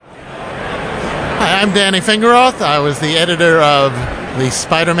I'm Danny Fingeroth. I was the editor of the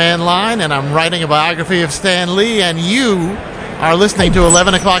Spider-Man line, and I'm writing a biography of Stan Lee, and you are listening to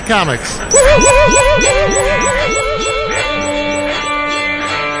 11 O'Clock Comics.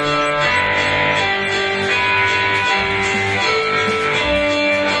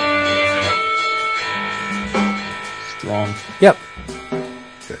 Strong. Yep.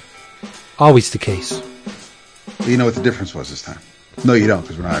 Good. Always the case. Well, you know what the difference was this time? No, you don't,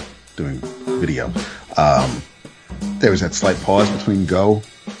 because we're not doing video. There was that slight pause between Go,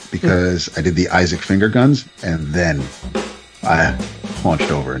 because I did the Isaac finger guns, and then I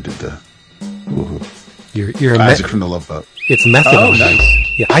launched over and did the woohoo. You're Isaac from the Love Boat. It's method. Oh, nice.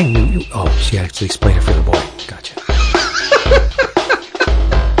 Yeah, I knew you. Oh, she actually explained it for the boy. Gotcha.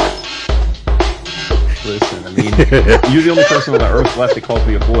 Listen, I mean, you're the only person on the earth left that calls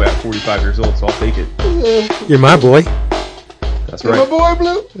me a boy at 45 years old, so I'll take it. You're my boy. That's right. My boy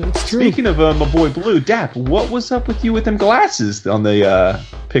Blue. That's true. Speaking of my boy Blue, Dap, what was up with you with them glasses on the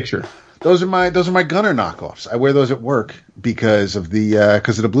picture? Those are my Gunner knockoffs. I wear those at work because of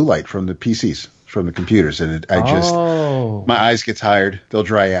the blue light from the PCs, from the computers, and my eyes get tired. They'll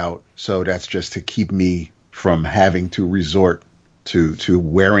dry out, so that's just to keep me from having to resort to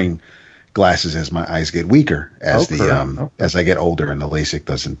wearing glasses as my eyes get weaker as as I get older and the LASIK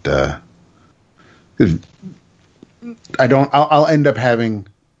doesn't. I'll end up having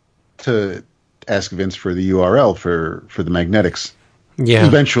to ask Vince for the URL for the magnetics. Yeah.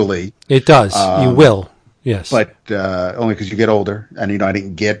 Eventually. It does. You will. Yes. But only because you get older, and I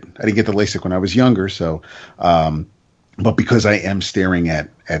didn't get the LASIK when I was younger. So, but because I am staring at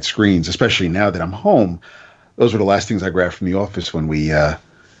screens, especially now that I'm home, those were the last things I grabbed from the office when we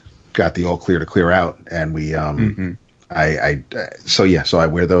got the all clear to clear out, and we so I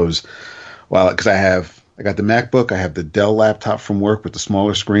wear those. Well, because I got the MacBook, I have the Dell laptop from work with the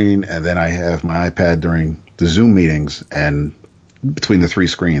smaller screen, and then I have my iPad during the Zoom meetings, and between the three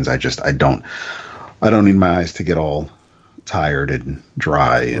screens, I don't need my eyes to get all tired and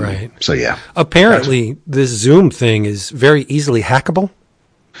dry. And right. So yeah. Apparently, this Zoom thing is very easily hackable.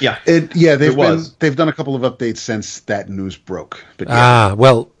 Yeah. They've done a couple of updates since that news broke. But yeah.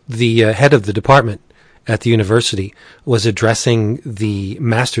 Well, the head of the department at the university was addressing the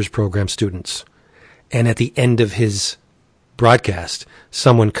master's program students. And at the end of his broadcast,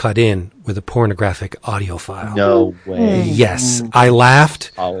 someone cut in with a pornographic audio file. No way. Yes. I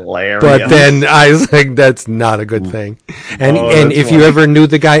laughed. Hilarious. But then I was like, that's not a good thing. And if you ever knew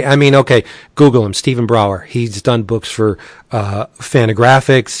the guy, I mean, okay, Google him, Stephen Brower. He's done books for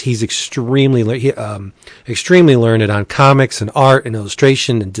Fantagraphics. He's extremely learned on comics and art and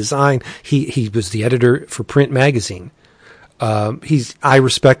illustration and design. He was the editor for Print Magazine. I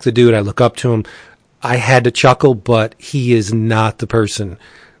respect the dude. I look up to him. I had to chuckle, but he is not the person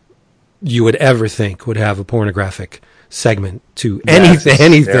you would ever think would have a pornographic segment to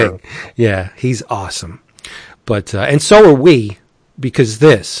anything. Yeah, he's awesome. But, and so are we, because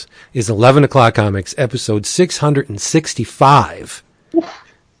this is 11 O'Clock Comics, episode 665.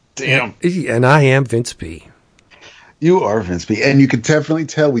 Damn. And I am Vince B. You are Vince B. And you can definitely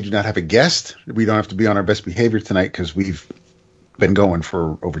tell we do not have a guest. We don't have to be on our best behavior tonight because we've been going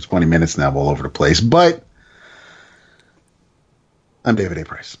for over 20 minutes now, all over the place. But I'm David A.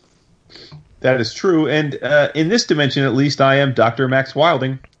 Price. That is true. And in this dimension, at least, I am Dr. Max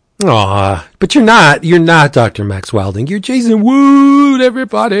Wilding. Aw, but you're not Dr. Max Wilding. You're Jason Wood,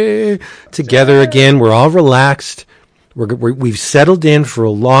 everybody. Together again. We're all relaxed. We've settled in for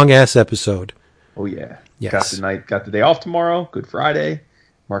a long-ass episode. Oh, yeah. Yes. Got the day off tomorrow. Good Friday.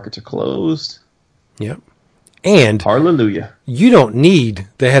 Markets are closed. Yep. And hallelujah. You don't need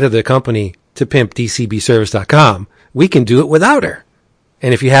the head of the company to pimp DCBService.com. We can do it without her.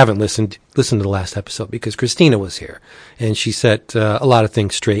 And if you haven't listened, listen to the last episode because Christina was here and she set a lot of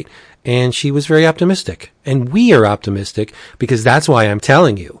things straight and she was very optimistic. And we are optimistic because that's why I'm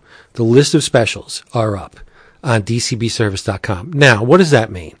telling you the list of specials are up on DCBService.com. Now, what does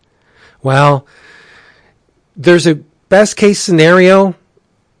that mean? Well, there's a best case scenario.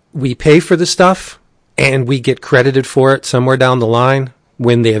 We pay for the stuff and we get credited for it somewhere down the line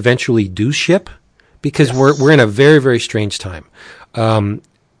when they eventually do ship because yes. we're in a very, very strange time.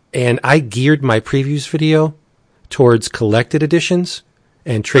 And I geared my previews video towards collected editions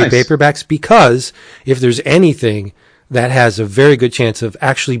and trade paperbacks because if there's anything that has a very good chance of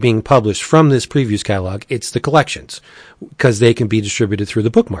actually being published from this previews catalog, it's the collections because they can be distributed through the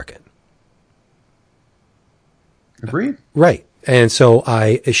book market. Agreed. Right. And so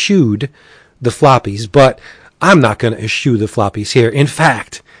I eschewed the floppies, but I'm not going to eschew the floppies here. In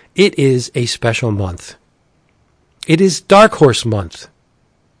fact, it is a special month. It is Dark Horse month.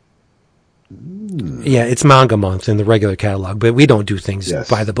 Yeah, it's manga month in the regular catalog, but we don't do things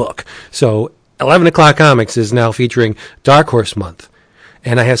by the book. So 11 O'Clock Comics is now featuring Dark Horse month.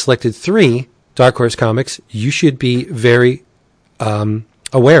 And I have selected 3 Dark Horse comics you should be very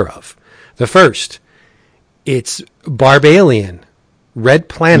aware of. The first, it's Barbalian, Red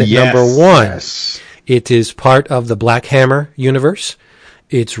Planet number 1. Yes. It is part of the Black Hammer universe.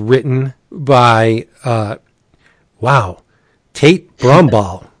 It's written by, Tate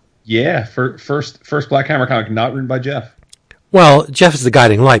Brumball. Yeah, first Black Hammer comic not written by Jeff. Well, Jeff is the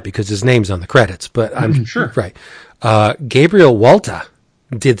guiding light because his name's on the credits, but I'm sure. Right. Gabriel Walta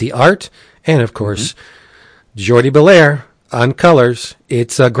did the art, and of course, Jordi Belair on colors.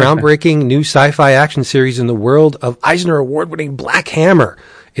 It's a groundbreaking new sci-fi action series in the world of Eisner Award-winning Black Hammer.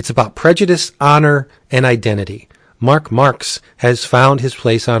 It's about prejudice, honor, and identity. Mark Marks has found his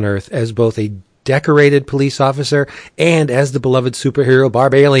place on Earth as both a decorated police officer and as the beloved superhero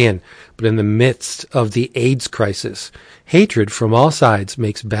Barbalian. But in the midst of the AIDS crisis, hatred from all sides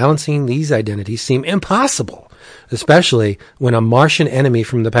makes balancing these identities seem impossible, especially when a Martian enemy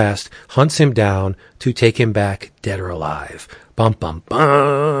from the past hunts him down to take him back dead or alive. Bum, bum,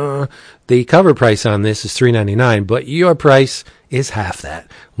 bum. The cover price on this is $3.99, but your price is half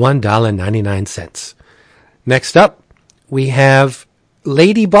that, $1.99. Next up, we have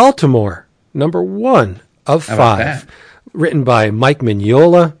Lady Baltimore, number 1 of 5, written by Mike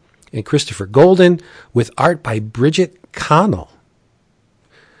Mignola and Christopher Golden, with art by Bridget Connell.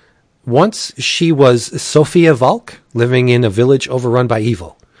 Once she was Sophia Valk, living in a village overrun by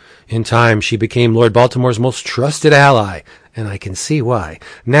evil. In time, she became Lord Baltimore's most trusted ally, and I can see why.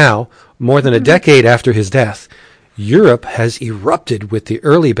 Now, more than a decade after his death, Europe has erupted with the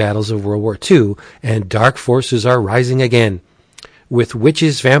early battles of World War II, and dark forces are rising again. With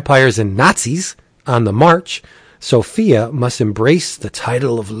witches, vampires, and Nazis on the march, Sophia must embrace the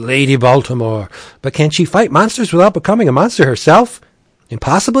title of Lady Baltimore. But can she fight monsters without becoming a monster herself?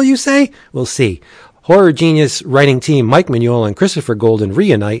 Impossible, you say? We'll see. Horror genius writing team Mike Mignola and Christopher Golden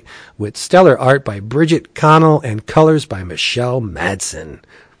reunite with stellar art by Bridget Connell and colors by Michelle Madsen.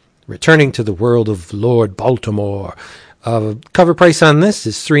 Returning to the world of Lord Baltimore. Cover price on this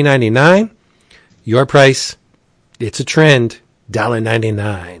is $3.99. Your price, it's a trend,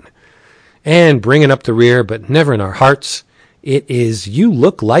 $1.99. And bringing up the rear, but never in our hearts, it is You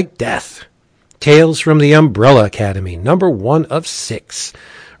Look Like Death. Tales from the Umbrella Academy, number 1 of 6.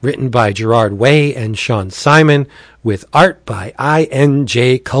 Written by Gerard Way and Sean Simon, with art by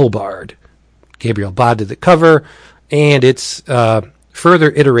I.N.J. Culbard. Gabriel Bad did the cover, and it's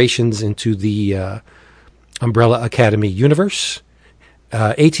further iterations into the Umbrella Academy universe.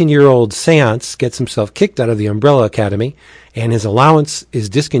 18-year-old Seance gets himself kicked out of the Umbrella Academy, and his allowance is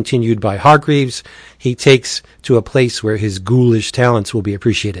discontinued by Hargreaves. He takes to a place where his ghoulish talents will be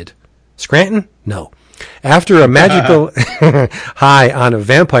appreciated. Scranton? No. After a magical high on a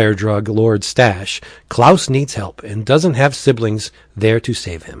vampire drug lord's stash, Klaus needs help and doesn't have siblings there to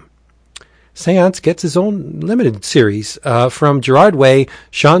save him. Seance gets his own limited series from Gerard Way,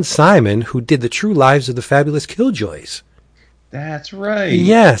 Sean Simon, who did the True Lives of the Fabulous Killjoys. That's right.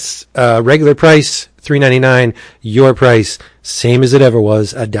 Yes. Regular price, $3.99. Your price, same as it ever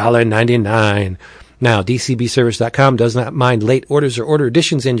was, $1.99. Now, DCBService.com does not mind late orders or order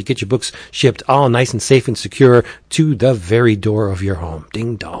additions, and you get your books shipped all nice and safe and secure to the very door of your home.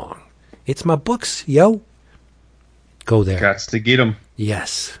 Ding dong. It's my books, yo. Go there. Gots to get them.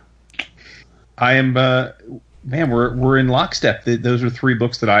 Yes. I am, man, we're in lockstep. Those are 3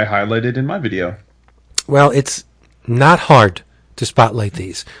 books that I highlighted in my video. Well, it's not hard to spotlight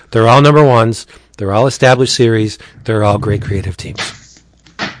these. They're all number 1s. They're all established series. They're all great creative teams.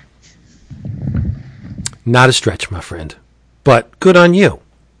 Not a stretch, my friend. But good on you.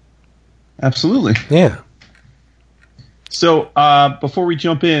 Absolutely. Yeah. So before we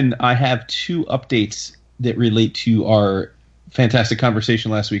jump in, I have 2 updates that relate to our fantastic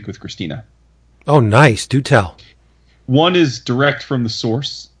conversation last week with Christina. Oh, nice. Do tell. One is direct from the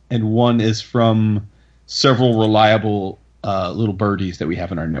source, and one is from several reliable little birdies that we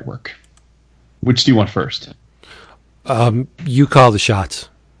have in our network. Which do you want first? You call the shots.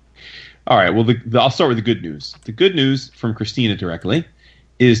 All right. Well, I'll start with the good news. The good news from Christina directly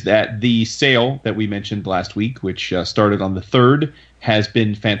is that the sale that we mentioned last week, which started on the 3rd, has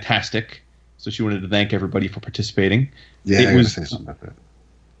been fantastic. So she wanted to thank everybody for participating. Yeah, I was say something about that.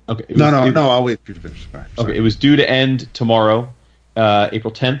 Okay. No, I'll wait for you to finish. Sorry. Okay. It was due to end tomorrow,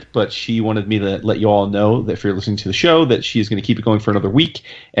 April 10th, but she wanted me to let you all know that if you're listening to the show, that she is going to keep it going for another week.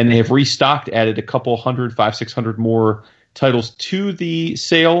 And they have restocked, added a couple 500-600 more titles to the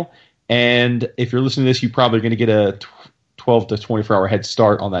sale. And if you're listening to this, you're probably going to get a 12 to 24-hour head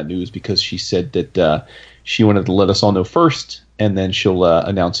start on that news because she said that she wanted to let us all know first, and then she'll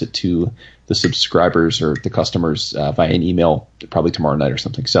announce it to the subscribers or the customers via an email probably tomorrow night or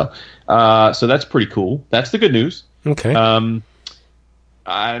something. So that's pretty cool. That's the good news. Okay. Now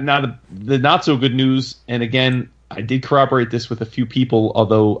the not so good news, and again, I did corroborate this with a few people,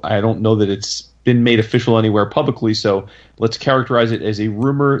 although I don't know that it's been made official anywhere publicly, so let's characterize it as a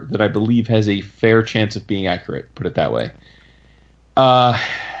rumor that I believe has a fair chance of being accurate, put it that way.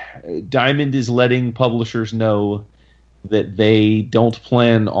 Diamond is letting publishers know that they don't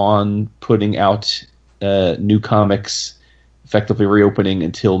plan on putting out new comics, effectively reopening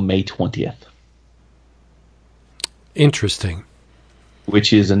until May 20th. Interesting.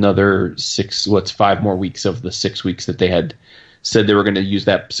 Which is another 5 more weeks of the 6 weeks that they had said they were going to use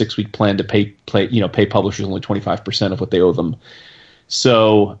that 6-week plan to pay publishers only 25% of what they owe them.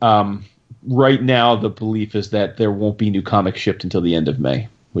 So right now the belief is that there won't be new comics shipped until the end of May,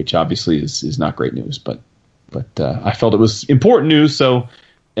 which obviously is not great news, but I felt it was important news. So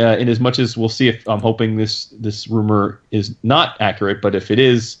in as much as we'll see if I'm hoping this rumor is not accurate, but if it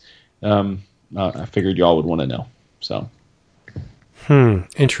is, I figured y'all would want to know. So.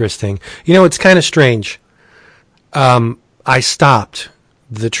 Interesting. It's kind of strange. I stopped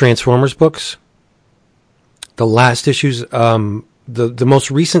the Transformers books. The last issues, the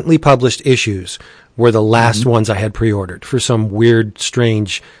most recently published issues were the last ones I had pre-ordered for some weird,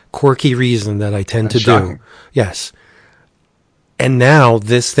 strange, quirky reason that I tend to do. Yes. And now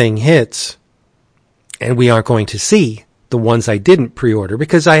this thing hits, and we aren't going to see the ones I didn't pre-order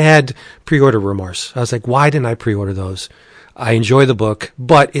because I had pre-order remorse. I was like, why didn't I pre-order those? I enjoy the book,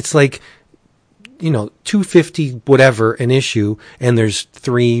 but it's like, $250 whatever an issue, and there's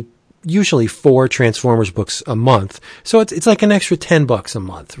usually 4 Transformers books a month. So it's like an extra $10 a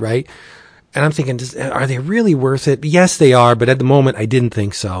month, right? And I'm thinking, are they really worth it? Yes, they are, but at the moment I didn't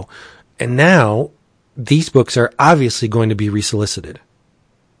think so. And now these books are obviously going to be resolicited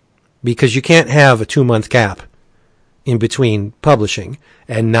because you can't have a 2-month gap in between publishing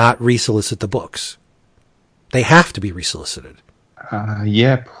and not resolicit the books. They have to be resolicited.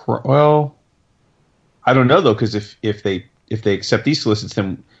 Well, I don't know though, because if they accept these solicits,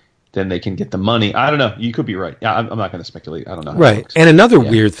 then they can get the money. I don't know. You could be right. Yeah, I'm not going to speculate. I don't know. Right. And another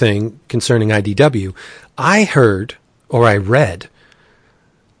weird thing concerning IDW, I heard or I read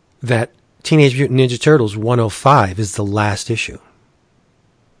that Teenage Mutant Ninja Turtles 105 is the last issue.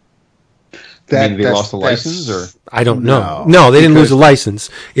 They lost the license, or I don't know. No, they didn't lose the license.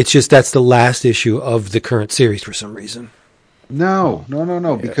 It's just that's the last issue of the current series for some reason. No,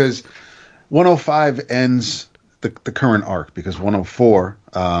 because 105 ends the current arc because 104.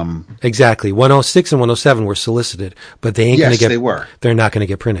 Exactly, 106 and 107 were solicited, but they ain't going to get. They were. They're not going to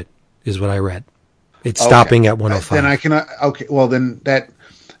get printed, is what I read. It's stopping at 105. Then I cannot. Okay, well then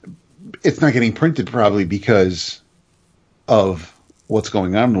it's not getting printed probably because of what's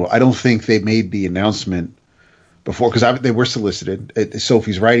going on. I don't think they made the announcement before because they were solicited.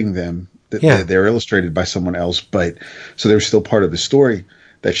 Sophie's writing them. They're illustrated by someone else, but so they're still part of the story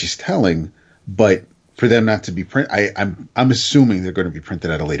that she's telling. But for them not to be printed, I'm assuming they're going to be printed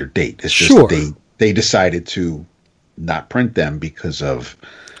at a later date. It's just they decided to not print them because of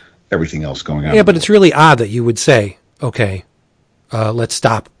everything else going on. Yeah, but it's really odd that you would say, okay, let's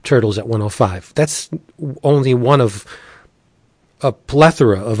stop Turtles at 105. That's only one of a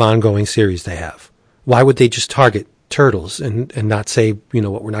plethora of ongoing series they have. Why would they just target Turtles and not say,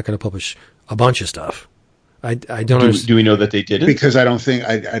 what, we're not going to publish a bunch of stuff? I don't understand. Do we know that they didn't? Because I don't think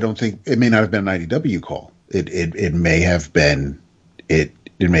it may not have been an IDW call. It may have been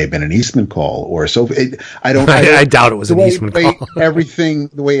it may have been an Eastman call or so. I doubt it was an Eastman call. The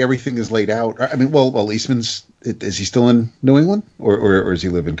way everything is laid out. I mean, well, Eastman's is he still in New England or does he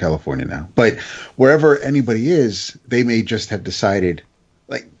live in California now? But wherever anybody is, they may just have decided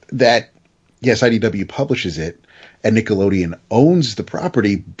like that. Yes, IDW publishes it, and Nickelodeon owns the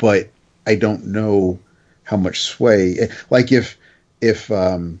property, but I don't know how much sway. Like if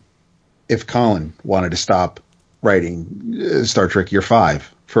Colin wanted to stop writing Star Trek Year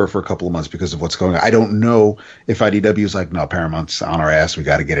 5 for a couple of months because of what's going on, I don't know if IDW is like, no, Paramount's on our ass, we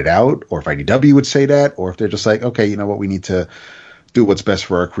got to get it out, or if IDW would say that, or if they're just like, okay, you know what, we need to do what's best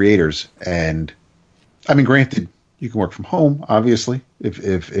for our creators. And I mean, granted, you can work from home, obviously,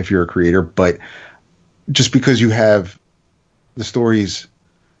 if you're a creator, but just because you have the stories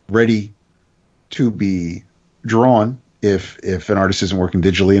ready to be drawn, if an artist isn't working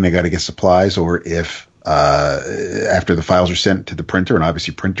digitally and they got to get supplies, or if after the files are sent to the printer, and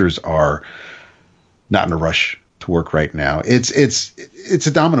obviously printers are not in a rush to work right now. It's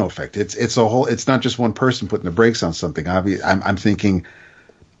a domino effect. It's a whole. It's not just one person putting the brakes on something. I'm thinking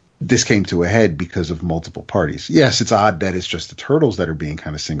this came to a head because of multiple parties. Yes, it's odd that it's just the Turtles that are being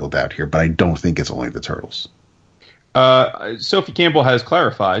kind of singled out here, but I don't think it's only the Turtles. Sophie Campbell has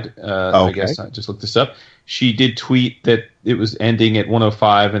clarified. Okay. I guess I just looked this up. She did tweet that it was ending at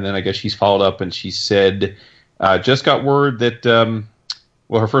 105, and then I guess she's followed up and she said, just got word that,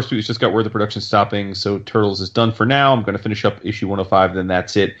 her first tweet was just got word the production's stopping, so Turtles is done for now. I'm going to finish up issue 105, then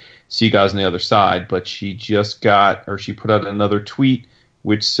that's it. See you guys on the other side. But she she put out another tweet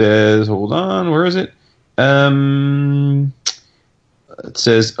which says, hold on, where is it? It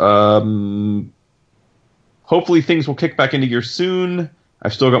says, hopefully things will kick back into gear soon.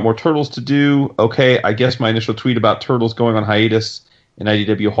 I've still got more Turtles to do. Okay, I guess my initial tweet about Turtles going on hiatus and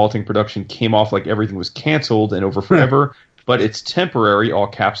IDW halting production came off like everything was canceled and over forever, but it's temporary, all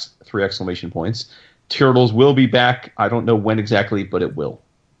caps, 3 exclamation points. Turtles will be back. I don't know when exactly, but it will.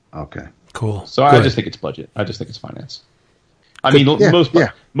 Okay. Cool. So I just think it's budget. I just think it's finance. I mean,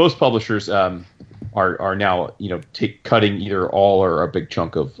 most publishers are now cutting either all or a big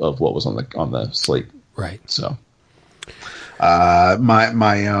chunk of what was on the slate. Right. So, I'm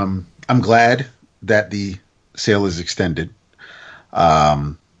glad that the sale is extended,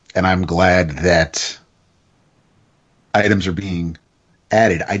 and I'm glad that items are being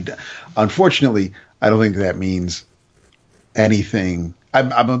added. Unfortunately, I don't think that means anything.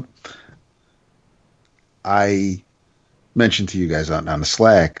 I mentioned to you guys on the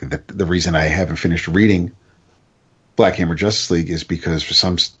Slack that the reason I haven't finished reading Black Hammer Justice League is because for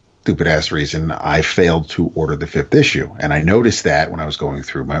some stupid ass reason I failed to order the 5th issue, and I noticed that when I was going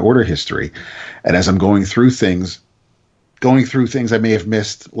through my order history, and as I'm going through things I may have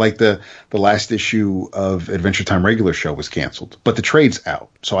missed, like the last issue of Adventure Time regular show was canceled, but the trade's out,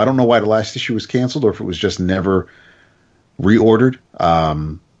 so I don't know why the last issue was canceled or if it was just never reordered.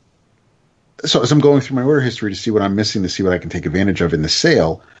 So as I'm going through my order history to see what I'm missing, to see what I can take advantage of in the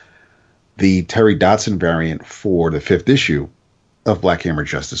sale, the Terry Dodson variant for the 5th issue of Black Hammer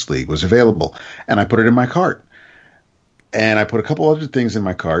Justice League was available, and I put it in my cart. And I put a couple other things in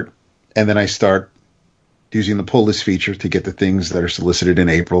my cart, and then I start using the pull list feature to get the things that are solicited in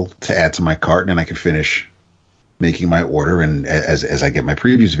April to add to my cart, and then I can finish making my order and as I get my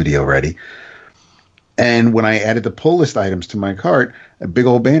previews video ready. And when I added the pull list items to my cart, a big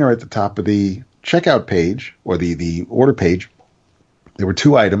old banner at the top of the checkout page or the order page, there were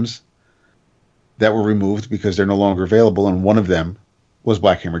 2 items that were removed because they're no longer available, and one of them was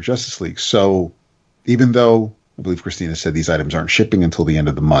Black Hammer Justice League. So even though I believe Christina said these items aren't shipping until the end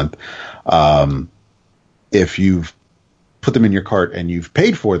of the month, if you've put them in your cart and you've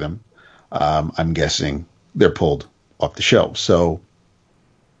paid for them, I'm guessing they're pulled off the shelf. So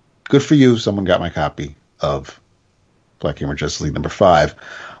good for you. Someone got my copy of Black Hammer Justice League number 5.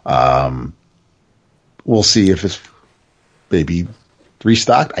 We'll see if it's maybe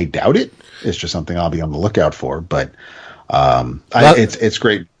restocked. I doubt it. It's just something I'll be on the lookout for. But it's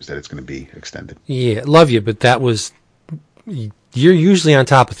great news that it's going to be extended. Yeah, love you, but you're usually on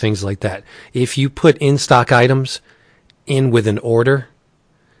top of things like that. If you put in-stock items in with an order,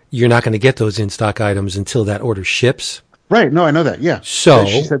 you're not going to get those in-stock items until that order ships. Right. No, I know that. Yeah. So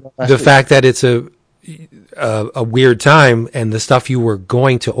the fact that it's a weird time and the stuff you were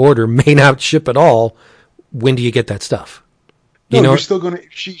going to order may not ship at all, when do you get that stuff? You're still going to.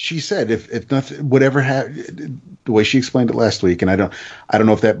 She said if nothing, whatever the way she explained it last week, and I don't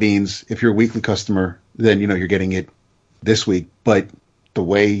know if that means if you're a weekly customer, then you're getting it this week. But the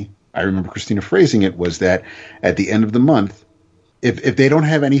way I remember Christina phrasing it was that at the end of the month, if they don't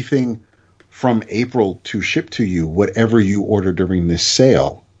have anything from April to ship to you, whatever you order during this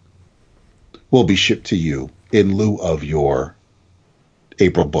sale will be shipped to you in lieu of your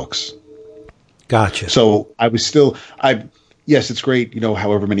April books. Gotcha. So yes, it's great.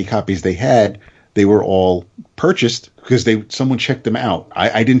 However many copies they had, they were all purchased because someone checked them out.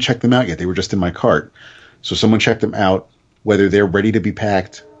 I didn't check them out yet. They were just in my cart. So someone checked them out, whether they're ready to be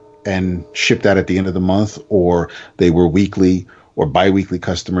packed and shipped out at the end of the month, or they were weekly or bi-weekly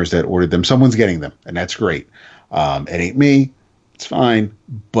customers that ordered them. Someone's getting them, and that's great. It ain't me. It's fine.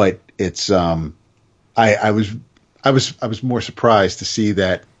 But it's I was more surprised to see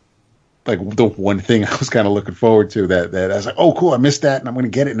that, like, the one thing I was kind of looking forward to that I was like, oh, cool, I missed that, and I'm going to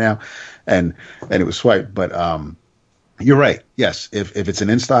get it now, and it was swiped. But you're right. Yes, if it's an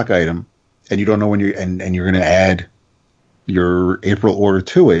in-stock item and you don't know when you're going to add your April order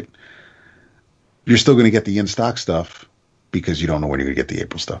to it, you're still going to get the in-stock stuff because you don't know when you're going to get the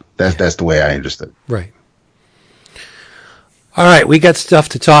April stuff. That's the way I understood. Right. All right, we got stuff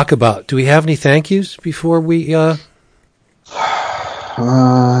to talk about. Do we have any thank yous before we... I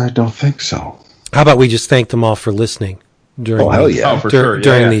don't think so. How about we just thank them all for listening during,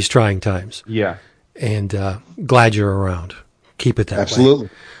 during these trying times? Yeah. And glad you're around. Keep it that way. Absolutely.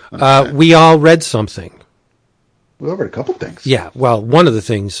 We all read something. We all read a couple things. Yeah, well, one of the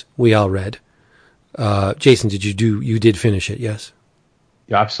things we all read. Jason, you did finish it, yes?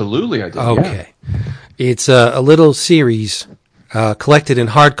 Yeah, absolutely, I did. Okay. Yeah. It's a little series collected in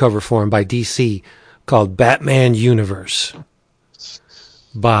hardcover form by DC called Batman Universe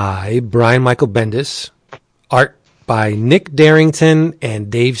by Brian Michael Bendis, art by Nick Darrington and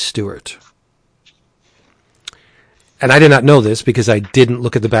Dave Stewart. And I did not know this because I didn't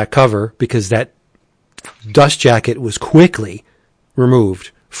look at the back cover because that dust jacket was quickly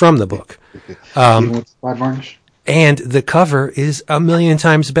removed from the book. And the cover is a million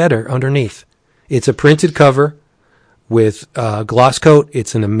times better underneath. It's a printed cover with gloss coat.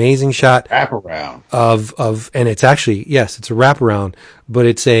 It's an amazing shot. Wraparound. And it's actually, yes, it's a wraparound, but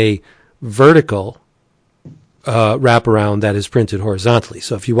it's a vertical wraparound that is printed horizontally.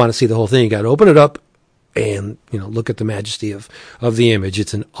 So if you want to see the whole thing, you got to open it up and, look at the majesty of the image.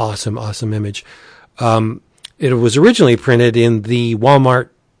 It's an awesome, awesome image. It was originally printed in the Walmart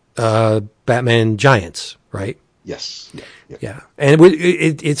Batman Giants, right? Yes. Yeah. And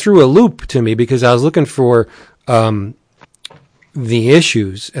it threw a loop to me because I was looking for the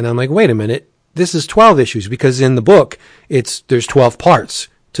issues, and I'm like, wait a minute, this is 12 issues because in the book there's 12 parts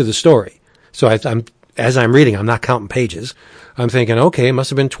to the story. So as I'm reading, I'm not counting pages. I'm thinking, okay, it must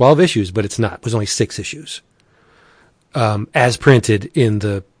have been 12 issues, but it's not. It was only 6 issues, as printed in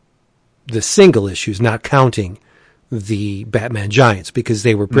the single issues, not counting the Batman Giants because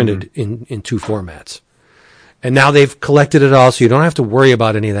they were printed in 2 formats. And now they've collected it all, so you don't have to worry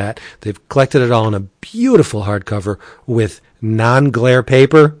about any of that. They've collected it all in a beautiful hardcover with non-glare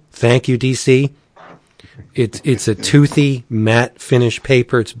paper. Thank you, DC. It's a toothy, matte finish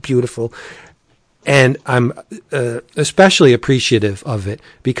paper. It's beautiful. And I'm especially appreciative of it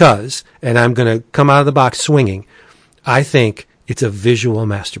because, and I'm going to come out of the box swinging, I think it's a visual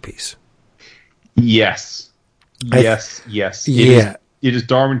masterpiece. Yes. Yeah. It is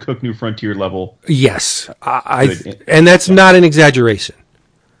Darwin Cook New Frontier level. Yes. And that's not an exaggeration.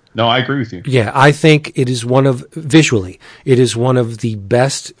 No, I agree with you. Yeah, I think it is one of the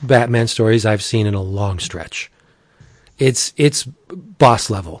best Batman stories I've seen in a long stretch. It's boss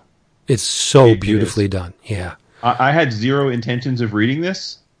level. It's so beautifully done. Yeah. I had zero intentions of reading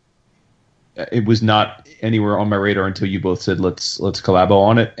this. It was not anywhere on my radar until you both said let's collabo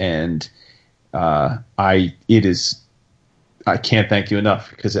on it, and I can't thank you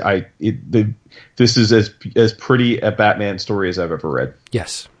enough because this is as pretty a Batman story as I've ever read.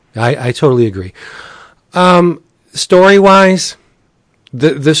 Yes, I totally agree. Story wise,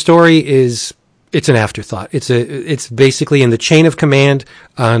 the story it's an afterthought. It's basically in the chain of command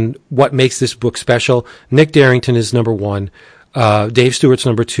on what makes this book special. Nick Darrington is number 1, Dave Stewart's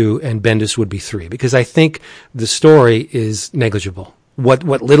number 2, and Bendis would be 3 because I think the story is negligible. What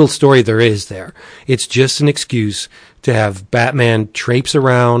little story there is there. It's just an excuse to have Batman traipse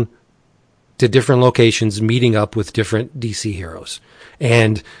around to different locations, meeting up with different DC heroes.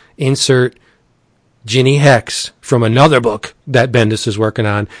 And insert Ginny Hex from another book that Bendis is working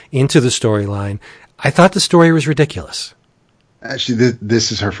on into the storyline. I thought the story was ridiculous. Actually,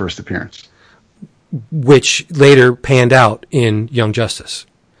 this is her first appearance. Which later panned out in Young Justice.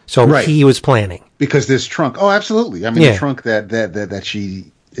 So he was planning. Because this trunk, absolutely. I mean, the trunk that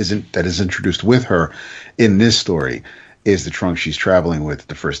she that is introduced with her in this story is the trunk she's traveling with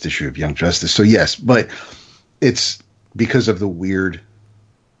the first issue of Young Justice. So yes, but it's because of the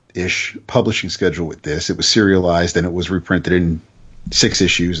weird-ish publishing schedule with this. It was serialized and it was reprinted in 6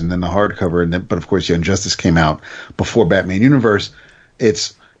 issues and then the hardcover. But of course, Young Justice came out before Batman Universe.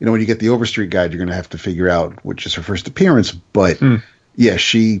 It's, when you get the Overstreet guide, you're going to have to figure out which is her first appearance. But yeah,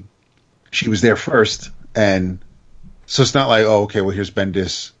 she was there first, and so it's not like, here's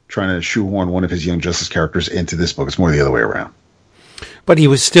Bendis trying to shoehorn one of his Young Justice characters into this book. It's more the other way around. But he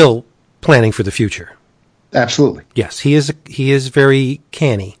was still planning for the future. Absolutely. Yes, he is very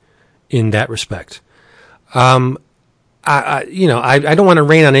canny in that respect. I don't want to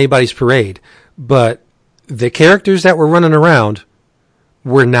rain on anybody's parade, but the characters that were running around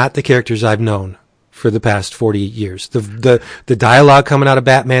were not the characters I've known for the past 40 years. The dialogue coming out of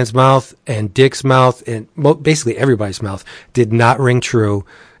Batman's mouth and Dick's mouth and basically everybody's mouth did not ring true.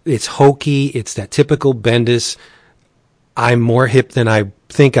 It's hokey. It's that typical Bendis, I'm more hip than I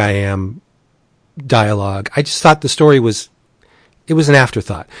think I am dialogue. I just thought the story was an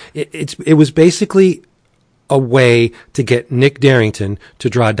afterthought. It was basically a way to get Nick Darrington to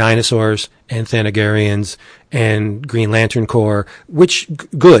draw dinosaurs and Thanagarians and Green Lantern Corps, which,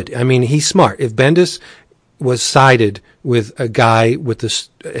 good. I mean, he's smart. If Bendis was sided with a guy with this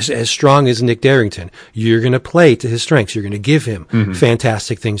as strong as Nick Darrington, you're going to play to his strengths. You're going to give him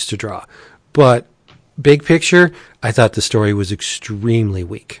fantastic things to draw. But big picture, I thought the story was extremely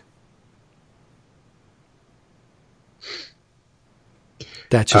weak.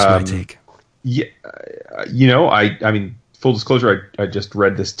 That's just my take. Yeah, I mean, full disclosure, I just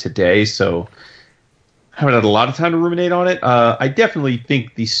read this today, so I haven't had a lot of time to ruminate on it. I definitely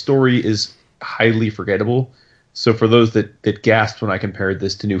think the story is highly forgettable. So for those that gasped when I compared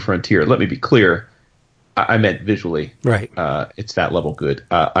this to New Frontier, let me be clear. I meant visually. Right. It's that level good.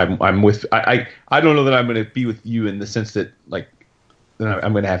 I'm with. I don't know that I'm going to be with you in the sense that like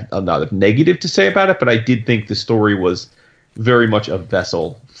I'm going to have a lot of negative to say about it, but I did think the story was very much a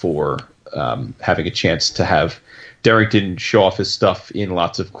vessel for having a chance to have Darrington show off his stuff in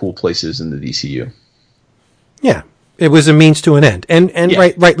lots of cool places in the DCU. Yeah, it was a means to an end, and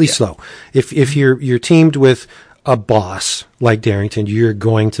rightly so. If you're teamed with a boss like Darrington, you're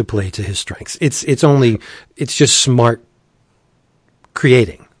going to play to his strengths. It's just smart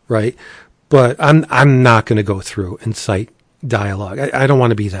creating, right? But I'm not going to go through and cite dialogue. I don't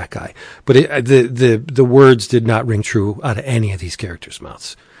want to be that guy. But the words did not ring true out of any of these characters'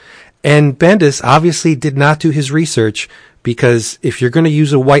 mouths. And Bendis obviously did not do his research, because if you're going to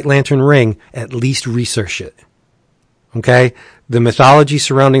use a White Lantern ring, at least research it. Okay? The mythology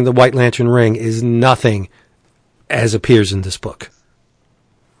surrounding the White Lantern ring is nothing as appears in this book.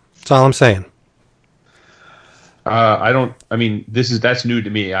 That's all I'm saying. That's new to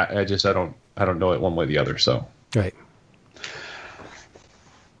me. I don't know it one way or the other, so. Right.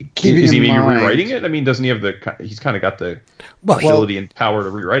 Is he maybe rewriting it? I mean, doesn't he have he's kind of got the ability and power to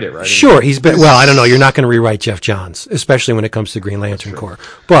rewrite it, right? Sure, he's been, I don't know, you're not going to rewrite Jeff Johns, especially when it comes to Green Lantern Corps.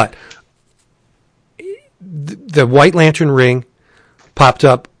 But the White Lantern ring popped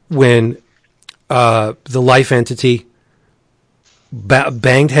up when the Life entity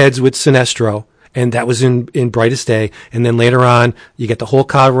banged heads with Sinestro, and that was in Brightest Day. And then later on, you get the whole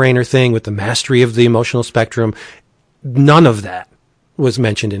Kyle Rayner thing with the mastery of the emotional spectrum. None of that was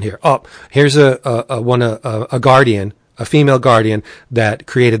mentioned in here. Oh, here's a guardian, a female guardian that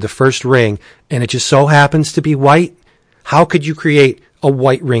created the first ring, and it just so happens to be white. How could you create a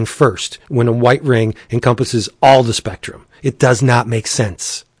white ring first when a white ring encompasses all the spectrum? It does not make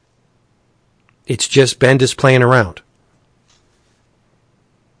sense. It's just Bendis playing around.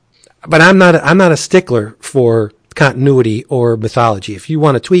 But I'm not a stickler for continuity or mythology. If you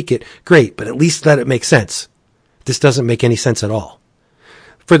want to tweak it, great, but at least let it make sense. This doesn't make any sense at all.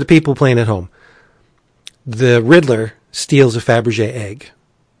 For the people playing at home, the Riddler steals a Fabergé egg,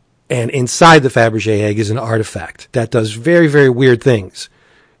 and inside the Fabergé egg is an artifact that does very, very weird things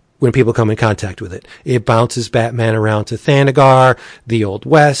when people come in contact with it. It bounces Batman around to Thanagar, the Old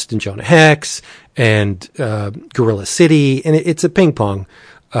West, and Jonah Hex, and Gorilla City, and it's a ping-pong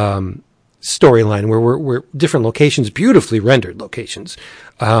storyline where we're different locations, beautifully rendered locations.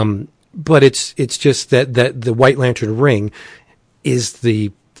 But it's just that the White Lantern ring is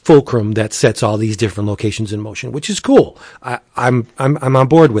the fulcrum that sets all these different locations in motion, which is cool. I'm on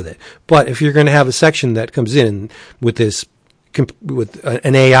board with it. But if you're going to have a section that comes in with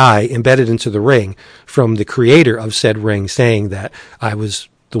an AI embedded into the ring from the creator of said ring saying that I was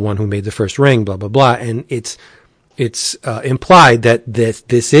the one who made the first ring, blah, blah, blah, and it's implied that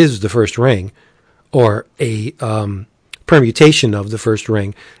this is the first ring or a permutation of the first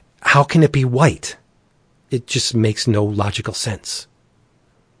ring, how can it be white? It just makes no logical sense.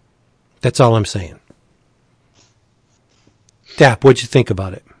 That's all I'm saying. Dap, what'd you think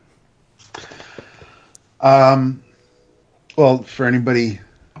about it? Well, for anybody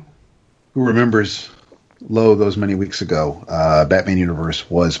who remembers those many weeks ago, Batman Universe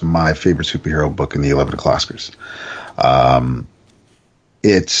was my favorite superhero book in the 11 O'Clockers.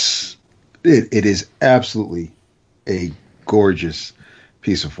 It is absolutely a gorgeous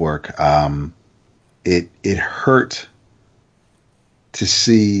piece of work. It hurt to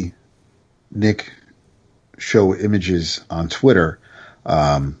see Nick show images on Twitter,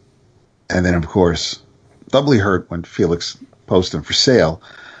 and then of course doubly hurt when Felix posted them for sale.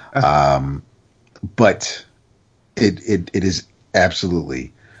 But it is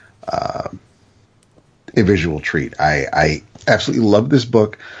absolutely a visual treat. I absolutely love this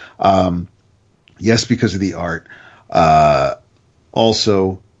book. Yes, because of the art.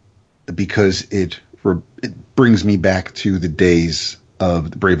 Also because it brings me back to the days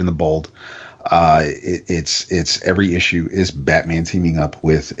of The Brave and the Bold. It's every issue is Batman teaming up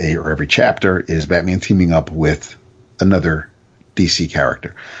with or every chapter is Batman teaming up with another DC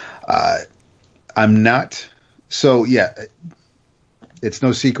character. I'm not so yeah. It's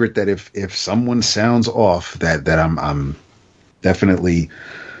no secret that if someone sounds off, that I'm definitely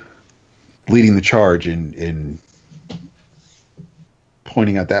leading the charge in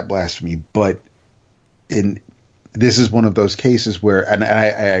pointing out that blasphemy. But this is one of those cases where, and I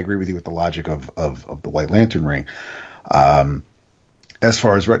agree with you with the logic of the White Lantern ring. As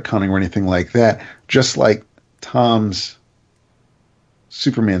far as retconning or anything like that, just like Tom's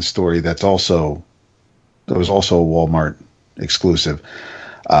Superman story, that was also a Walmart exclusive.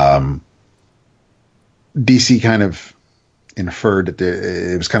 DC kind of inferred that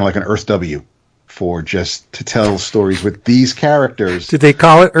it was kind of like an Earth W for just to tell stories with these characters. Did they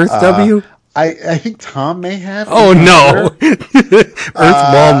call it Earth W? I think Tom may have. Oh no, Earth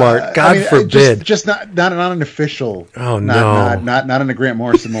Walmart! God forbid. Just not an official. Oh no, not in the Grant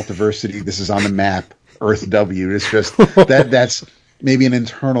Morrison Multiversity. This is on the map. Earth W. It's just that's maybe an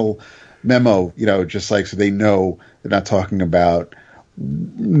internal memo. Just like so they know they're not talking about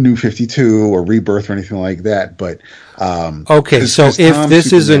New 52 or Rebirth or anything like that. But okay, so if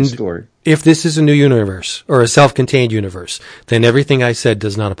this is a new universe or a self-contained universe, then everything I said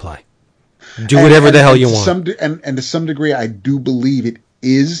does not apply. Do whatever the hell you want. And to some degree, I do believe it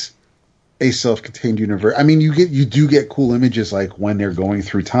is a self-contained universe. I mean, you do get cool images like when they're going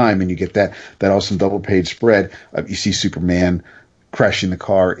through time, and you get that awesome double-page spread. You see Superman crashing the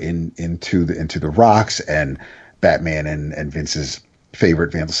car into the rocks, and Batman and Vince's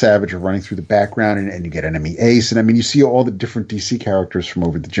favorite Vandal Savage are running through the background, and you get Enemy Ace, and I mean, you see all the different DC characters from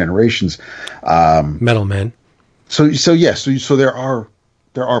over the generations. Metal Men. So there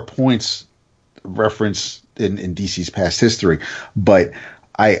are points reference in DC's past history, but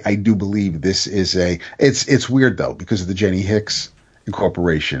I do believe this is it's weird though because of the Jenny Hicks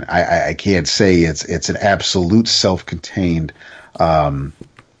incorporation. I can't say it's an absolute self-contained in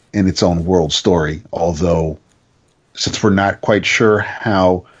its own world story, although since we're not quite sure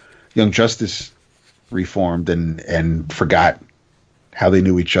how Young Justice reformed and forgot how they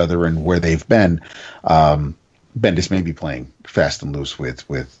knew each other and where they've been, Bendis may be playing fast and loose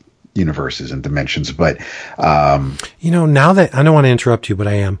with universes and dimensions, but now that I don't want to interrupt you, but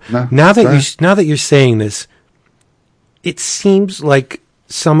I am now that you're saying this, it seems like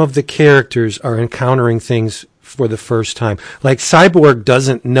some of the characters are encountering things for the first time. Like Cyborg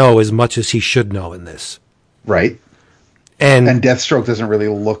doesn't know as much as he should know in this, right? And Deathstroke doesn't really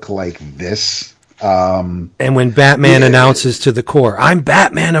look like this. And when Batman announces to the Corps, "I'm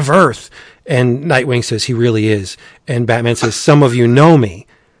Batman of Earth," and Nightwing says he really is, and Batman says, "Some of you know me."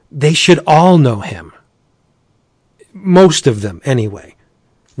 They should all know him. Most of them, anyway.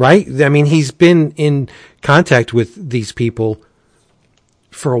 Right? I mean, he's been in contact with these people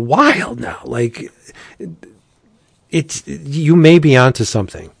for a while now. Like, you may be onto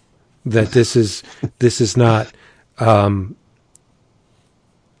something. That this is not. I mean,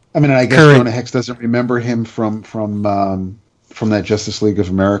 I guess Jonah Hex doesn't remember him from that Justice League of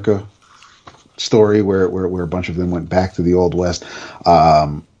America story where a bunch of them went back to the Old West.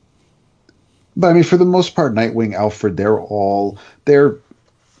 But I mean, for the most part, Nightwing, Alfred,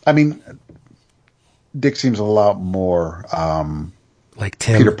 I mean, Dick seems a lot more like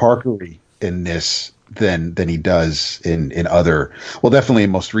Tim. Peter Parker-y in this than he does in other, well, definitely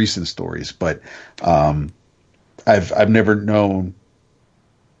in most recent stories. But I've never known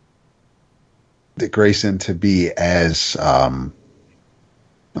Dick Grayson to be as I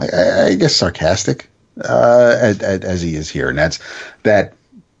guess sarcastic as he is here, and that.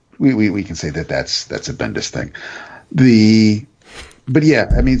 We can say that's a Bendis thing. But yeah,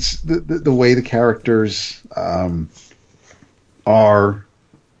 I mean, it's the way the characters are.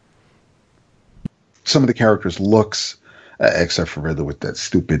 Some of the characters' looks, except for Riddler with that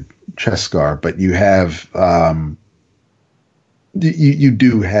stupid chest scar, but you have you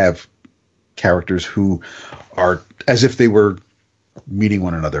do have characters who are as if they were meeting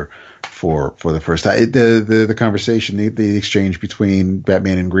one another for the first time. The conversation, the exchange between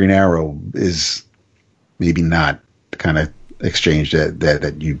Batman and Green Arrow is maybe not the kind of exchange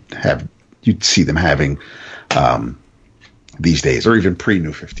that you'd see them having these days, or even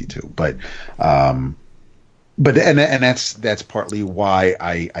pre-New 52. But that's partly why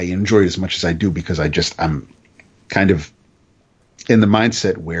I enjoy it as much as I do, because I'm kind of in the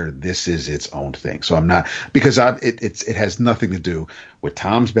mindset where this is its own thing. So I'm not, because it has nothing to do with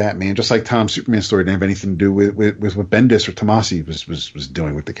Tom's Batman, just like Tom's Superman story didn't have anything to do with what Bendis or Tomasi was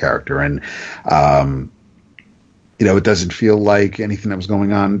doing with the character. And it doesn't feel like anything that was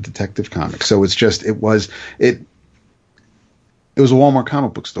going on in Detective Comics. So it's just it was a Walmart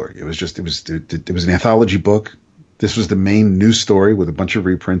comic book story. It was an anthology book. This was the main news story with a bunch of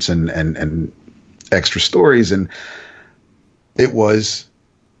reprints and extra stories, and it was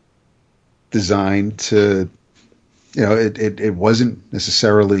designed to, it wasn't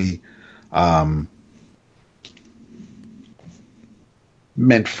necessarily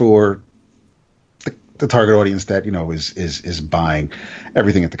meant for the target audience that is buying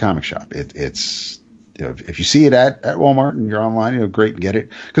everything at the comic shop. It's if you see it at Walmart and you're online, great, get it,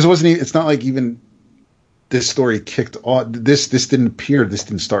 because it's not like even this story kicked off. This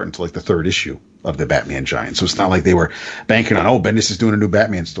didn't start until like the third issue of the Batman Giant. So it's not like they were banking on, Bendis is doing a new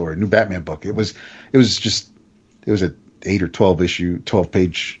Batman story, a new Batman book. It was a 8 or 12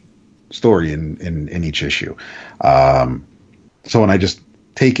 page story in each issue. So when I just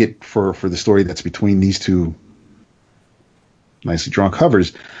take it for the story that's between these two nicely drawn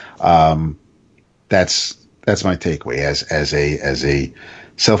covers, that's my takeaway as a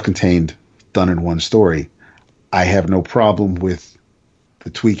self-contained done in one story. I have no problem with the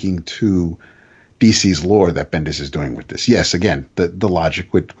tweaking to DC's lore that Bendis is doing with this. Yes, again, the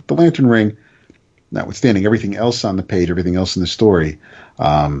logic with the Lantern Ring, notwithstanding everything else on the page, everything else in the story,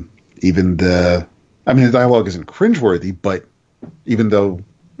 even the dialogue isn't cringeworthy, but even though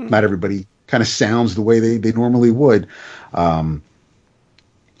not everybody kind of sounds the way they normally would, all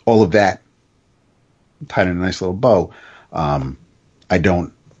of that tied in a nice little bow. I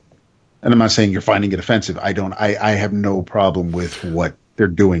don't, and I'm not saying you're finding it offensive. I have no problem with what they're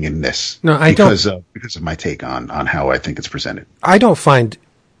doing in this. No, because of my take on how I think it's presented. I don't find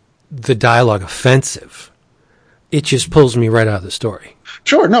the dialogue offensive. It just pulls me right out of the story.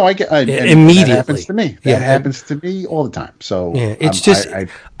 Sure, no, I get immediately. That happens to me. That happens to me all the time. So yeah, it's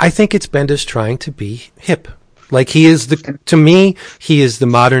I think it's Bendis trying to be hip. Like to me, he is the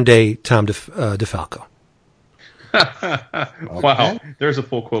modern day Tom DeFalco. Wow, there's a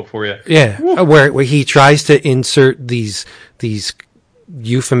full quote for you. Yeah, where he tries to insert these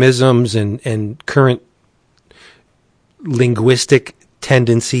euphemisms and current linguistic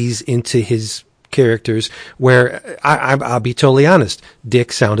tendencies into his characters, where I'll be totally honest,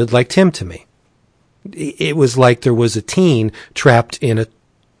 Dick sounded like Tim to me. It was like there was a teen trapped in a,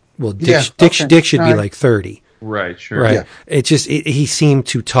 Dick should be like 30. Right, sure. Right. Yeah. It's just, he seemed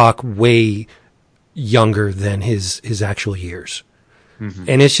to talk way younger than his actual years. Mm-hmm.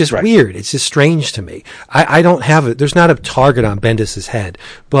 And it's just weird. It's just strange to me. I don't have it. There's not a target on Bendis's head,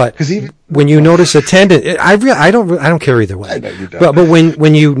 but when you notice a tendency, I don't care either way. I know you don't. But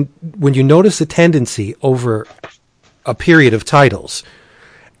when you notice a tendency over a period of titles,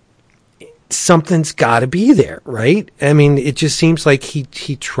 something's got to be there, right? I mean, it just seems like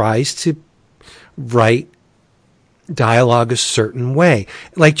he tries to write dialogue a certain way,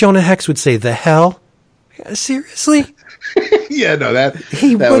 like Jonah Hex would say. The hell, seriously. Yeah, no, that's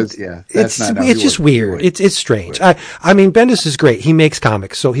it's just weird. It's strange. I mean, Bendis is great. He makes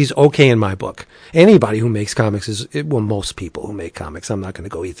comics, so he's okay in my book. Anybody who makes comics most people who make comics. I'm not going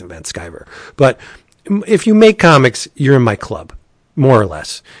to go Ethan Van Sciver, but if you make comics, you're in my club, more or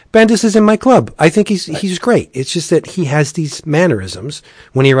less. Bendis is in my club. I think he's great. It's just that he has these mannerisms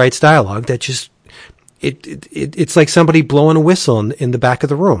when he writes dialogue that just it's like somebody blowing a whistle in the back of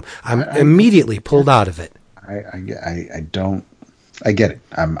the room. I'm immediately pulled out of it. I get it.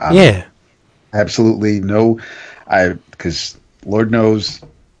 I'm absolutely no. Because Lord knows,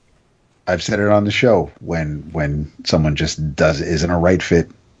 I've said it on the show when someone just isn't a right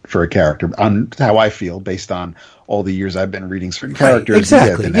fit for a character, on how I feel based on all the years I've been reading certain characters.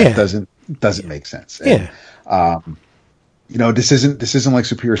 Exactly. That doesn't make sense. And, this isn't like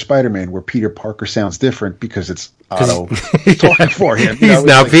Superior Spider-Man where Peter Parker sounds different because it's Otto talking for him. He's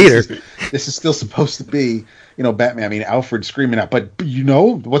now Peter. This is still supposed to be, Batman. I mean, Alfred screaming out, but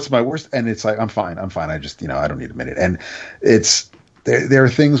what's my worst? And it's like, I'm fine. I just, I don't need a minute. And it's, there are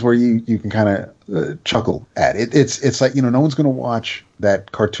things where you can kind of chuckle at it. It's like, no one's going to watch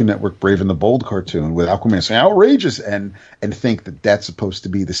that Cartoon Network Brave and the Bold cartoon with Aquaman saying outrageous and think that that's supposed to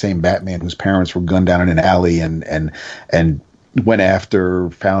be the same Batman whose parents were gunned down in an alley and went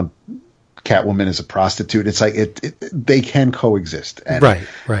after, found Catwoman as a prostitute. It's like they can coexist. And right.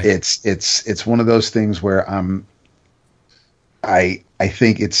 It's one of those things where I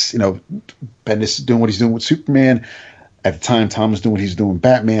think it's, Bendis doing what he's doing with Superman. At the time, Tom was doing what he's doing with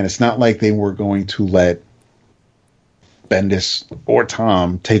Batman. It's not like they were going to let Bendis or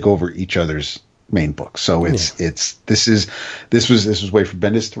Tom take over each other's main book. So this was way for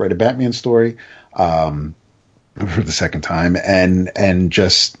Bendis to write a Batman story for the second time and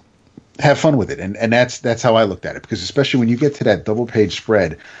just have fun with it, and that's how I looked at it, because especially when you get to that double page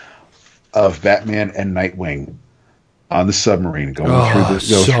spread of Batman and Nightwing on the submarine going through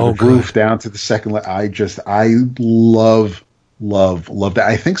the roof down to the second I love that.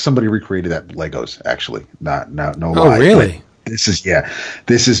 I think somebody recreated that with Legos, actually. No lie. Really? This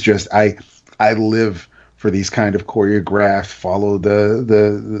is just I live for these kind of choreographed, follow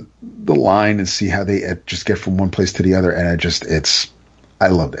the line and see how they just get from one place to the other, and I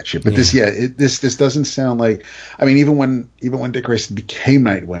love that shit. But this doesn't sound like, I mean, even when Dick Grayson became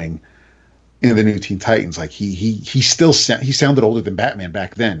Nightwing in the new Teen Titans, like he sounded older than Batman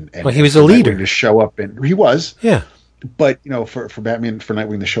back then. And he was a leader to show up, and he was. Yeah. But for Batman, for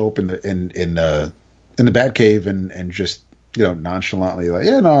Nightwing to show up in the Batcave and just nonchalantly like,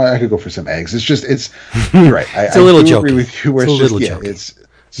 I could go for some eggs. It's you're right. It's a little joke. Agree with you. Where it's a little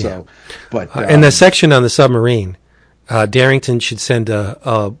joke. And the section on the submarine, Darrington should send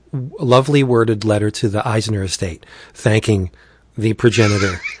a lovely worded letter to the Eisner estate thanking the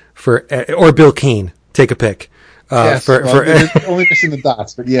progenitor or Bill Keane. Take a pick. For only missing the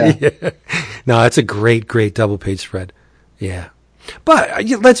dots, but yeah. No, it's a great double page spread. Yeah. But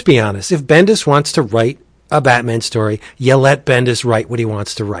let's be honest. If Bendis wants to write a Batman story, you let Bendis write what he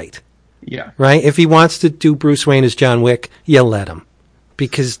wants to write. Yeah. Right? If he wants to do Bruce Wayne as John Wick, you let him.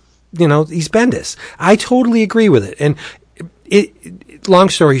 Because, he's Bendis. I totally agree with it. And long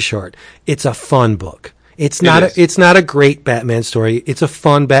story short, it's a fun book. It's not a great Batman story. It's a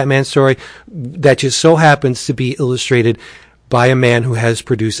fun Batman story that just so happens to be illustrated by a man who has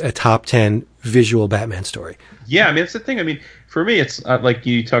produced a top 10 visual Batman story. Yeah, I mean, it's the thing. I mean, for me, it's like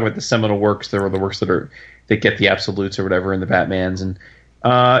you talk about the seminal works. There are the works that get the absolutes or whatever in the Batmans. And,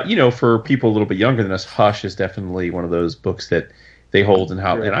 for people a little bit younger than us, Hush is definitely one of those books that they hold and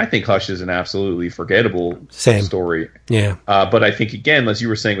I think Hush is an absolutely forgettable story. Yeah. But I think, again, as you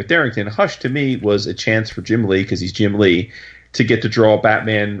were saying with Darrington, Hush to me was a chance for Jim Lee, because he's Jim Lee, to get to draw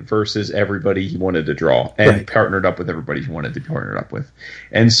Batman versus everybody he wanted to draw, and partnered up with everybody he wanted to be partnered up with.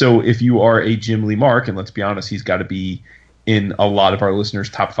 And so if you are a Jim Lee mark, and let's be honest, he's got to be in a lot of our listeners'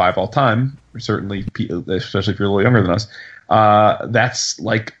 top 5 all time, certainly, especially if you're a little younger than us,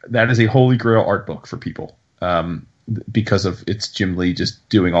 that is a holy grail art book for people. Because of it's Jim Lee just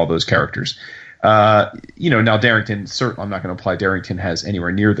doing all those characters. Now Darrington, I'm not going to imply Darrington has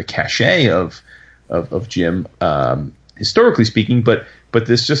anywhere near the cachet of Jim, historically speaking, but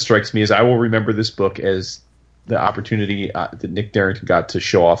this just strikes me as I will remember this book as the opportunity that Nick Darrington got to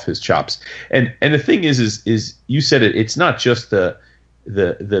show off his chops. And the thing is you said it, it's not just the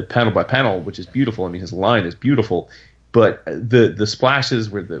panel by panel, which is beautiful. I mean, his line is beautiful. But the splashes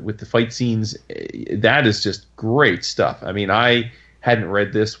with the fight scenes, that is just great stuff. I mean, I hadn't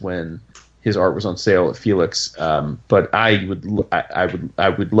read this when his art was on sale at Felix, but I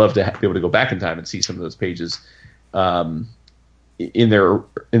would love to be able to go back in time and see some of those pages in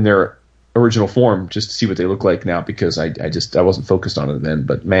their original form, just to see what they look like now, because I wasn't focused on it then.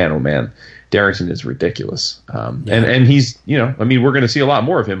 But man, oh man, Darrington is ridiculous, and he's we're going to see a lot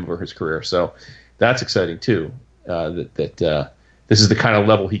more of him over his career, so that's exciting too. That this is the kind of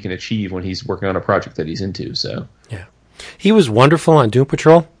level he can achieve when he's working on a project that he's into. So yeah, he was wonderful on Doom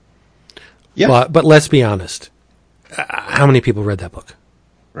Patrol. Yeah, but let's be honest, how many people read that book?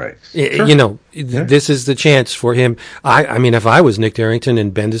 Right. Sure. This is the chance for him. I mean, if I was Nick Darrington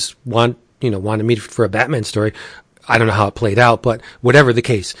and Bendis wanted me for a Batman story, I don't know how it played out, but whatever the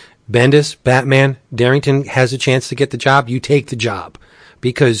case, Bendis, Batman, Darrington has a chance to get the job. You take the job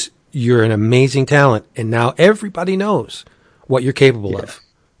because you're an amazing talent, and now everybody knows what you're capable of,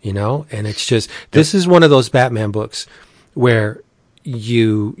 and it's just, this is one of those Batman books where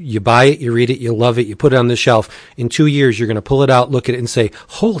you buy it, you read it, you love it, you put it on the shelf. In 2 years, you're going to pull it out, look at it, and say,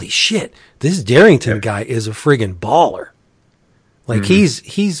 holy shit, this Darrington guy is a friggin' baller. Like, he's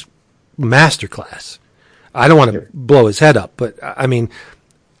masterclass. I don't want to blow his head up, but I mean,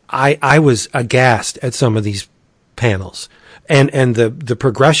 I was aghast at some of these panels. And the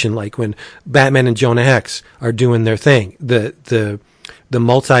progression, like when Batman and Jonah Hex are doing their thing, the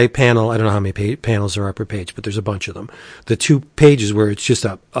multi-panel, I don't know how many panels are per page, but there's a bunch of them. The 2 pages where it's just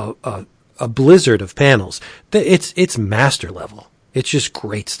a blizzard of panels. It's master level. It's just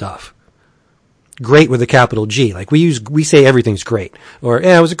great stuff. Great with a capital G. Like we say everything's great, or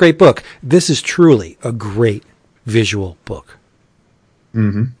it was a great book. This is truly a great visual book.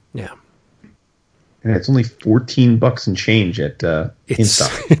 Mm-hmm. Yeah. And it's only $14 and change at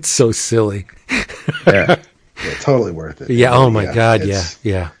InStock. It's so silly. Yeah, totally worth it. Yeah. Oh my God.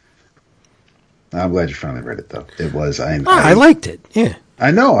 Yeah. I'm glad you finally read it, though. It was. I liked it. Yeah.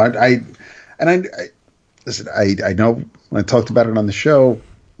 I know. I listen. I know when I talked about it on the show,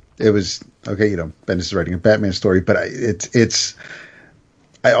 it was okay. Bendis is writing a Batman story, but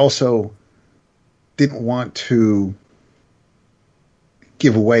I also didn't want to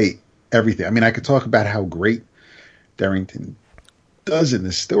give away everything. I mean, I could talk about how great Darrington does in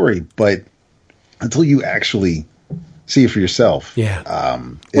this story, but until you actually see it for yourself,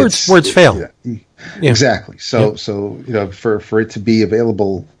 words fail. Yeah. Exactly. So for it to be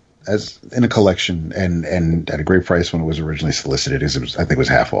available as in a collection and at a great price when it was originally solicited, I think it was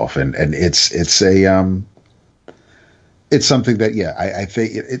half off, and it's something that I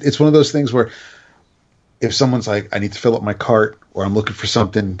think it's one of those things where if someone's like, I need to fill up my cart, or I'm looking for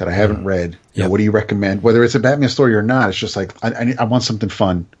something that I haven't read, what do you recommend? Whether it's a Batman story or not, it's just like I want something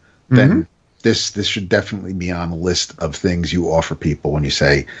fun. Then this should definitely be on the list of things you offer people when you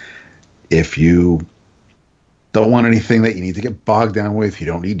say, if you don't want anything that you need to get bogged down with, you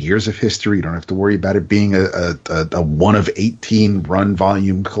don't need years of history, you don't have to worry about it being a one of 18 run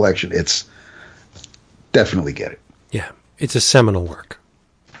volume collection. It's definitely get it. Yeah, it's a seminal work.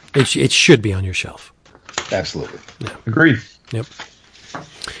 It should be on your shelf. Absolutely. Yeah. Agreed. Yep.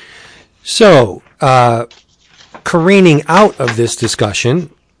 So, careening out of this discussion,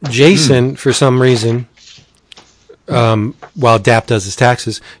 Jason, for some reason, while Dap does his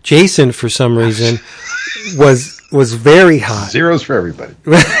taxes, Jason, for some reason, was very hot. Zeros for everybody.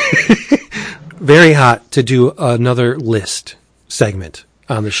 Very hot to do another list segment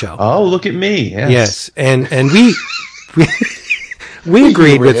on the show. Oh, look at me. Yes. And we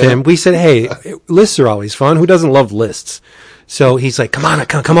agreed with him. We said, hey, lists are always fun. Who doesn't love lists? So he's like, come on,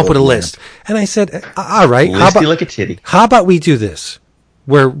 come up with a list. And I said, all right. Listy like a titty. How about we do this?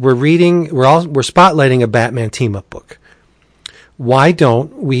 We're spotlighting a Batman team up book. Why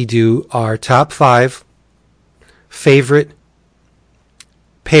don't we do our top 5 favorite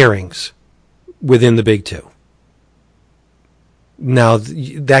pairings within the big 2? Now,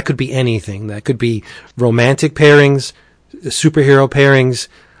 that could be anything. That could be romantic pairings, superhero pairings,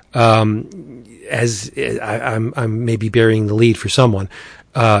 as I'm maybe burying the lead for someone,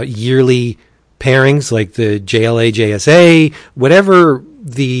 yearly pairings like the JLA, JSA, whatever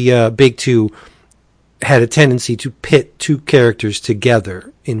the big 2 had a tendency to pit 2 characters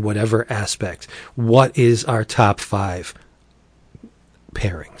together in whatever aspect. What is our top 5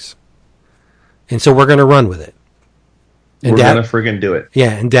 pairings? And so we're going to run with it. And we're going to friggin' do it.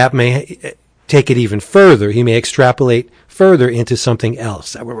 Yeah, and Dap may take it even further. He may extrapolate further into something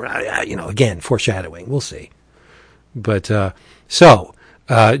else. Again, foreshadowing. We'll see. But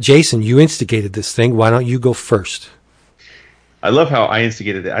Jason, you instigated this thing. Why don't you go first? I love how I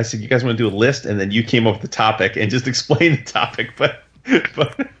instigated it. I said, you guys want to do a list, and then you came up with the topic and just explained the topic. But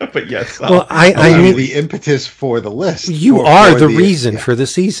yes. Well, I mean the impetus for the list. You are the reason for the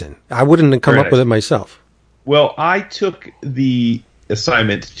season. I wouldn't have come up with it myself. Well, I took the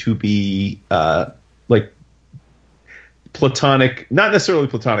assignment to be like platonic, not necessarily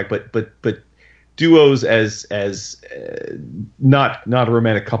platonic, but duos as not a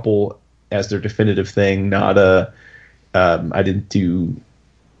romantic couple as their definitive thing. Not a I didn't do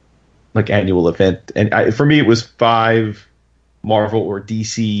like annual event, and for me it was 5 Marvel or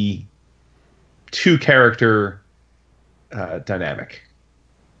DC 2 character dynamic,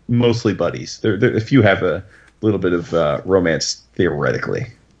 mostly buddies. There a few have a little bit of romance theoretically,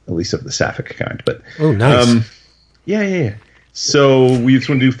 at least of the sapphic kind. But oh, nice. Yeah. So we just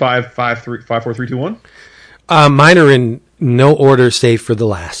want to do 5, 4, 3, 2, 1. Mine are in no order, save for the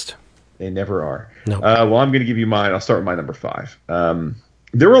last. They never are. No. Well, I'm going to give you mine. I'll start with my number 5.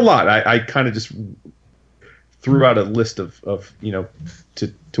 There were a lot. I kind of just threw out a list of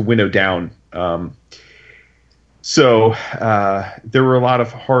to winnow down. So there were a lot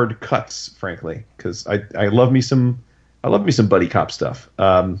of hard cuts, frankly, because I love me some buddy cop stuff.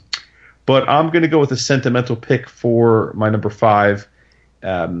 But I'm going to go with a sentimental pick for my number 5.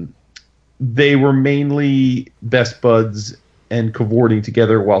 They were mainly best buds and cavorting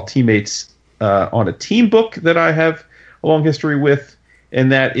together while teammates on a team book that I have a long history with,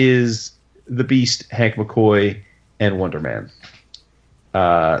 and that is the Beast, Hank McCoy, and Wonder Man.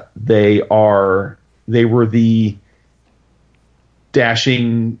 They were the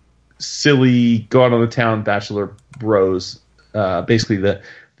dashing, silly, go out on the town bachelor bros. Basically,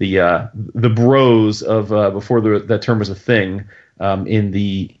 the bros of before that term was a thing in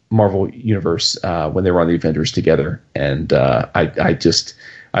the Marvel universe when they were on the Avengers together, and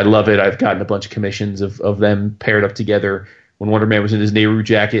I love it. I've gotten a bunch of commissions of them paired up together. When Wonder Man was in his Nehru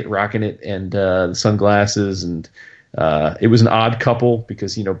jacket, rocking it, and the sunglasses, and it was an odd couple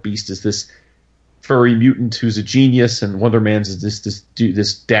because Beast is this furry mutant who's a genius, and Wonder Man's is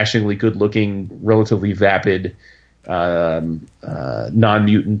this dashingly good-looking, relatively vapid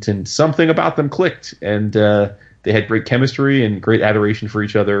non-mutant, and something about them clicked, and they had great chemistry and great adoration for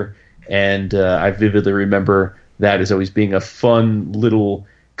each other. And I vividly remember that as always being a fun little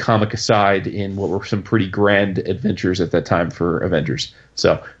comic aside in what were some pretty grand adventures at that time for Avengers.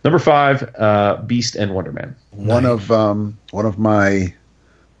 So number 5, Beast and Wonder Man. One of my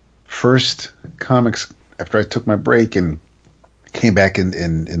first comics after I took my break and came back in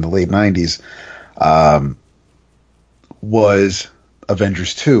the late 90s was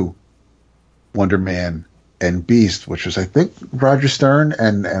Avengers 2, Wonder Man and Beast, which was, I think, Roger Stern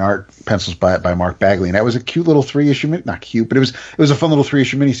and art pencils by Mark Bagley. And that was a cute little 3-issue, not cute, but it was a fun little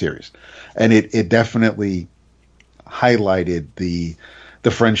 3-issue miniseries. And it definitely highlighted the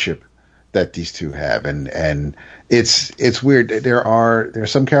friendship that these two have. And it's weird. There are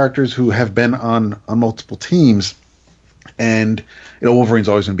some characters who have been on multiple teams, and Wolverine's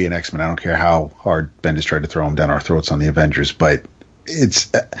always going to be an X-Men. I don't care how hard Bendis tried to throw him down our throats on the Avengers, but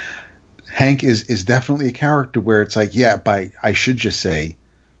it's Hank is definitely a character where it's like, yeah, I should just say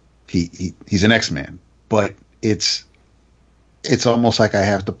he's an X-Man, but it's almost like I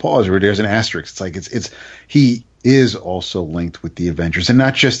have to pause where there's an asterisk. It's like he is also linked with the Avengers, and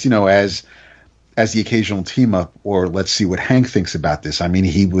not just as the occasional team up, or let's see what Hank thinks about this. I mean,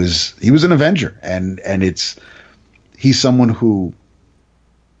 he was an Avenger, and he's someone who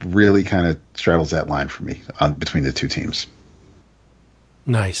really kind of straddles that line for me between the two teams.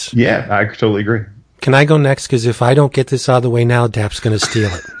 Nice. Yeah, I totally agree. Can I go next? Because if I don't get this out of the way now, Dap's going to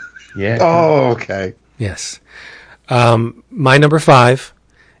steal it. Yeah. Oh, okay. Yes. My number 5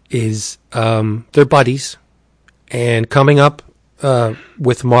 is they're buddies. And coming up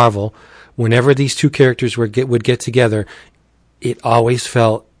with Marvel, whenever these two characters would get together, it always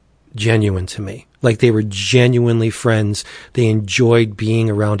felt genuine to me. Like they were genuinely friends. They enjoyed being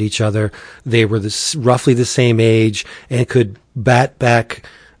around each other. They were roughly the same age and could bat back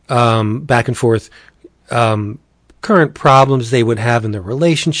and forth current problems they would have in their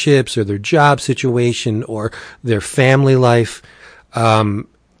relationships or their job situation or their family life. And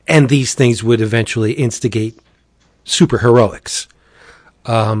these things would eventually instigate superheroics.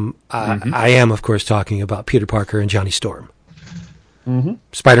 I am, of course, talking about Peter Parker and Johnny Storm. Mm-hmm.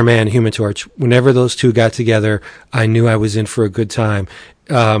 Spider-Man, Human Torch. Whenever those two got together, I knew I was in for a good time.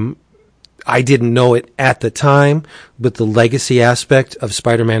 I didn't know it at the time, but the legacy aspect of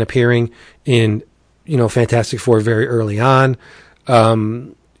Spider-Man appearing in, Fantastic Four very early on,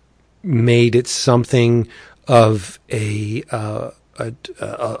 made it something of a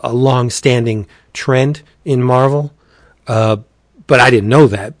long-standing trend in Marvel. But I didn't know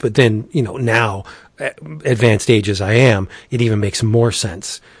that. But then, now, advanced age as I am, it even makes more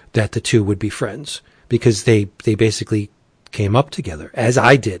sense that the two would be friends because they basically came up together, as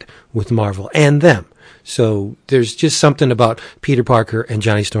I did with Marvel and them. So there's just something about Peter Parker and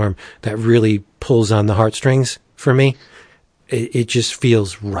Johnny Storm that really pulls on the heartstrings for me. It just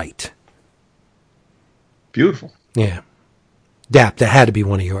feels right. Beautiful. Yeah. Dap, that had to be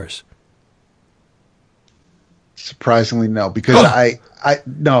one of yours. Surprisingly, no, because I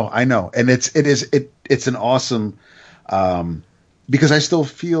know, and it's an awesome, because I still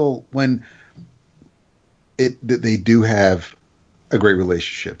feel when they do have a great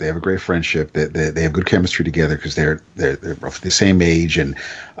relationship, they have a great friendship, they have good chemistry together because they're roughly the same age, and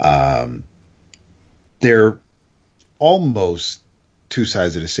they're almost two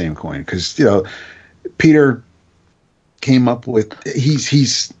sides of the same coin because Peter came up with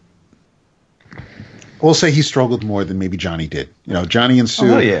he's. We'll say he struggled more than maybe Johnny did. Johnny and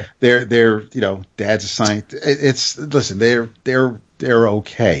Sue, they're dad's a scientist. They're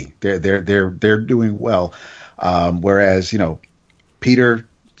okay. They're doing well. Whereas, Peter,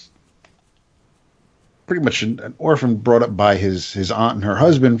 pretty much an orphan brought up by his aunt and her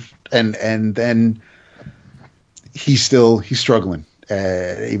husband, and then he's struggling.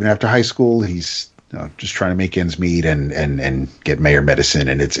 Even after high school, he's just trying to make ends meet and get Mayer medicine,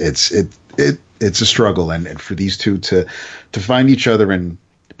 and it's a struggle, and for these two to find each other and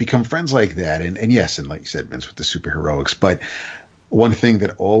become friends like that, and yes, and like you said, Vince, with the superheroics. But one thing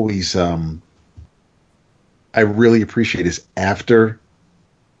that always I really appreciate is after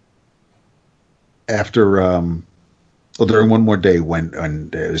during One More Day when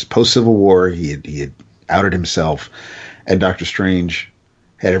it was post Civil War, he had outed himself, and Doctor Strange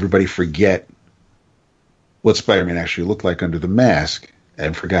had everybody forget what Spider-Man actually looked like under the mask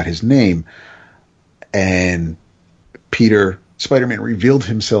and forgot his name. And Spider-Man revealed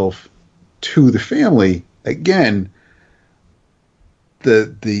himself to the family again.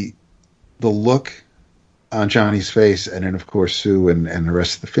 The look on Johnny's face, and then of course Sue and the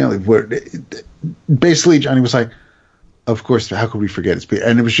rest of the family, where basically Johnny was like, Of course, how could we forget it's Peter?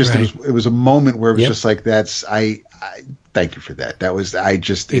 And it was just Right. it was a moment where it was Yep. just like I thank you for that. That was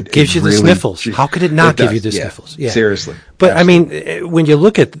It gives you the sniffles. How could it not give you the sniffles? Yeah. Seriously. But Absolutely. I mean, when you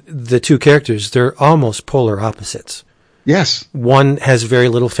look at the two characters, they're almost polar opposites. Yes. One has very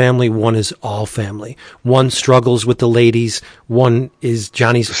little family. One is all family. One struggles with the ladies. One is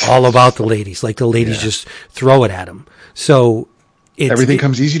Johnny's all about the ladies. Like the ladies just throw it at him. So Everything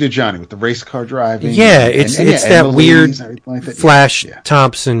comes easy to Johnny with the race car driving. Yeah, it's that weird like that. Flash Yeah.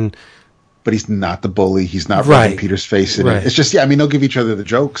 Thompson. But he's not the bully. He's not Right. rubbing Peter's face in Right. it. It's just, I mean, they'll give each other the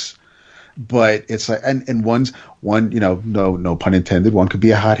jokes, but it's like, and one, no pun intended. One could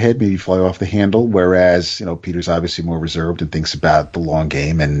be a hothead, maybe fly off the handle. Whereas, Peter's obviously more reserved and thinks about the long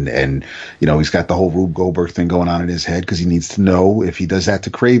game, and he's got the whole Rube Goldberg thing going on in his head because he needs to know if he does that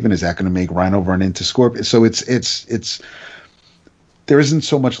to Craven, is that going to make Rhino run into Scorpion? So it's there isn't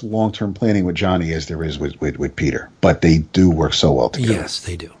so much long-term planning with Johnny as there is with Peter, but they do work so well together. Yes,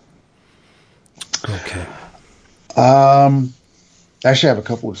 they do. Okay. Actually, I have a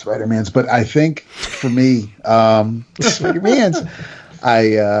couple of Spider-Mans, but I think for me, Spider-Mans,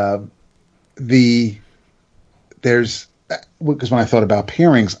 because when I thought about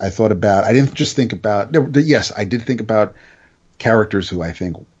pairings, I didn't just think about, yes, I did think about characters who I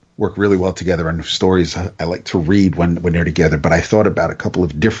think work really well together and stories I like to read when they're together, but I thought about a couple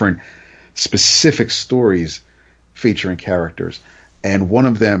of different specific stories featuring characters. And one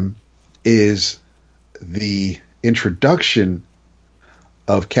of them is the introduction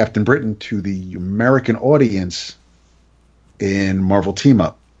of Captain Britain to the American audience in Marvel Team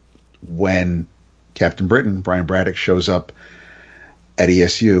Up, when Captain Britain, Brian Braddock, shows up at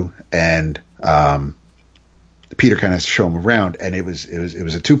ESU, and Peter kind of has to show him around, and it was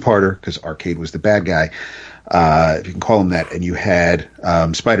a two-parter because Arcade was the bad guy, if you can call him that, and you had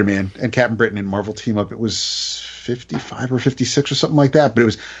Spider-Man and Captain Britain in Marvel Team Up. It was 55 or 56 or something like that, but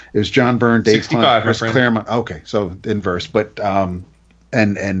it was John Byrne, Dave Hunt, Chris Claremont. Okay, so inverse, but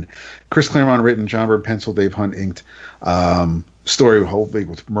and Chris Claremont written, John Byrne pencil, Dave Hunt inked. Story whole big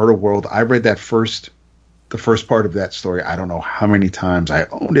with Murder World. I read the first part of that story. I don't know how many times. I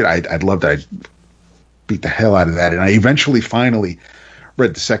owned it. I'd loved it. I beat the hell out of that, and I eventually finally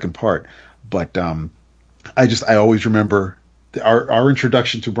read the second part. But I always remember our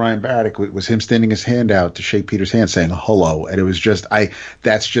introduction to Brian Braddock was him standing his hand out to shake Peter's hand, saying hello, and it was just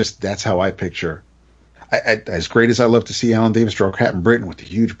that's how I picture. As great as I love to see Alan Davis draw Captain Britain with the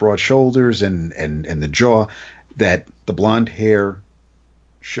huge broad shoulders and the jaw, that the blonde hair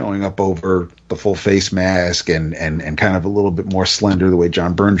showing up over the full face mask and kind of a little bit more slender the way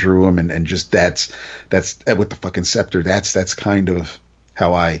John Byrne drew him, and just that's with the fucking scepter. That's kind of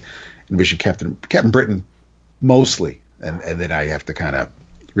how I envision Captain Britain mostly, and then I have to kind of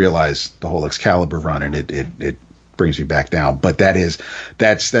realize the whole Excalibur run, and it brings me back down. But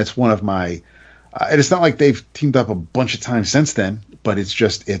that's one of my. And it's not like they've teamed up a bunch of times since then, but it's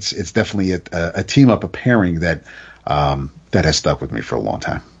definitely a team up, a pairing that has stuck with me for a long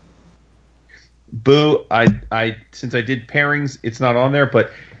time. Boo! I since I did pairings, it's not on there.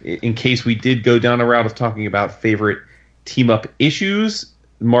 But in case we did go down a route of talking about favorite team up issues,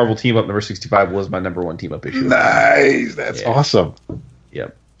 Marvel Team Up number 65 was my number one team up issue. Nice, that's awesome.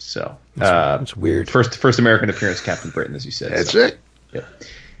 Yep. So that's weird. First American appearance, Captain Britain, as you said. That's it. Yep.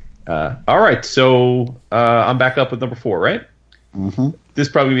 All right, so I'm back up with number 4, right? Mm-hmm. This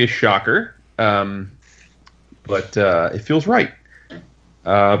is probably going to be a shocker, but it feels right.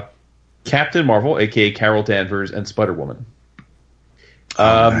 Captain Marvel, a.k.a. Carol Danvers, and Spider-Woman.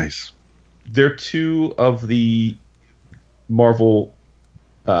 Nice. They're two of the Marvel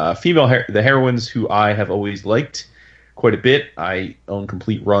the heroines who I have always liked quite a bit. I own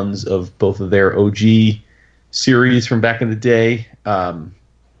complete runs of both of their OG series from back in the day.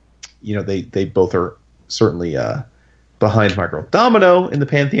 They both are certainly behind my girl Domino in the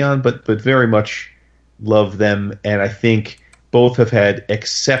pantheon, but very much love them, and I think both have had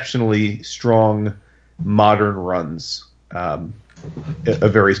exceptionally strong modern runs of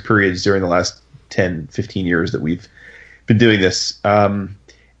various periods during the last 10, 15 years that we've been doing this.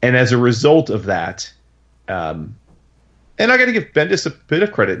 And as a result of that, and I got to give Bendis a bit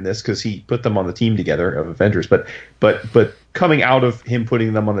of credit in this because he put them on the team together of Avengers, but coming out of him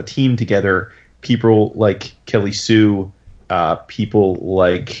putting them on the team together, people like Kelly Sue, people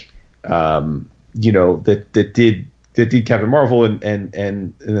like that did Captain Marvel and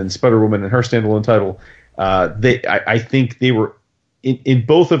then Spider-Woman and her standalone title. I think they were in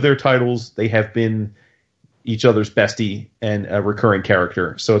both of their titles. They have been each other's bestie and a recurring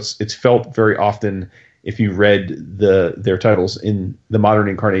character. So it's felt very often, if you read their titles in the modern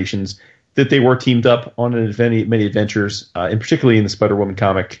incarnations, that they were teamed up on many adventures, and particularly in the Spider-Woman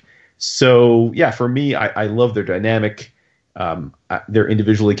comic. So yeah, for me, I love their dynamic. Their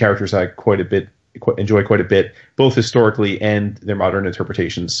individually characters I enjoy quite a bit, both historically and their modern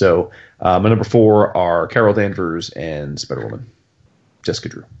interpretations. So my number 4 are Carol Danvers and Spider-Woman, Jessica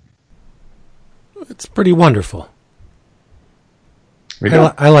Drew. It's pretty wonderful.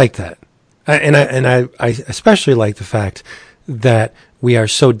 I like that, and I especially like the fact that we are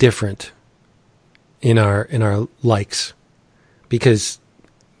so different in our likes, because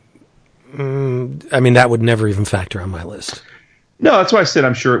that would never even factor on my list. No, that's why I said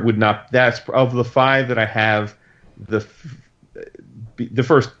I'm sure it would not. That's of the 5 that I have. The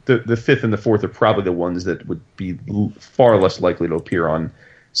first, the fifth, and the fourth are probably the ones that would be far less likely to appear on.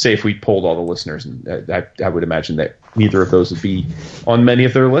 Say if we polled all the listeners, and I would imagine that neither of those would be on many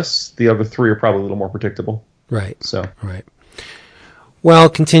of their lists. The other 3 are probably a little more predictable. Right. So right. Well,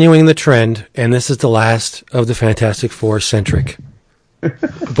 continuing the trend, and this is the last of the Fantastic Four centric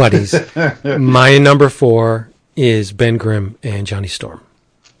buddies. My number 4 is Ben Grimm and Johnny Storm.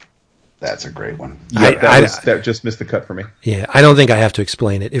 That's a great one. Yeah, that just missed the cut for me. Yeah, I don't think I have to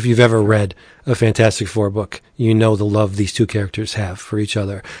explain it. If you've ever read a Fantastic Four book, you know the love these two characters have for each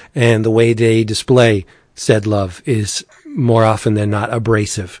other. And the way they display said love is more often than not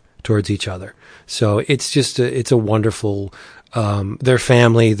abrasive towards each other. So it's just it's a wonderful, their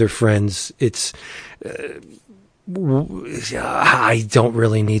family, their friends. It's, I don't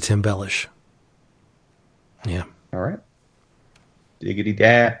really need to embellish. Yeah. All right. Diggity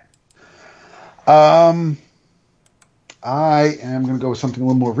dat. I am going to go with something a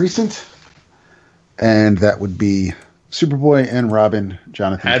little more recent, and that would be Superboy and Robin.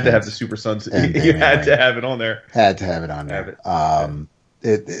 Jonathan had to have the Super Sons. You had to have it on there. Had to have it on there.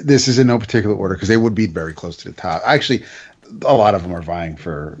 This is in no particular order because they would be very close to the top. Actually, a lot of them are vying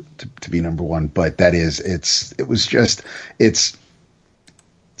to be number 1, but that is it's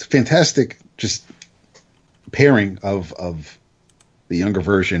fantastic. Just pairing of the younger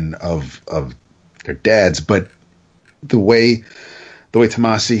version of their dads, but the way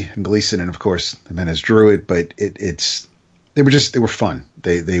Tomasi and Gleason, and of course Jimenez drew it, but they were fun.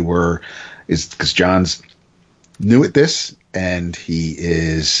 They were because John's new at this, and he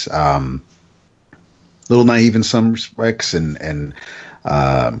is a little naive in some respects, and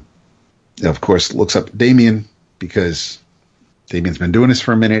of course looks up to Damian because Damian's been doing this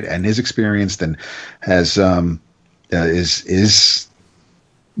for a minute and is experienced and has is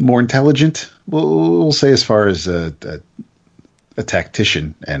more intelligent, we'll say, as far as a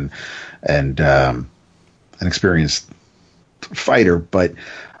tactician and an experienced fighter, but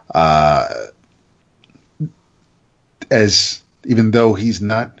as even though he's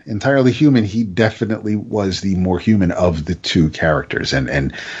not entirely human, he definitely was the more human of the two characters,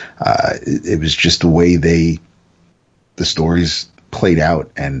 and it was just the way the stories played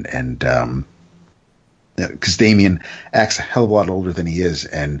out, and because Damian acts a hell of a lot older than he is,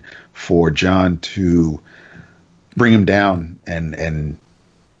 and for John to bring him down and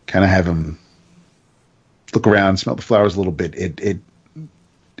kind of have him look around, smell the flowers a little bit, it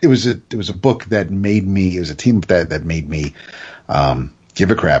was a book that made me, it was a team up that made me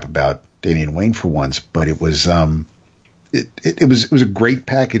give a crap about Damian Wayne for once. But it was it was a great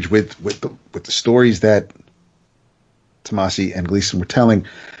package with the stories that Tomasi and Gleason were telling,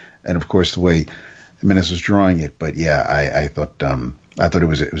 and of course the way Jimenez was drawing it. But yeah, I thought it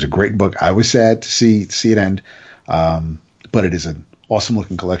was a great book. I was sad to see it end, but it is an awesome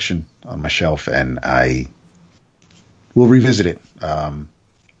looking collection on my shelf, and I will revisit it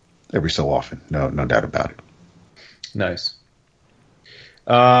every so often. No doubt about it. Nice.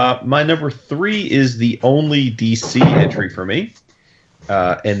 My number 3 is the only DC entry for me,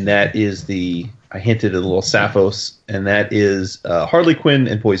 and that is I hinted at a little Sappos, and that is Harley Quinn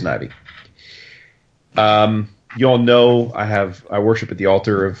and Poison Ivy. You all know I worship at the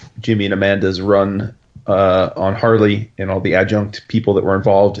altar of Jimmy and Amanda's run on Harley and all the adjunct people that were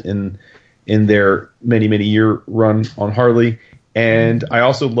involved in their many year run on Harley. And I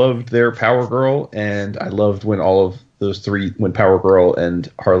also loved their Power Girl, and I loved when all of those three, when Power Girl and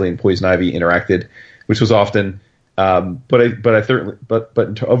Harley and Poison Ivy interacted, which was often. But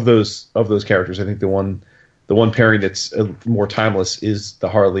of those characters, I think the one pairing that's more timeless is the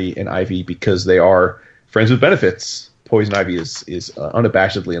Harley and Ivy, because they are friends with benefits. Poison Ivy is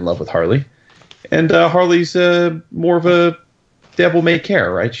unabashedly in love with Harley, and Harley's more of a devil may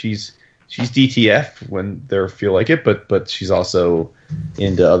care, right? She's DTF when they feel like it, but she's also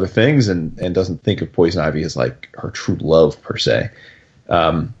into other things and doesn't think of Poison Ivy as like her true love per se.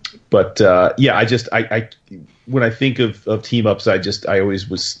 I when I think of team ups, I always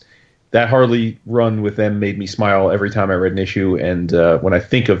was that Harley run with them made me smile every time I read an issue. And when I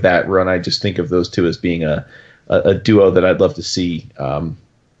think of that run, I just think of those two as being a duo that I'd love to see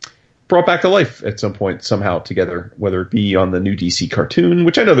brought back to life at some point somehow together, whether it be on the new DC cartoon,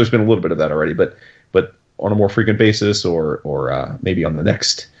 which I know there's been a little bit of that already, but on a more frequent basis, or maybe on the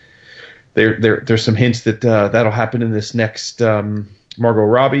next. There's some hints that that'll happen in this next Margot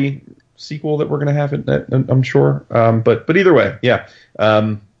Robbie sequel that we're going to have, I'm sure. But either way, yeah,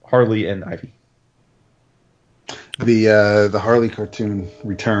 Harley and Ivy. The Harley cartoon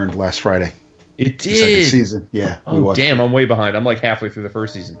returned last Friday. It did. The second season, yeah. Oh, damn, I'm way behind. I'm like halfway through the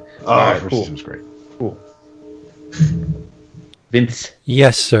first season. Oh, right, first season was great. Cool. Vince?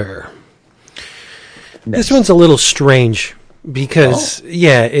 Yes, sir. Next. This one's a little strange because,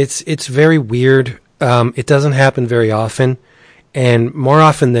 it's very weird. It doesn't happen very often. And more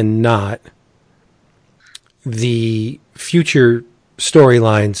often than not, the future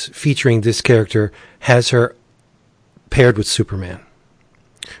storylines featuring this character has her paired with Superman.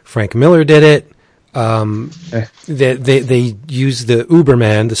 Frank Miller did it. They used the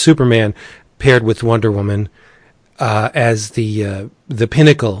Uberman, the Superman, paired with Wonder Woman as the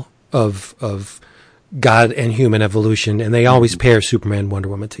pinnacle of God and human evolution, and they always pair Superman and Wonder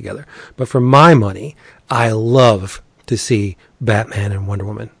Woman together. But for my money, I love to see Batman and Wonder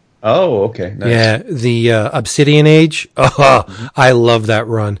Woman. Oh, okay. Nice. Yeah, the Obsidian Age. I love that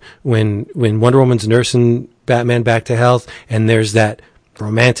run when Wonder Woman's nursing Batman back to health, and there's that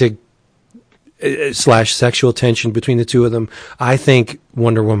romantic / sexual tension between the two of them. I think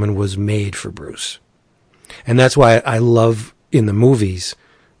Wonder Woman was made for Bruce. And that's why I love in the movies,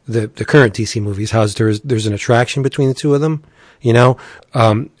 the current DC movies, how there's an attraction between the two of them. You know,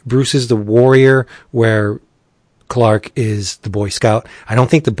 Bruce is the warrior where Clark is the Boy Scout. I don't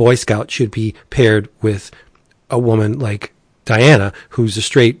think the Boy Scout should be paired with a woman like Diana, who's a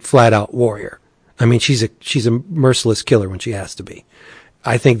straight, flat-out warrior. I mean, she's a merciless killer when she has to be.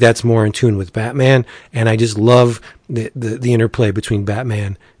 I think that's more in tune with Batman, and I just love the interplay between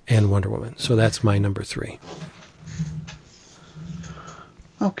Batman and Wonder Woman. So that's my number 3.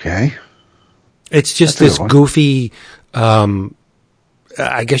 Okay. It's just this goofy, I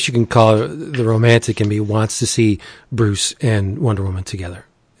guess you can call it the romantic in me wants to see Bruce and Wonder Woman together,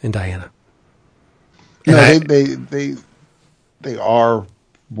 and Diana. And they are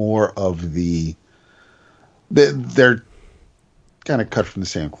more of they're kind of cut from the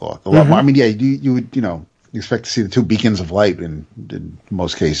same cloth. A lot more. I mean, yeah, you would, you expect to see the two beacons of light in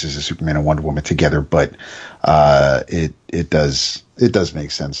most cases, the Superman and Wonder Woman together, but it does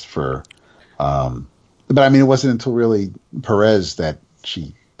make sense for. But I mean, it wasn't until really Perez that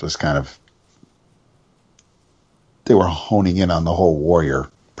she was kind of. They were honing in on the whole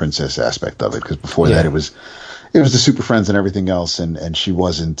warrior princess aspect of it, because before that it was the Super Friends and everything else, and she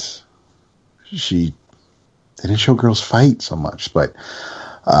wasn't. They didn't show girls fight so much, but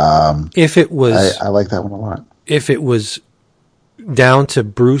if it was, I like that one a lot. If it was down to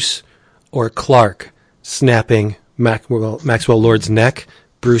Bruce or Clark snapping Maxwell Lord's neck,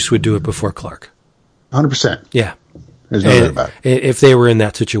 Bruce would do it before Clark. 100%. Yeah, there's no doubt about it. If they were in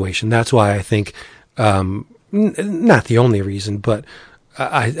that situation, that's why I think, not the only reason, but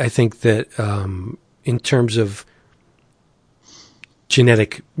I think that in terms of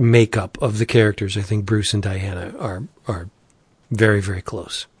genetic makeup of the characters, I think Bruce and Diana are very, very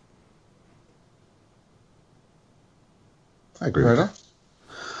close. I agree. Right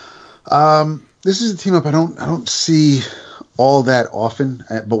on. This is a team up I don't see all that often,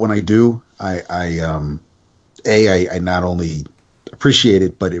 but when I do, I not only appreciate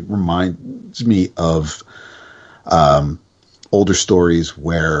it, but it reminds me of older stories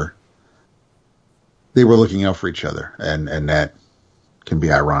where they were looking out for each other, and that can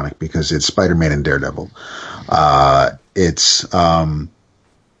be ironic because it's Spider-Man and Daredevil. I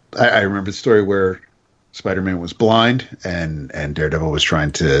remember the story where Spider-Man was blind and Daredevil was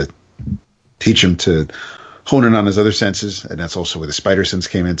trying to teach him to hone in on his other senses, and that's also where the spider sense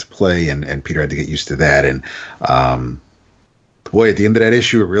came into play, and Peter had to get used to that. And boy, at the end of that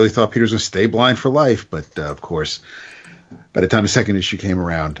issue, I really thought Peter was going to stay blind for life, but of course, by the time the second issue came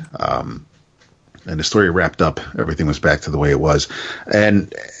around, and the story wrapped up, everything was back to the way it was.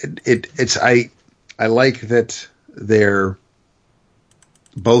 And I like that they're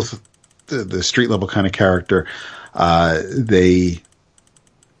both the street level kind of character.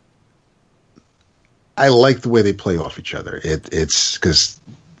 I like the way they play off each other. It's because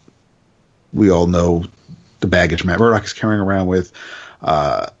we all know the baggage Matt Murdock is carrying around with,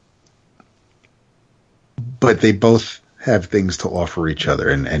 but they both have things to offer each other,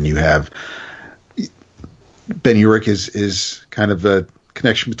 and you have Ben Urich is kind of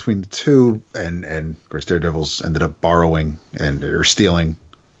connection between the two, and of course Daredevil's ended up borrowing or stealing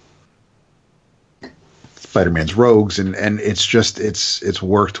Spider-Man's rogues, and it's just it's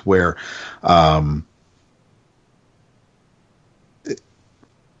worked where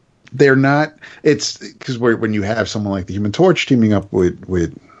they're not. It's because when you have someone like the Human Torch teaming up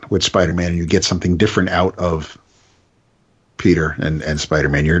with Spider-Man, and you get something different out of Peter and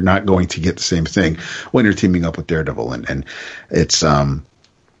Spider-Man, you're not going to get the same thing when you're teaming up with Daredevil, and it's I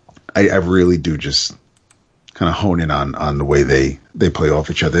really do just kind of hone in on the way they play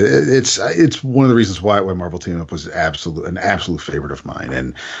off each other. It's one of the reasons why Marvel Team Up was an absolute favorite of mine,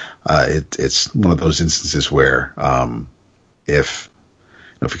 and it's one of those instances where if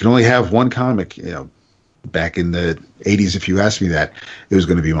you can only have one comic, back in the 80s, if you asked me that, it was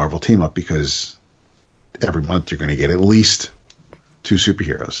going to be Marvel Team Up, because every month you're going to get at least 2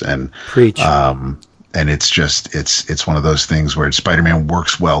 superheroes, and preach. And it's just it's one of those things where Spider-Man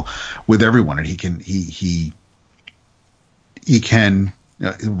works well with everyone, and he can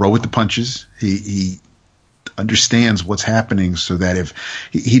roll with the punches. He understands what's happening, so that if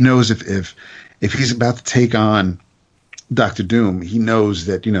he knows if he's about to take on Dr. Doom, he knows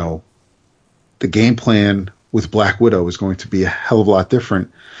that the game plan with Black Widow is going to be a hell of a lot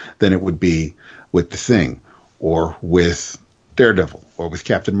different than it would be with the Thing, or with Daredevil, or with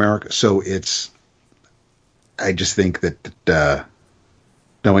Captain America. So I just think that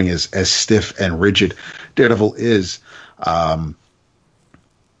knowing as stiff and rigid Daredevil is,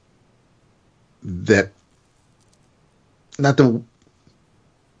 that not the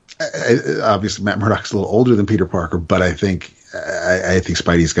obviously Matt Murdock's a little older than Peter Parker, but I think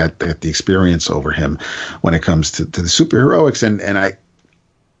Spidey's got the experience over him when it comes to the superheroics, and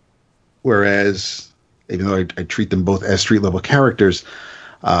whereas even though I treat them both as street level characters,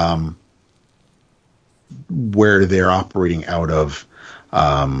 where they're operating out of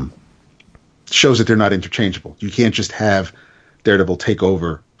shows that they're not interchangeable. You can't just have Daredevil take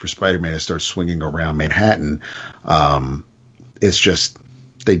over for Spider-Man and start swinging around Manhattan. It's just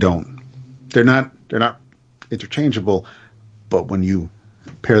they're not interchangeable. But when you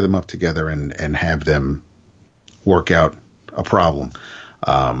pair them up together and have them work out a problem,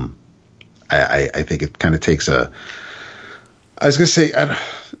 I think it kind of takes I was going to say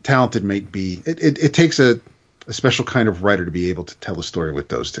talented may be. It takes a special kind of writer to be able to tell a story with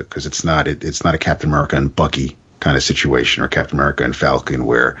those two, because it's not a Captain America and Bucky kind of situation, or Captain America and Falcon,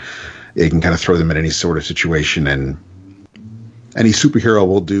 where you can kind of throw them in any sort of situation and any superhero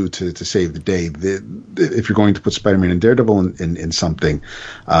will do to save the day. If you're going to put Spider-Man and Daredevil in something,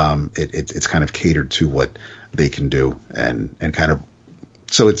 it's kind of catered to what they can do, and kind of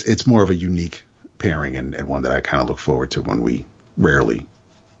so it's more of a unique pairing, and one that I kind of look forward to when we rarely,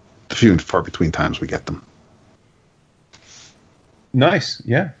 few and far between times we get them. Nice,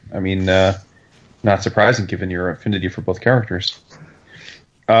 yeah. I mean, not surprising given your affinity for both characters.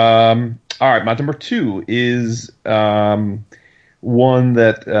 All right, my number 2 is one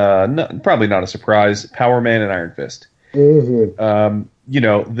that probably not a surprise: Power Man and Iron Fist. Mm-hmm.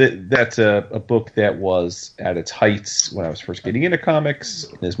 That's a book that was at its heights when I was first getting into comics,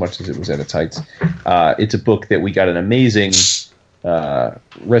 as much as it was at its heights. It's a book that we got an amazing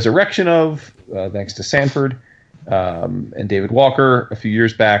resurrection of, thanks to Sanford and David Walker a few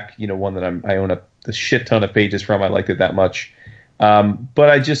years back. One that I own a shit ton of pages from. I liked it that much. But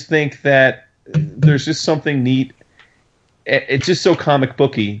I just think that there's just something neat. It's just so comic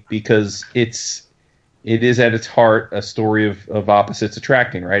booky, because it is at its heart a story of opposites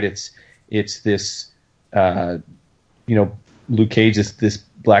attracting, right? It's this, Luke Cage is this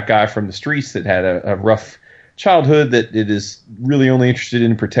black guy from the streets that had a rough childhood, that it is really only interested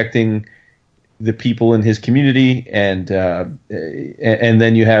in protecting the people in his community, and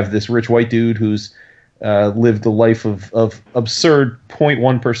then you have this rich white dude who's lived the life of absurd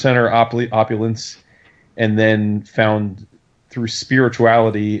 0.1% opulence, and then found through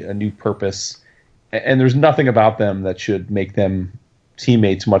spirituality a new purpose. And there's nothing about them that should make them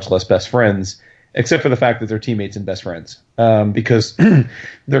teammates, much less best friends, except for the fact that they're teammates and best friends, because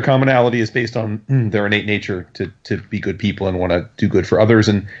their commonality is based on their innate nature to be good people and want to do good for others.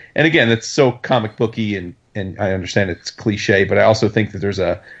 And again, it's so comic booky, and I understand it's cliche, but I also think that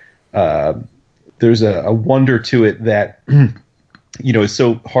there's a wonder to it that it's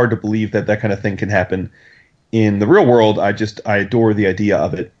so hard to believe that kind of thing can happen in the real world. I adore the idea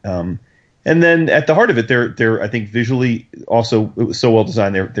of it. And then at the heart of it, they're I think visually also, it was so well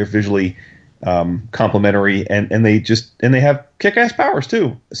designed. They're visually complementary, and they have kick-ass powers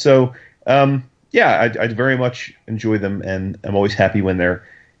too. So I very much enjoy them, and I'm always happy when they're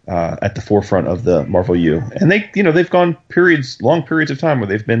at the forefront of the Marvel U, and they've gone long periods of time where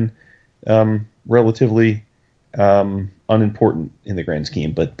they've been relatively unimportant in the grand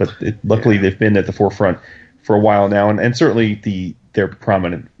scheme, but luckily they've been at the forefront for a while now, and certainly their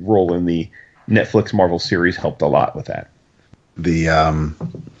prominent role in the Netflix Marvel series helped a lot with that.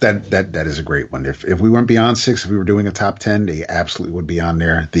 That is a great one. If we went beyond 6, if we were doing a top 10, they absolutely would be on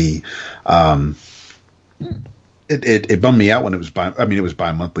there. It bummed me out when it was it was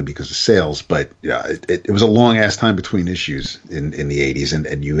bi-monthly because of sales, but it was a long ass time between issues in the 80s,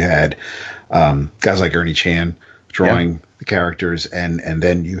 and you had guys like Ernie Chan drawing the characters, and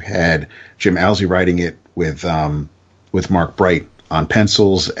then you had Jim Owsley writing it with Mark Bright on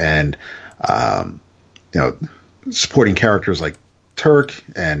pencils, and supporting characters like Turk,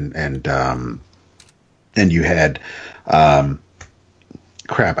 and you had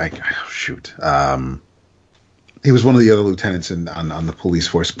he was one of the other lieutenants on the police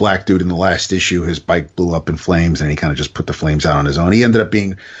force. Black dude in the last issue, his bike blew up in flames, and he kind of just put the flames out on his own. He ended up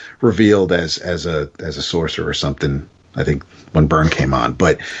being revealed as a sorcerer or something, I think, when Byrne came on.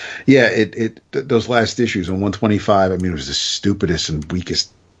 But yeah, those last issues on 125, it was the stupidest and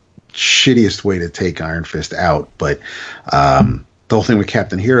weakest, shittiest way to take Iron Fist out. But the whole thing with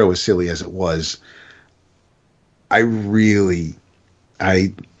Captain Hero, as silly as it was,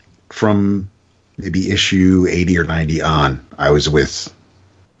 from maybe issue 80 or 90 on, I was with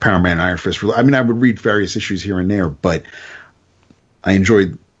Power Man and Iron Fist. I would read various issues here and there, but I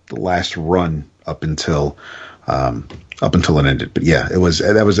enjoyed the last run up until it ended. But yeah, that was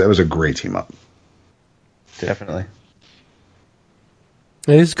a great team up. Definitely.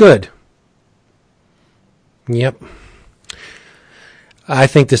 It is good. Yep. I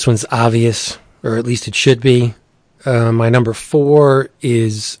think this one's obvious, or at least it should be. My number 4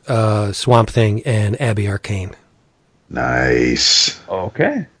 is Swamp Thing and Abby Arcane. Nice.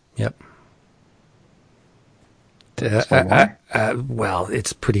 Okay. Yep. Well,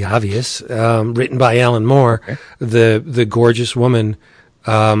 it's pretty obvious. Written by Alan Moore, okay. The gorgeous woman,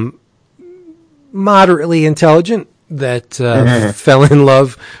 moderately intelligent, that fell in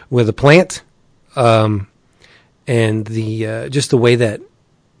love with a plant, and just the way that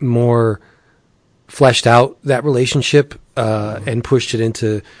Moore fleshed out that relationship and pushed it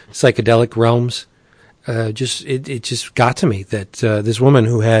into psychedelic realms. It just got to me that this woman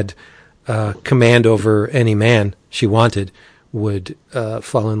who had command over any man she wanted would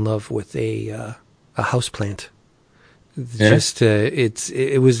fall in love with a houseplant. Yeah. Just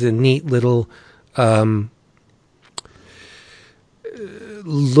it was a neat little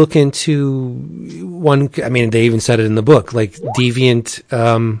look into one. They even said it in the book, like deviant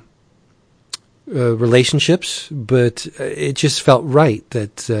relationships, but it just felt right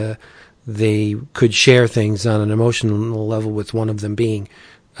that they could share things on an emotional level, with one of them being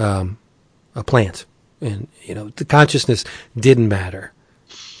a plant. And the consciousness didn't matter.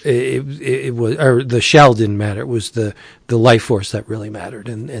 It was, or the shell didn't matter. It was the life force that really mattered.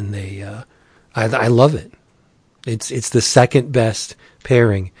 And they, I love it. It's the second best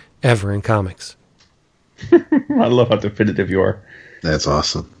pairing ever in comics. I love how definitive you are. That's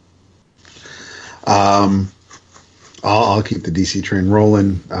awesome. I'll keep the DC train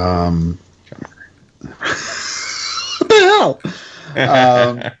rolling. What the hell?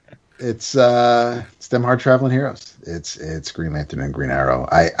 It's them hard traveling heroes. It's Green Lantern and Green Arrow.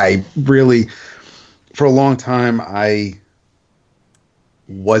 I really, for a long time, I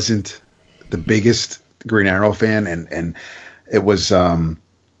wasn't the biggest Green Arrow fan, and it was, and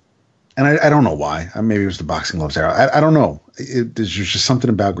I don't know why. Maybe it was the boxing gloves arrow. I don't know. There's just something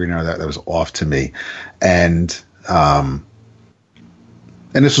about Green Arrow that was off to me, and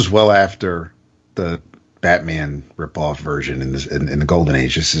this was well after the Batman ripoff version in the Golden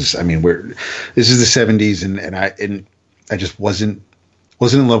Age. This is the 70s, and I just wasn't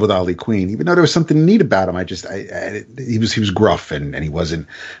in love with Ollie Queen, even though there was something neat about him. He was gruff, and he wasn't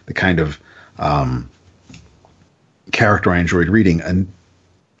the kind of character I enjoyed reading. And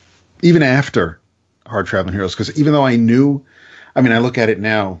even after Hard Traveling Heroes, because even though I knew, I look at it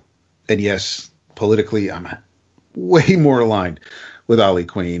now, and yes, politically, I'm way more aligned with Ollie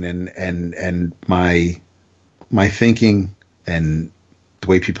Queen, and my thinking and the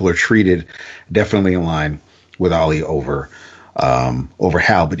way people are treated definitely align with Ollie over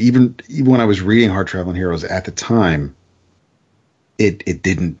Hal. But even when I was reading Hard Traveling Heroes at the time, it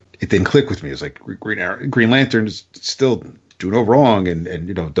didn't click with me. It was like Green Lantern is still doing no wrong,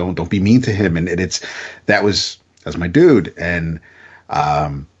 and don't be mean to him, and that's my dude. And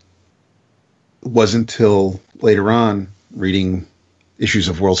it wasn't until later on reading issues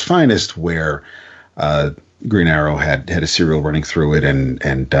of World's Finest where Green Arrow had a serial running through it, and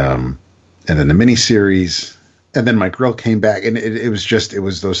then the miniseries, and then Mike Grell came back, and it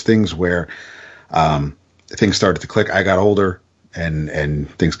was those things where things started to click. I got older, and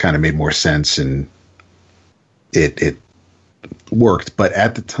things kind of made more sense, and it worked. But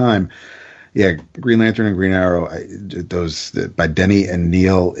at the time, yeah, Green Lantern and Green Arrow, by Denny and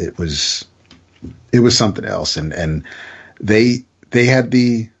Neil, it was something else, and they had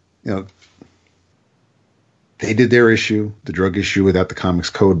the, they did their issue, the drug issue, without the Comics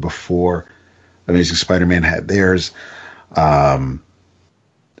Code before Amazing Spider-Man had theirs, and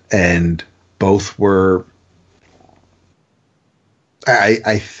both were.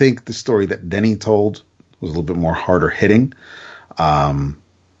 I think the story that Denny told was a little bit more harder hitting.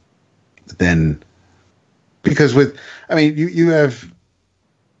 Then, because you have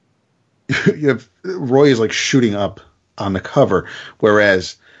Roy is like shooting up on the cover,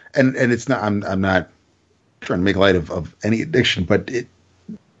 whereas and it's not. I'm not trying to make light of any addiction, but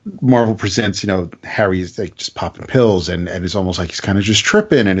Marvel presents Harry's like just popping pills, and it's almost like he's kind of just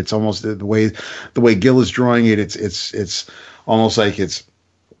tripping, and it's almost the way Gil is drawing it. It's almost like it's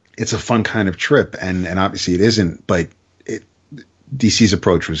a fun kind of trip, and obviously it isn't, but DC's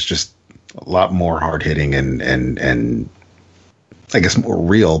approach was just a lot more hard hitting and I guess more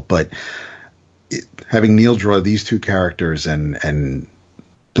real. But having Neil draw these two characters and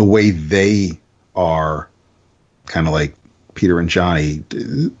the way they are kind of like Peter and Johnny,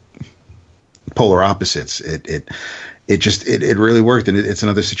 polar opposites, it really worked. And it's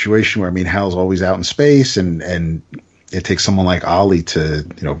another situation where, Hal's always out in space, and it takes someone like Ollie to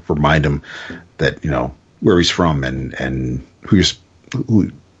remind him that where he's from and who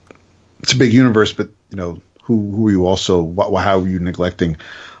it's a big universe, but who are you also? How are you neglecting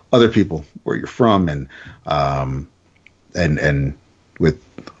other people where you're from? And with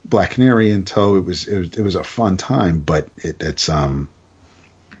Black Canary in tow, it was a fun time. But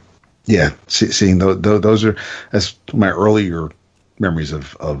seeing those are as my earlier memories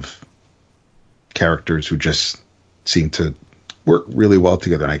of characters who just seem to work really well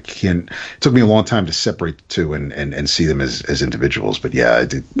together. And it took me a long time to separate the two and see them as individuals. But yeah, I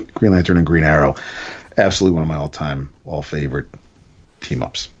did Green Lantern and Green Arrow, absolutely one of my all favorite team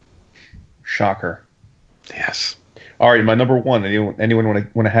ups. Shocker. Yes. All right, my number one. Anyone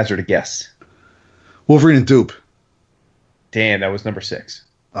want to hazard a guess? Wolverine and Dupe. Dan, that was number 6.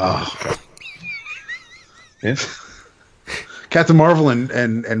 Oh. Vince? Captain Marvel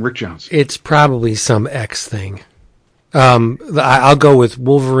and Rick Jones. It's probably some X thing. I'll go with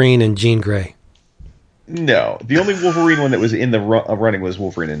Wolverine and Jean Grey. No, the only Wolverine one that was in the running was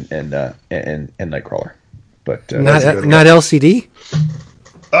Wolverine and Nightcrawler. But not LCD.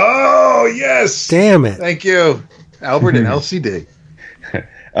 Oh yes! Damn it! Thank you, Albert and LCD.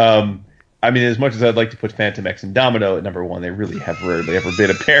 As much as I'd like to put Phantom X and Domino at number 1, they really have rarely ever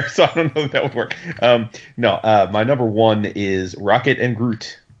been a pair, so I don't know if that would work. My number 1 is Rocket and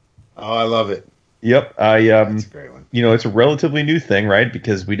Groot. Oh, I love it. Yep, that's a great one. It's a relatively new thing, right?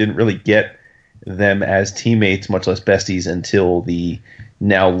 Because we didn't really get them as teammates, much less besties, until the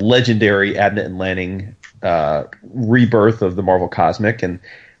now legendary Abnett and Lanning rebirth of the Marvel Cosmic. And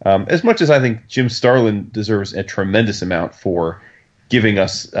as much as I think Jim Starlin deserves a tremendous amount for giving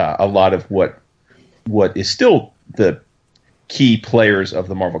us a lot of what is still the key players of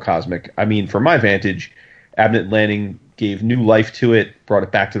the Marvel Cosmic, from my vantage, Abnett and Lanning gave new life to it, brought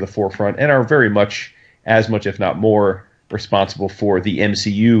it back to the forefront, and are very much, as much if not more, responsible for the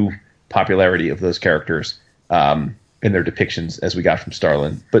MCU popularity of those characters in their depictions as we got from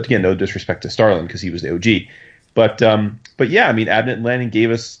Starlin. But again, no disrespect to Starlin because he was the OG. But yeah, Abnett and Lanning gave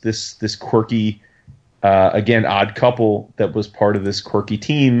us this quirky, again, odd couple that was part of this quirky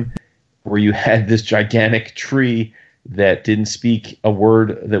team where you had this gigantic tree that didn't speak a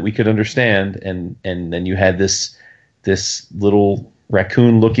word that we could understand, and then you had this little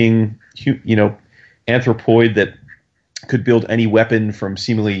raccoon-looking, anthropoid that could build any weapon from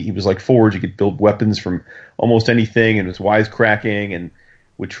seemingly, he was like Forge, he could build weapons from almost anything, and was wisecracking and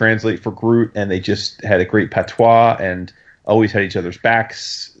would translate for Groot, and they just had a great patois and always had each other's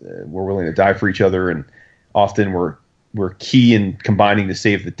backs, were willing to die for each other, and often were key in combining to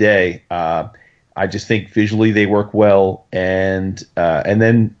save the day. I just think visually they work well, and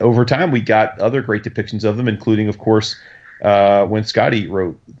then over time we got other great depictions of them, including, of course, when Scotty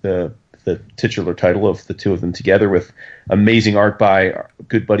wrote the titular title of the two of them together with amazing art by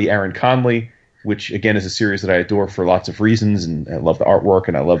good buddy Aaron Conley, which again is a series that I adore for lots of reasons, and I love the artwork,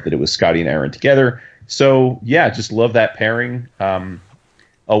 and I love that it was Scotty and Aaron together. So yeah, just love that pairing.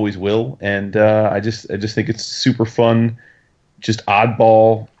 Always will, and I just think it's super fun, just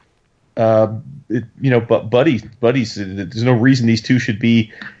oddball but buddies. There's no reason these two should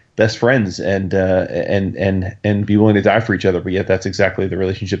be best friends and be willing to die for each other. But yet, that's exactly the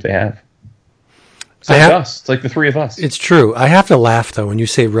relationship they have. It's like us. It's like the three of us. It's true. I have to laugh though when you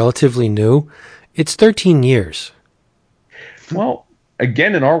say relatively new. It's 13 years. Well,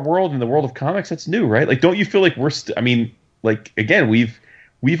 again, in our world, in the world of comics, that's new, right? Like, don't you feel like again,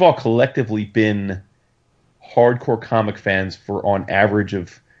 we've all collectively been hardcore comic fans for on average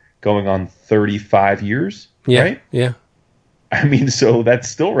of going on 35 years, right? Yeah. I mean, so that's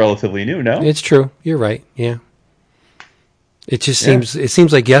still relatively new, no? It's true. You're right. Yeah. It just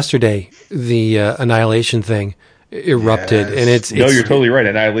seems like yesterday the Annihilation thing erupted, and it's no, you're totally right.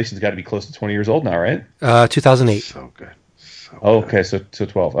 Annihilation's got to be close to 20 years old now, right? 2008. So good. Okay, so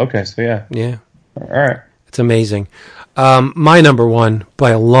 12. Okay, so yeah. All right. It's amazing. My number one by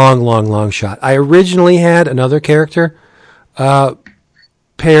a long shot. I originally had another character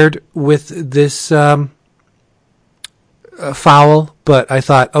paired with this Fowl, but I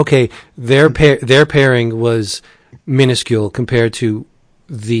thought, okay, their pairing was minuscule compared to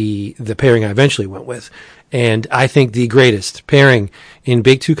the pairing I eventually went with. And I think the greatest pairing in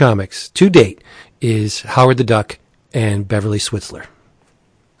Big Two Comics to date is Howard the Duck and Beverly Switzler.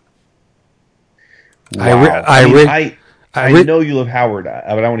 Wow. I know you love Howard, but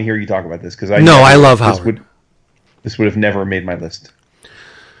I want to hear you talk about this because I love Howard. This would have never made my list.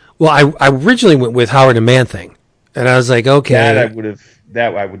 Well, I originally went with Howard and Man-Thing, and I was like, okay, that I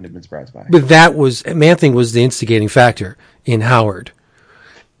wouldn't have been surprised by. But Man-Thing was the instigating factor in Howard.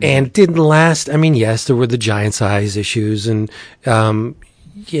 And it didn't last. I mean, yes, there were the giant size issues, and for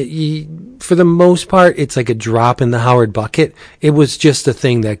the most part, it's like a drop in the Howard bucket. It was just a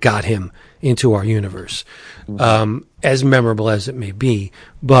thing that got him into our universe, as memorable as it may be.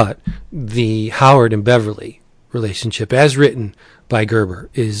 But the Howard and Beverly relationship, as written by Gerber,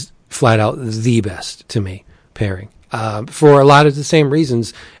 is flat out the best to me pairing, for a lot of the same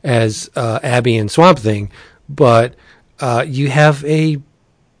reasons as Abby and Swamp Thing. But you have a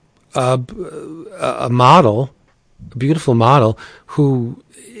model, a beautiful model, who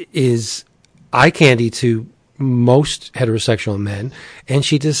is eye candy to most heterosexual men, and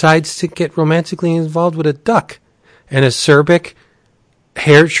she decides to get romantically involved with a duck, and a acerbic,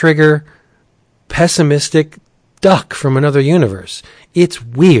 hair trigger, pessimistic duck from another universe. It's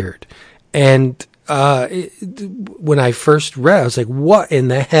weird. And when I first read, I was like, what in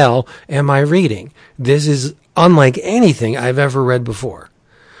the hell am I reading? This is unlike anything I've ever read before.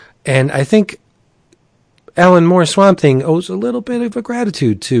 And I think Alan Moore Swamp Thing owes a little bit of a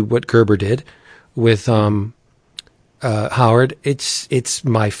gratitude to what Gerber did with Howard. It's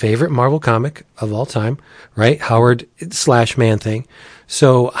my favorite Marvel comic of all time, right? Howard / Man-Thing.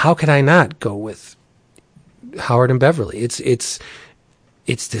 So how could I not go with Howard and Beverly? It's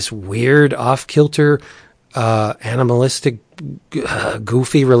this weird, off-kilter, animalistic,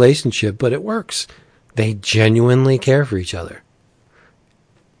 goofy relationship, but it works. They genuinely care for each other.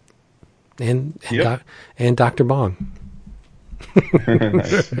 And Dr. Bong.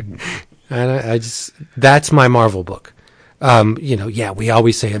 Nice. And that's my Marvel book. We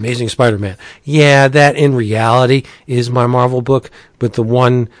always say Amazing Spider-Man. Yeah, that in reality is my Marvel book, but the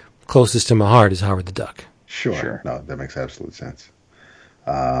one closest to my heart is Howard the Duck. Sure. No, that makes absolute sense.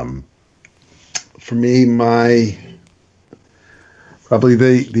 For me, probably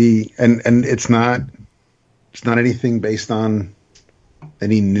and it's not anything based on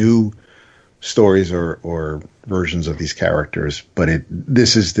any new stories or versions of these characters, but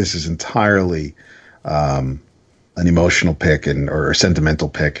this is entirely an emotional pick or a sentimental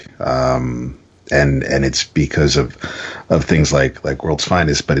pick, and it's because of things like World's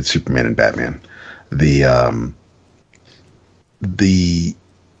Finest, but it's Superman and Batman. The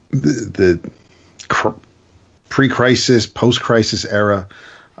pre-crisis, post-crisis era,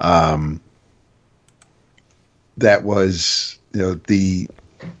 that was,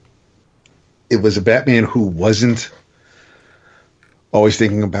 it was a Batman who wasn't always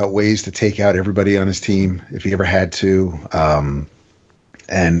thinking about ways to take out everybody on his team if he ever had to.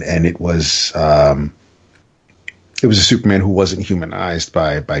 And it was a Superman who wasn't humanized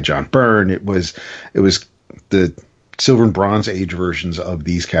by John Byrne. It was the Silver and Bronze Age versions of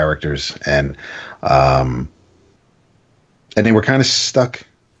these characters. And they were kind of stuck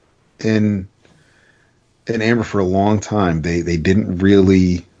in Amber for a long time. They didn't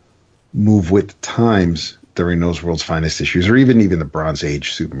really move with the times during those World's Finest issues, or even the Bronze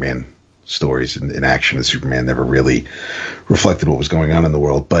Age Superman stories in action. The Superman never really reflected what was going on in the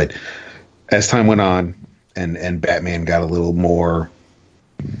world. But as time went on, and Batman got a little more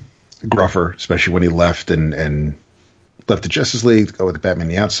gruffer, especially when he left and left the Justice League to go with the Batman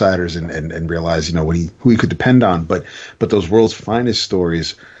the Outsiders and realize, who he could depend on. But those World's Finest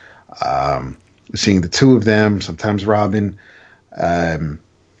stories, seeing the two of them, sometimes Robin,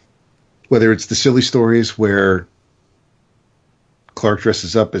 whether it's the silly stories where Clark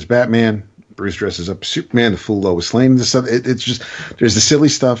dresses up as Batman, Bruce dresses up as Superman, the fool Lois Lane, this stuff. It's just, there's the silly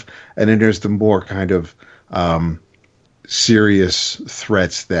stuff, and then there's the more kind of serious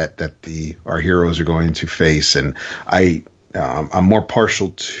threats that our heroes are going to face. And I'm more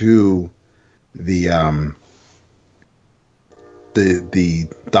partial to the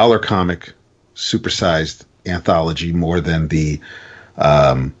dollar comic supersized anthology more than the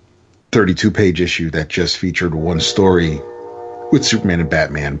 32-page issue that just featured one story with Superman and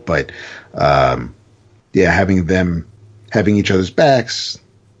Batman. But having each other's backs,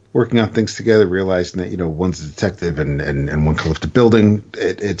 working on things together, realizing that one's a detective and one can lift a building.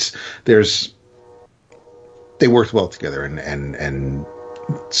 They worked well together, and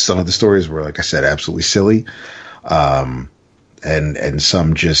some of the stories were, like I said, absolutely silly, and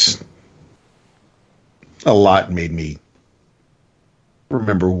some just a lot made me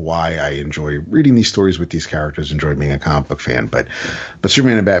remember why I enjoy reading these stories with these characters, enjoy being a comic book fan. But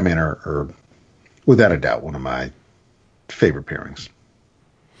Superman and Batman are without a doubt one of my favorite pairings.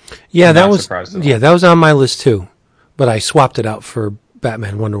 Yeah, that was on my list too, but I swapped it out for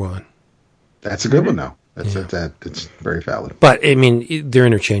Batman Wonder Woman. That's a good one, though. It's very valid. But I mean, they're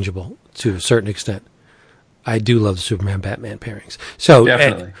interchangeable to a certain extent. I do love the Superman Batman pairings. So,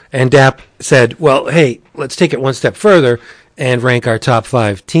 definitely. And Dap said, "Well, hey, let's take it one step further and rank our top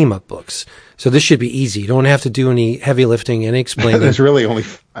 5 team up books." So this should be easy. You don't have to do any heavy lifting and explaining. There's really only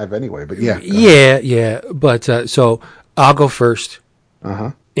 5 anyway, but yeah. Yeah. But so I'll go first.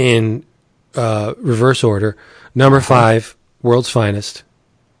 In reverse order. Number 5, World's Finest.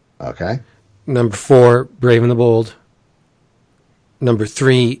 Okay. Number 4, Brave and the Bold. Number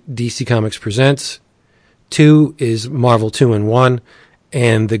 3, DC Comics Presents. 2 is Marvel 2-in-1.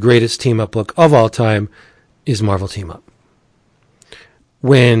 And the greatest team-up book of all time is Marvel Team-Up.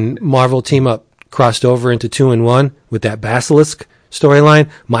 When Marvel Team-Up crossed over into 2-in-1 with that Basilisk storyline,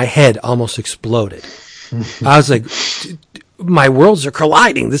 my head almost exploded. I was like, my worlds are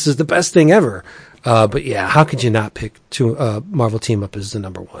colliding. This is the best thing ever. But yeah, how could you not pick Marvel Team Up as the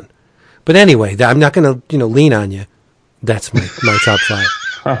number 1? But anyway, I'm not going to lean on you. That's my top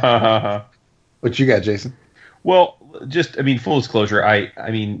 5. What you got, Jason? Well, full disclosure.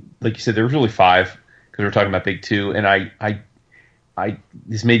 I mean, like you said, there was really 5 because we're talking about big 2, and I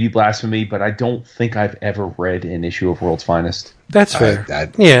this may be blasphemy, but I don't think I've ever read an issue of World's Finest. That's fair.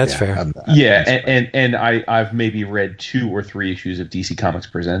 That's fair. And I've maybe read 2 or 3 issues of DC Comics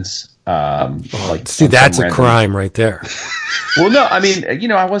Presents. That's a crime right there. Well, no, I mean,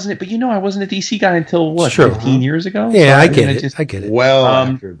 I wasn't a DC guy until 15 years ago. Yeah, I get it.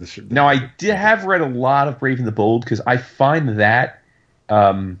 Well, now I have read a lot of Brave and the Bold because I find that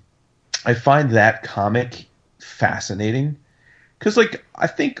comic fascinating. Because, I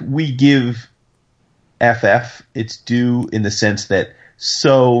think we give FF its due in the sense that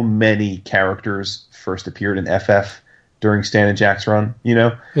so many characters first appeared in FF during Stan and Jack's run,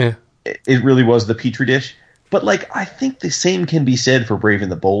 Yeah. It really was the Petri dish. But, I think the same can be said for Brave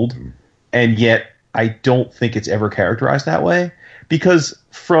and the Bold, and yet I don't think it's ever characterized that way. Because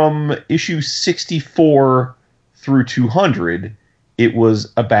from issue 64 through 200, it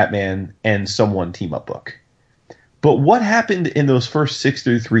was a Batman and someone team-up book. But what happened in those first 6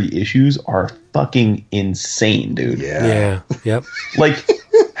 through 3 issues are fucking insane, dude. Yeah. Yep.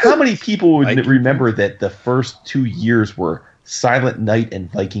 How many people would remember that the first 2 years were Silent Knight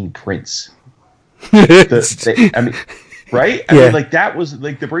and Viking Prince? Right? That was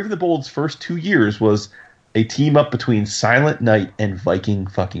the Brave and the Bold's first 2 years was a team up between Silent Knight and Viking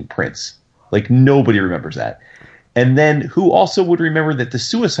fucking Prince. Nobody remembers that. And then who also would remember that the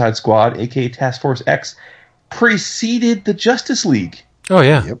Suicide Squad, aka Task Force X, preceded the Justice League? Oh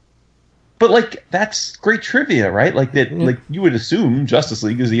yeah. Yep. But that's great trivia, right? You would assume Justice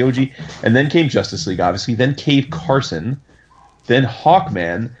League is the OG, and then came Justice League, obviously, then Cave Carson, then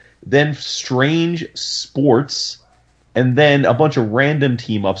Hawkman, then Strange Sports, and then a bunch of random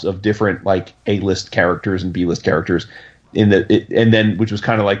team-ups of different A-list characters and B-list characters and then which was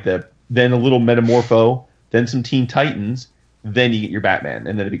kind of then a little Metamorpho, then some Teen Titans, then you get your Batman,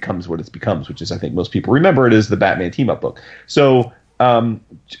 and then it becomes what it becomes, which is, I think most people remember it as the Batman team-up book. So even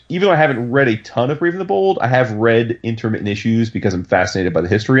though I haven't read a ton of Brave and the Bold, I have read intermittent issues because I'm fascinated by the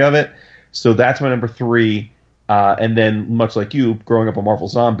history of it. So that's my number 3. And then, much like you, growing up a Marvel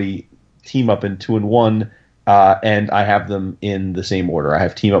Zombie, team up in 2-in-1, and I have them in the same order. I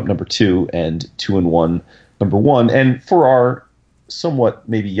have team up number 2 and 2-in-1 number one. And for our somewhat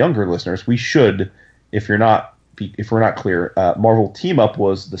maybe younger listeners, we should, if we're not clear, Marvel Team Up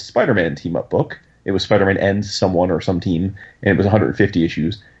was the Spider-Man Team Up book. It was Spider-Man and someone or some team, and it was 150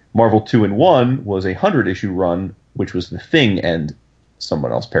 issues. Marvel 2-in-1 was a 100-issue run, which was the Thing and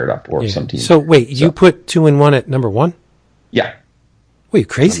someone else paired up or some team. So wait, you put 2-in-1 at number one? Yeah. Were you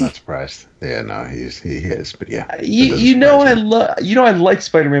crazy? I'm not surprised. Yeah, no, he is, but yeah. I like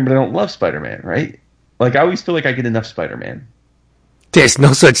Spider-Man, but I don't love Spider-Man, right? Like, I always feel like I get enough Spider-Man. There's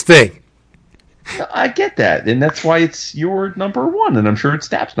no such thing. I get that, and that's why it's your number one, and I'm sure it's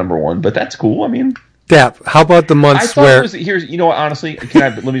Dap's number one, but that's cool. I mean, Dap, how about the months where here's, you know what, honestly,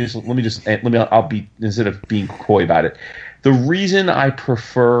 I'll be, instead of being coy about it, the reason I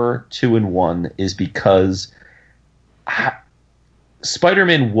prefer 2-in-1 is because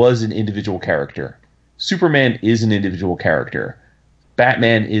Spider-Man was an individual character. Superman is an individual character.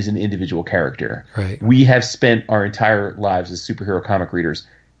 Batman is an individual character. Right. We have spent our entire lives as superhero comic readers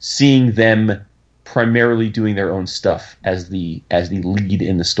seeing them primarily doing their own stuff as the lead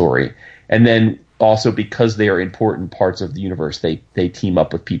in the story. And then also because they are important parts of the universe, they team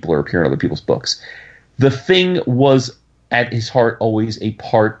up with people or appear in other people's books. The Thing was at his heart always a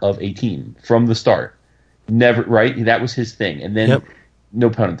part of a team from the start. Never, right? That was his thing. And then no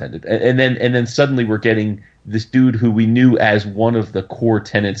pun intended. And then suddenly we're getting this dude who we knew as one of the core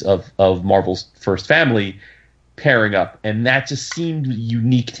tenets of Marvel's first family pairing up, and that just seemed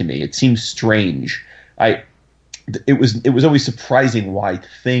unique to me. It seemed strange. It was always surprising why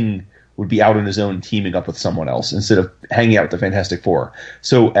Thing would be out on his own teaming up with someone else instead of hanging out with the Fantastic Four.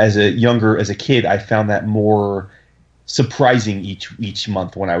 So as a kid, I found that more surprising each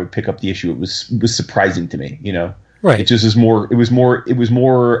month when I would pick up the issue. It was surprising to me, you know. Right. It just was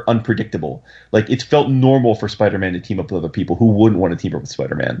more unpredictable. Like, it felt normal for Spider-Man to team up with other people who wouldn't want to team up with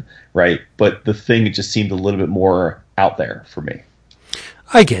Spider-Man, right? But the Thing, it just seemed a little bit more out there for me.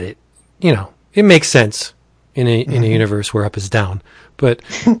 I get it. You know, it makes sense in a universe where up is down. But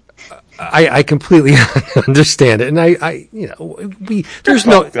I completely understand it. And there's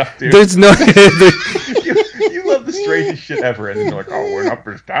no you love the strangest shit ever, and you're like, oh, we're up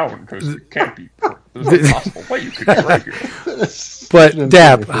is down because it can't be. There's no possible way you could be right here. But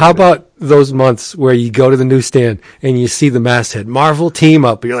Dap, how about those months where you go to the newsstand and you see the masthead Marvel Team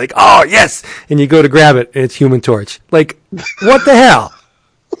Up, and you're like, oh yes, and you go to grab it and it's Human Torch. Like, what the hell?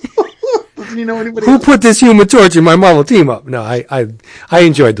 Doesn't he know anybody Who else? put this Human Torch in my Marvel Team Up? No, I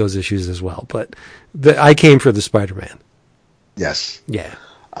enjoyed those issues as well, but I came for the Spider-Man. Yes. Yeah.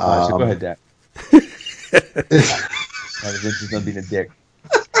 So go ahead, Dap. Vince is done being a dick.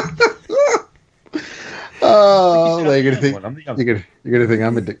 Oh, you're gonna think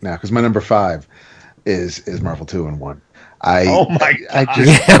I'm a dick now because my number 5 is Marvel 2-in-1. Oh my god!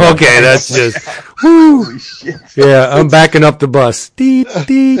 Okay, that's just whoo. Holy shit! Yeah, I'm backing up the bus.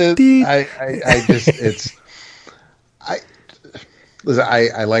 Listen,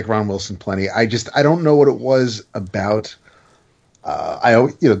 I like Ron Wilson plenty. I don't know what it was about.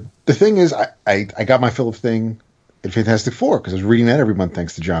 The thing is, I got my fill of Thing in Fantastic Four because I was reading that every month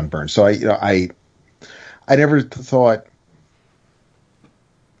thanks to John Byrne. So I never thought,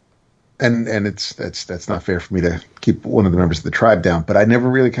 and that's not fair for me to keep one of the members of the tribe down, but I never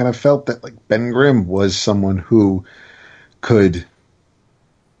really kind of felt that like Ben Grimm was someone who could.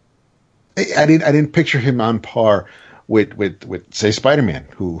 I didn't picture him on par with say Spider-Man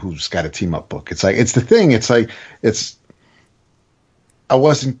who's got a team up book. It's like it's the Thing. It's like it's. I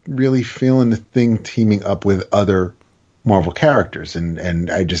wasn't really feeling the Thing teaming up with other Marvel characters,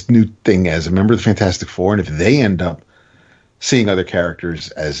 and I just knew Thing as a member of the Fantastic Four, and if they end up seeing other characters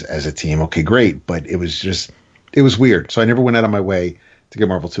as a team, okay, great. But it was weird, so I never went out of my way to get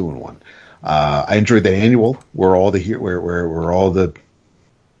Marvel 2-in-1. I enjoyed that annual where all the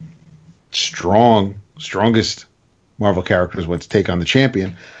strongest Marvel characters went to take on the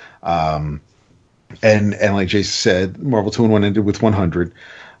champion. And like Jason said, Marvel 2-in-1 ended with 100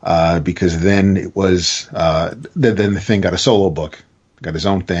 because then it was then the Thing got a solo book, got his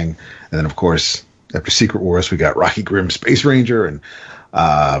own thing, and then of course after Secret Wars we got Rocky Grimm Space Ranger, and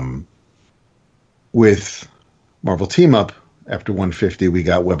with Marvel Team Up after 150 we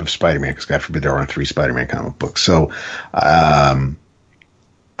got Web of Spider-Man because God forbid there aren't 3 Spider-Man comic books. So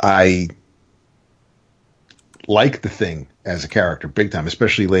I like the Thing as a character big time,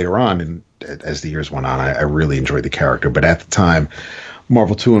 especially later on, and as the years went on, I really enjoyed the character. But at the time,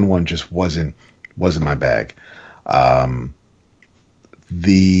 Marvel 2-in-1 just wasn't my bag. For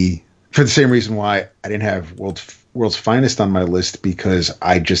the same reason why I didn't have World's Finest on my list, because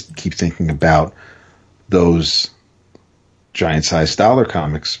I just keep thinking about those giant-sized Dollar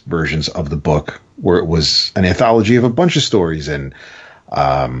Comics versions of the book, where it was an anthology of a bunch of stories. And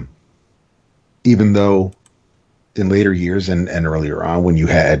even though in later years and earlier on, when you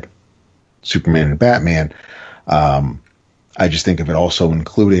had Superman and Batman, I just think of it also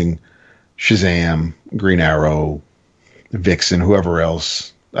including Shazam, Green Arrow, Vixen, whoever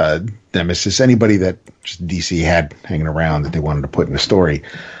else, Nemesis, anybody that just DC had hanging around that they wanted to put in a story.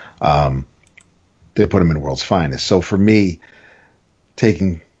 They put them in World's Finest. So for me,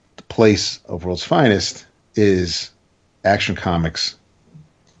 taking the place of World's Finest is Action Comics,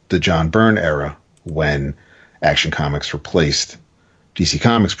 the John Byrne era, when Action Comics replaced DC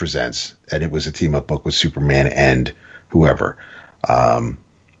Comics Presents, and it was a team-up book with Superman and whoever.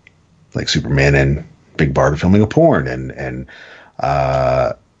 Like Superman and Big Barda filming a porn, and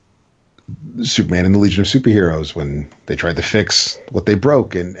Superman and the Legion of Superheroes when they tried to fix what they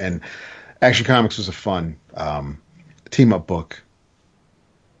broke. And Action Comics was a fun team-up book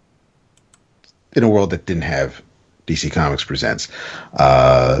in a world that didn't have DC Comics Presents.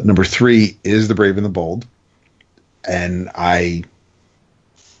 Number 3 is The Brave and the Bold. And I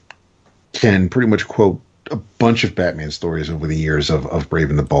can pretty much quote a bunch of Batman stories over the years of Brave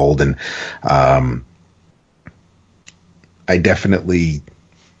and the Bold. And I definitely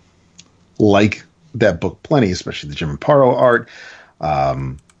like that book plenty, especially the Jim Aparo art.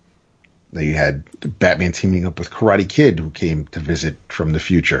 You had Batman teaming up with Karate Kid, who came to visit from the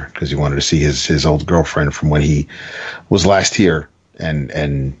future because he wanted to see his old girlfriend from when he was last here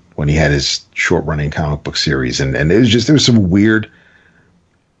and when he had his short running comic book series. And it was some weird,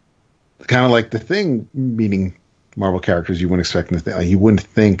 kind of like The Thing, meeting Marvel characters you wouldn't expect. You wouldn't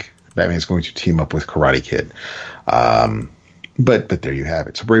think Batman's going to team up with Karate Kid. But there you have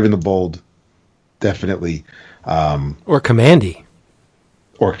it. So Brave and the Bold, definitely. Or Commandy.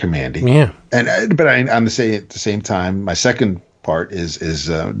 Yeah. But at the same time, my second part is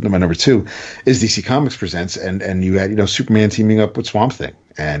my number 2 is DC Comics Presents, and you had Superman teaming up with Swamp Thing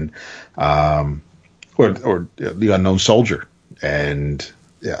and or the Unknown Soldier, and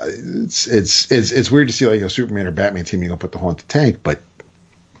yeah, it's weird to see like Superman or Batman teaming up with the Haunted Tank, but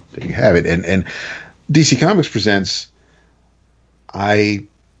there you have it. And DC Comics Presents,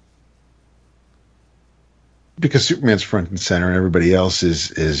 because Superman's front and center and everybody else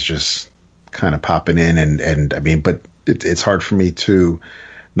is just kind of popping in, and I mean, but it's hard for me to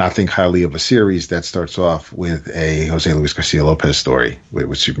not think highly of a series that starts off with a Jose Luis Garcia Lopez story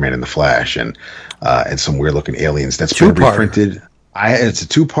with Superman and the Flash and some weird looking aliens that's been reprinted. It's a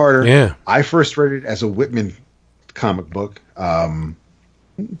 2-parter. Yeah. I first read it as a Whitman comic book from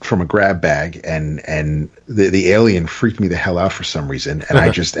a grab bag, and the alien freaked me the hell out for some reason, and I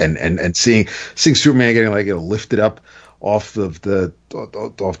just and seeing Superman getting lifted up off the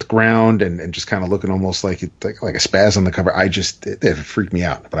ground and just kind of looking almost like a spaz on the cover, it freaked me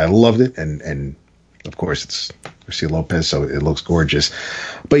out, but I loved it, and of course it's Garcia Lopez, so it looks gorgeous.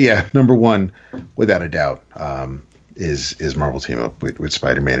 But yeah, number 1 without a doubt is Marvel team up with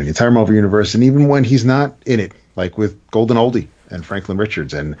Spider-Man and the entire Marvel universe, and even when he's not in it, like with Golden Oldie and Franklin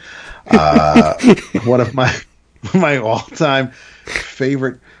Richards, and one of my all-time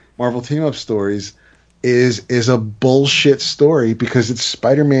favorite Marvel team-up stories is a bullshit story because it's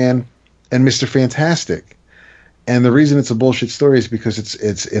Spider-Man and Mr. Fantastic, and the reason it's a bullshit story is because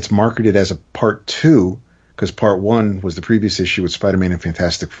it's marketed as a part 2, because part 1 was the previous issue with Spider-Man and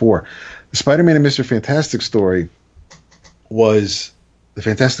Fantastic Four. The Spider-Man and Mr. Fantastic story was the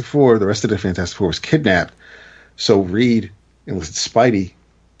Fantastic Four. The rest of the Fantastic Four was kidnapped, so Reed enlisted Spidey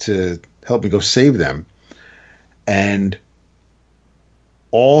to help me go save them. And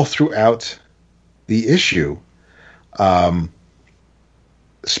all throughout the issue, Spider-Man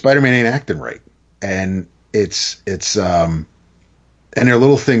ain't acting right. And it's and there are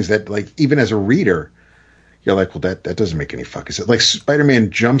little things that, like, even as a reader, you're like, well, that doesn't make any fucking sense. Like,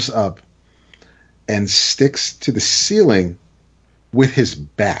 Spider-Man jumps up and sticks to the ceiling with his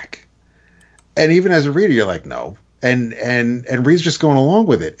back. And even as a reader, you're like, no. And Reed's just going along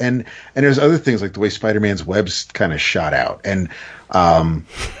with it. And there's other things, like the way Spider-Man's webs kind of shot out. And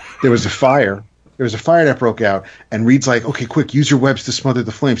there was a fire. There was a fire that broke out, and Reed's like, okay, quick, use your webs to smother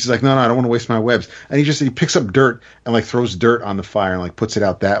the flames. He's like, no, I don't want to waste my webs. And he picks up dirt and like throws dirt on the fire and like puts it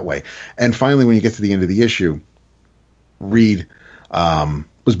out that way. And finally, when you get to the end of the issue, Reed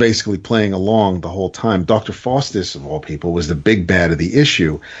was basically playing along the whole time. Dr. Faustus, of all people, was the big bad of the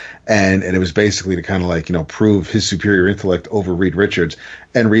issue. And it was basically to kind of like, prove his superior intellect over Reed Richards.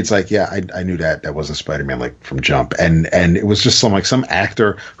 And Reed's like, yeah, I knew that wasn't Spider-Man, like, from jump. And it was just some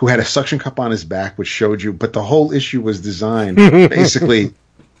actor who had a suction cup on his back, which showed you, but the whole issue was designed basically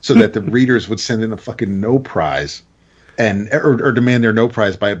so that the readers would send in a fucking no prize. or demand their no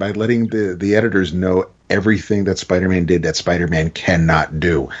prize by letting the editors know everything that Spider-Man did that Spider-Man cannot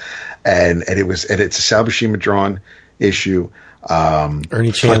do, and it's a Sal Buscema drawn issue.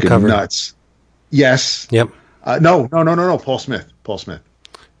 Ernie Chan cover. Nuts. Yes. Yep. No. Paul Smith.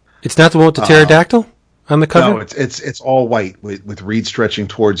 It's not the one with the pterodactyl on the cover. No, it's all white with Reed stretching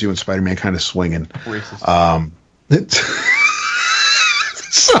towards you and Spider-Man kind of swinging.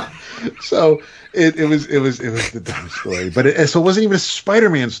 So it was the dumbest story, but it wasn't even a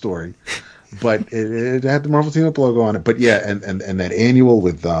Spider-Man story, but it had the Marvel Team Up logo on it. But yeah, and that annual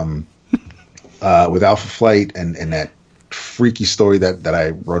with Alpha Flight and that freaky story that I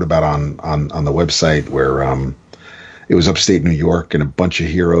wrote about on the website where it was upstate New York and a bunch of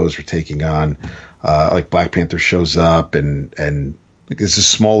heroes were taking on like Black Panther shows up and like, it's a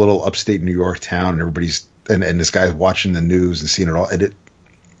small little upstate New York town and everybody's and this guy's watching the news and seeing it all, and it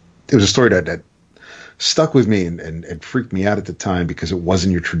was a story that stuck with me and freaked me out at the time because it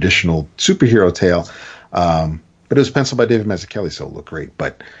wasn't your traditional superhero tale, but it was penciled by David Mazzucchelli, so it looked great.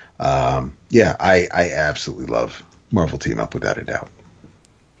 But yeah, I absolutely love Marvel Team Up without a doubt.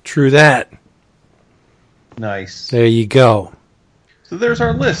 True that. Nice. There you go. So there's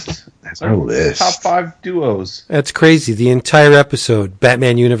our list. That's our list. Top 5 duos. That's crazy. The entire episode,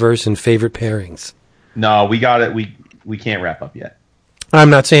 Batman Universe and favorite pairings. No, we got it. We can't wrap up yet. I'm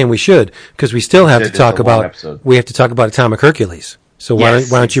not saying we should, because we still have to talk about Atomic Hercules. So why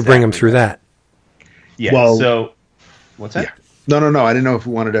don't you bring them through that? Yeah. Well, so what's that? Yeah. No. I didn't know if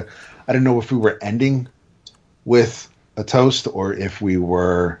we wanted to. I didn't know if we were ending with a toast or if we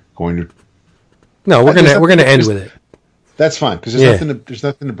were going to. No, we're gonna end with it. That's fine because there's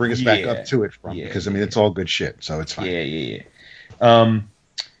nothing to bring us back up to it from because I mean it's all good shit, so it's fine. Yeah.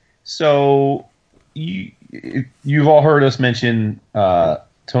 So you've all heard us mention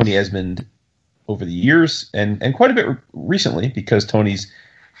Tony Esmond over the years and quite a bit recently because Tony's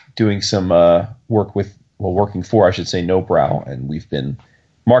doing some working for, I should say, No Brow, and we've been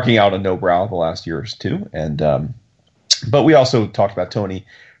marking out a No Brow the last year or two. And but we also talked about Tony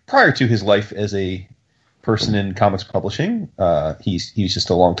prior to his life as a person in comics publishing. He's just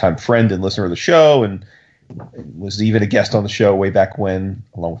a longtime friend and listener of the show, and was even a guest on the show way back when,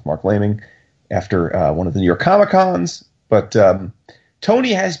 along with Mark Laming, after one of the New York Comic Cons. But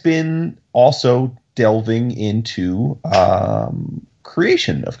Tony has been also delving into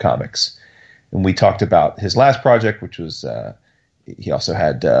creation of comics. And we talked about his last project, which was he also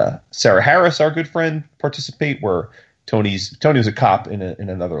had Sarah Harris, our good friend, participate, where Tony was a cop in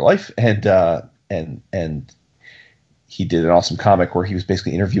another life, and he did an awesome comic where he was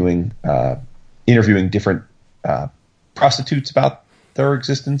basically interviewing different prostitutes about their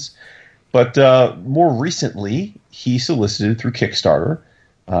existence. But more recently, he solicited through Kickstarter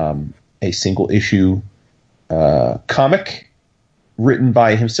a single issue comic written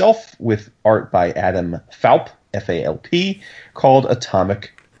by himself with art by Adam Falp, F-A-L-P, called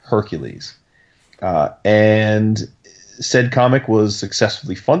Atomic Hercules. And said comic was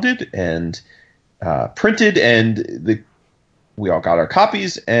successfully funded and printed, and we all got our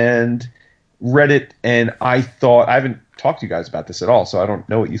copies and read it. And I haven't talked to you guys about this at all, so I don't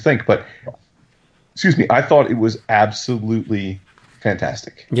know what you think, but excuse me, I thought it was absolutely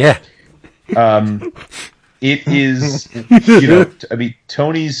fantastic. Yeah. It is, I mean,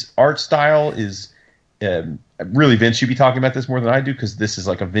 Tony's art style is really, Vince, you'd be talking about this more than I do because this is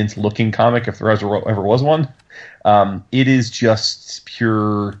like a Vince-looking comic if there ever was one. It is just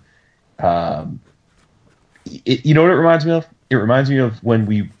pure. You know what it reminds me of? It reminds me of when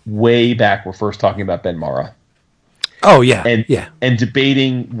we way back were first talking about Ben Marra. Oh yeah, and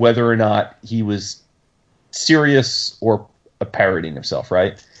debating whether or not he was serious or parodying himself,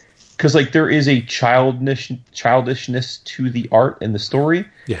 right? Because like there is a childishness to the art and the story,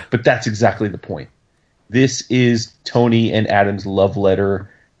 but that's exactly the point. This is Tony and Adam's love letter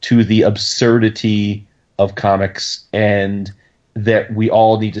to the absurdity of comics, and that we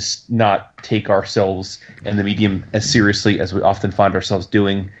all need to not take ourselves and the medium as seriously as we often find ourselves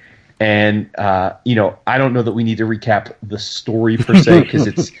doing. And, I don't know that we need to recap the story per se, because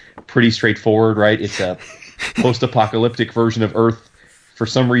it's pretty straightforward, right? It's a post-apocalyptic version of Earth. For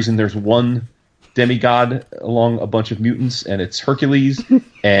some reason, there's one demigod along a bunch of mutants, and it's Hercules,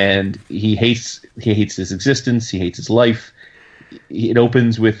 and he hates his existence, he hates his life. It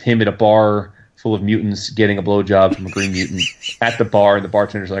opens with him at a bar full of mutants getting a blowjob from a green mutant at the bar, and the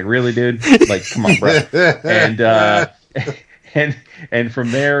bartender's like, "Really, dude? Like, come on, bro." And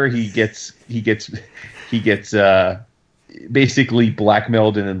from there he gets basically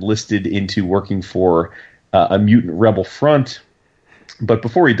blackmailed and enlisted into working for a mutant rebel front. But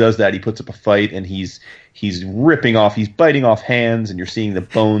before he does that, he puts up a fight, and he's he's ripping off, he's biting off hands, and you're seeing the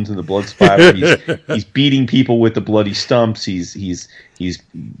bones and the blood splatter. He's beating people with the bloody stumps. He's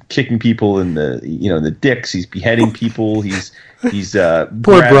kicking people in the dicks. He's beheading people. He's poor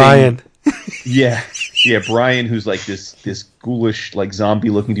Brian. Yeah, Brian, who's like this ghoulish, like zombie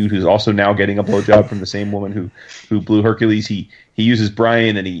looking dude who's also now getting a blowjob from the same woman who blew Hercules. He uses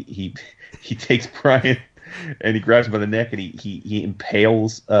Brian, and he takes Brian and he grabs him by the neck, and he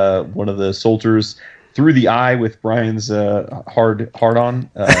impales one of the soldiers through the eye with Brian's hard on,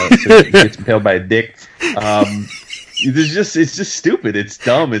 so he gets impaled by a dick. It's just stupid. It's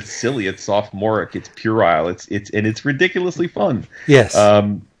dumb. It's silly. It's sophomoric. It's puerile. It's ridiculously fun. Yes.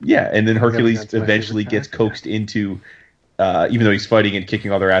 And then Hercules eventually gets coaxed into, even though he's fighting and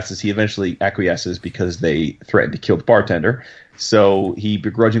kicking all their asses, he eventually acquiesces because they threatened to kill the bartender. So he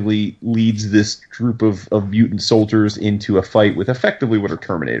begrudgingly leads this group of mutant soldiers into a fight with effectively what are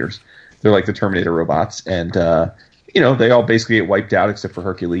Terminators. They're like the Terminator robots, and they all basically get wiped out except for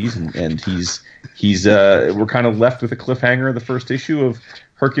Hercules, and he's we're kind of left with a cliffhanger in the first issue of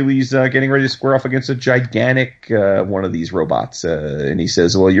Hercules getting ready to square off against a gigantic one of these robots, and he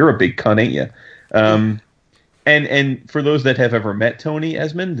says, "Well, you're a big cunt, ain't you?" And for those that have ever met Tony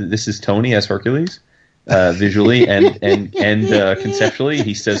Esmond, this is Tony as Hercules. Visually and conceptually,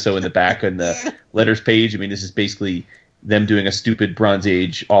 he says so in the back on the letters page. I mean, this is basically them doing a stupid Bronze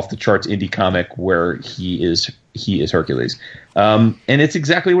Age off the charts indie comic where he is Hercules, and it's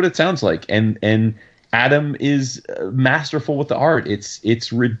exactly what it sounds like. And Adam is masterful with the art.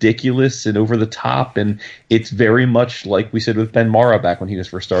 It's ridiculous and over the top, and it's very much like we said with Ben Marra back when he was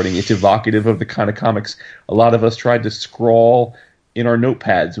first starting. It's evocative of the kind of comics a lot of us tried to scrawl in our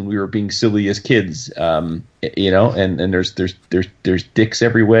notepads when we were being silly as kids, and there's dicks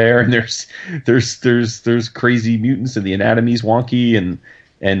everywhere, and there's crazy mutants, and the anatomy's wonky, and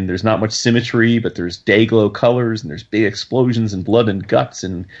there's not much symmetry, but there's day glow colors, and there's big explosions and blood and guts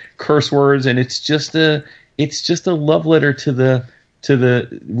and curse words, and it's just a love letter to the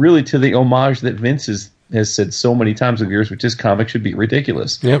homage that Vince has said so many times over years, which is comics should be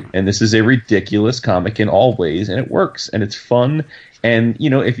ridiculous. Yep. And this is a ridiculous comic in all ways, and it works, and it's fun. And,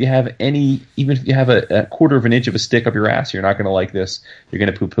 if you have even if you have a quarter of an inch of a stick up your ass, you're not going to like this. You're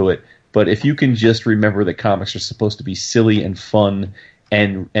going to poo-poo it. But if you can just remember that comics are supposed to be silly and fun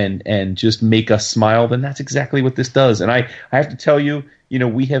and just make us smile, then that's exactly what this does. And I have to tell you,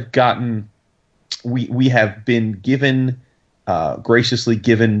 we have been given, graciously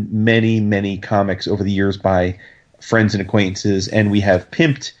given many comics over the years by friends and acquaintances, and we have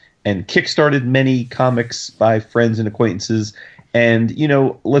pimped and kickstarted many comics by friends and acquaintances. And,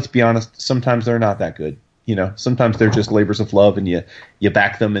 let's be honest, sometimes they're not that good. Sometimes they're just labors of love, and you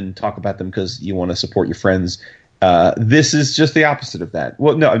back them and talk about them because you want to support your friends. This is just the opposite of that.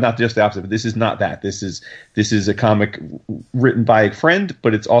 Well, no, not just the opposite, but this is not that. This is a comic written by a friend,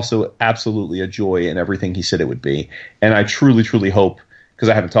 but it's also absolutely a joy in everything he said it would be. And I truly, truly hope, because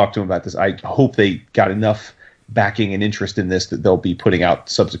I haven't talked to him about this, I hope they got enough backing and interest in this that they'll be putting out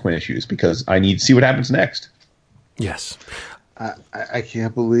subsequent issues, because I need to see what happens next. Yes. I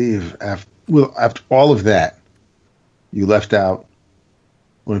can't believe after all of that, you left out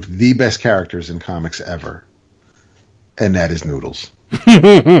one of the best characters in comics ever, and that is Noodles. I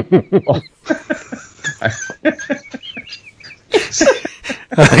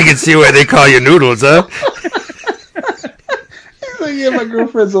can see why they call you Noodles, huh? He's like, yeah, my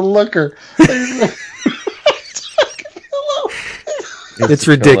girlfriend's a looker. It's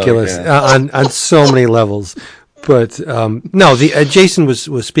ridiculous on so many levels. But no, Jason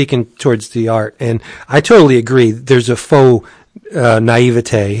was speaking towards the art, and I totally agree. There's a faux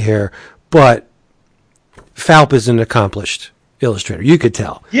naivete here, but Falp is an accomplished illustrator. You could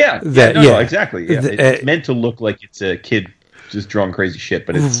tell. Yeah, no, exactly. Yeah. It's meant to look like it's a kid just drawing crazy shit,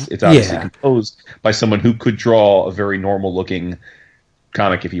 but it's obviously composed by someone who could draw a very normal looking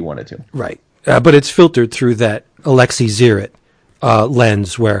comic if he wanted to. Right, but it's filtered through that Alexei Zirit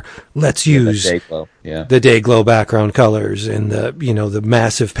lens, where let's use the day glow background colors and the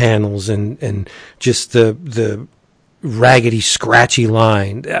massive panels and just the raggedy, scratchy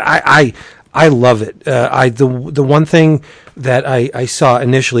line. I love it. The one thing that I saw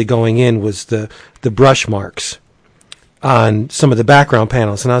initially going in was the brush marks on some of the background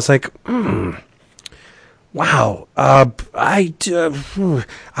panels, and I was like, wow. I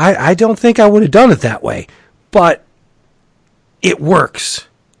don't think I would have done it that way, but it works,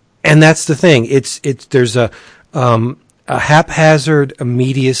 and that's the thing. There's a haphazard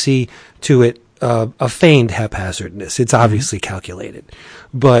immediacy to it, a feigned haphazardness. It's obviously calculated,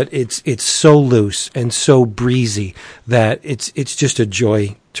 but it's so loose and so breezy that it's just a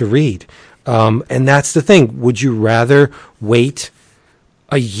joy to read. And that's the thing. Would you rather wait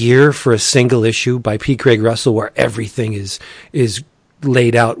a year for a single issue by P. Craig Russell where everything is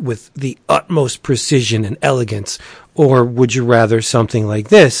laid out with the utmost precision and elegance, or would you rather something like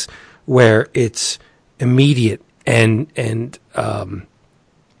this where it's immediate and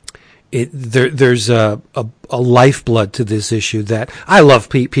there's a lifeblood to this issue that I love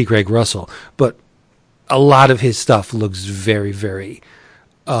P. Craig Russell, but a lot of his stuff looks very, very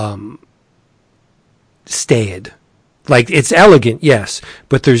staid. Like, it's elegant, yes,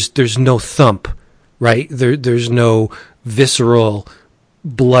 but there's no thump, right? There's no visceral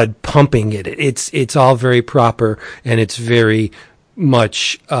blood pumping it. It's all very proper, and it's very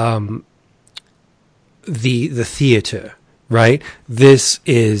much the theater, right? This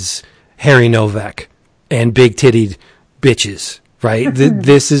is Harry Novak and big tittied bitches, right?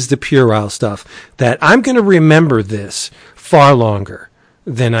 This is the puerile stuff that I'm going to remember this far longer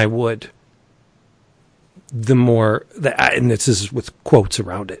than I would the more, and this is with quotes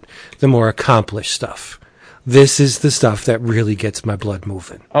around it, the more accomplished stuff. This is the stuff that really gets my blood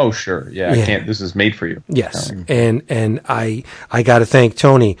moving. Oh, sure. Yeah. I can't, this is made for you. Yes. And I got to thank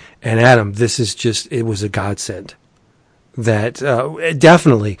Tony and Adam. This is just, it was a godsend. That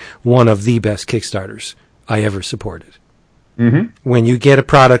definitely one of the best Kickstarters I ever supported. Mm-hmm. When you get a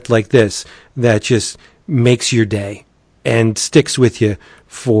product like this that just makes your day and sticks with you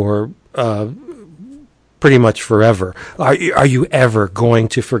for pretty much forever, are you ever going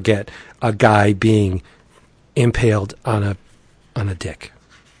to forget a guy being impaled on a dick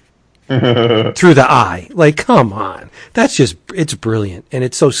through the eye? Like, come on, that's just, it's brilliant, and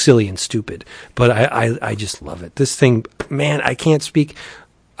it's so silly and stupid, but I just love it. This thing, man, I can't speak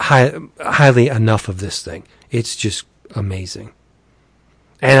highly enough of this thing. It's just amazing,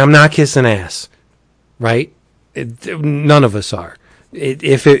 and I'm not kissing ass, right? None of us are.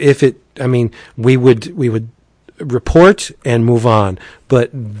 I mean, we would report and move on, but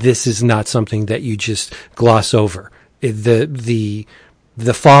this is not something that you just gloss over. The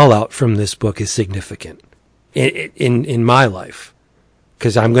fallout from this book is significant in my life,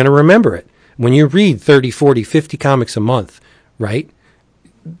 because I'm going to remember it. When you read 30, 40, 50 comics a month, right?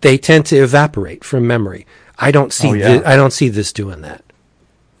 They tend to evaporate from memory. I don't see I don't see this doing that.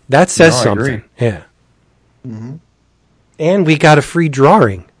 That says something. Agree. Yeah. Mm-hmm. And we got a free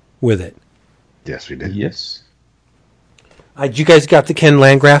drawing with it. Yes, we did. Yes. You guys got the Ken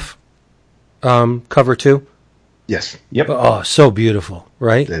Landgraf cover too? Yes. Yep. Oh, so beautiful,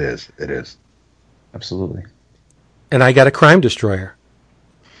 right? It is. It is. Absolutely. And I got a Crime Destroyer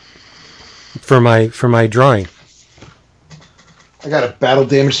for my drawing. I got a battle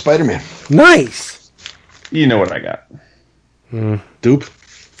damaged Spider-Man. Nice. You know what I got? Dupe.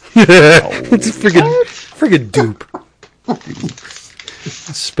 It's a friggin' dupe.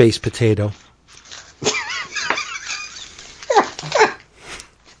 Space potato.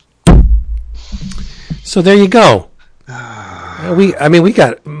 So there you go. We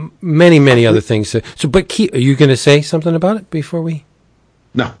got many other things. But are you going to say something about it before we?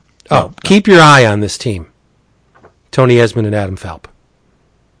 No. Oh, keep your eye on this team. Tony Esmond and Adam Falp.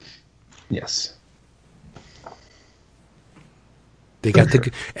 Yes. They got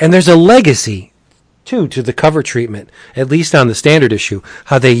and there's a legacy too to the cover treatment, at least on the standard issue,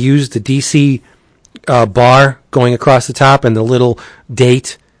 how they used the DC bar going across the top and the little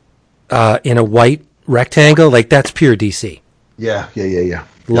date in a white rectangle. Like, that's pure DC. Yeah.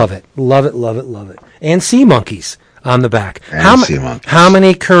 Love it. And Sea Monkeys on the back. And how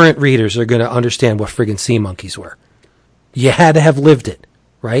many current readers are going to understand what friggin' Sea Monkeys were? You had to have lived it,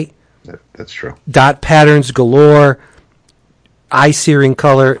 right? That's true. Dot patterns galore, eye-searing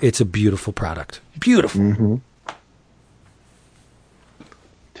color. It's a beautiful product. Beautiful. Mm-hmm.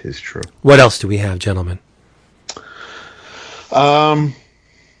 'Tis true. What else do we have, gentlemen?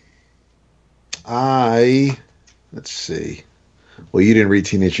 Let's see. Well, you didn't read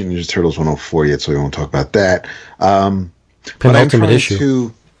Teenage Mutant Ninja Turtles 104 yet, so we won't talk about that. Penultimate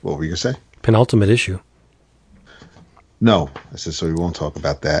issue. What were you going to say? Penultimate issue. No, I said, so we won't talk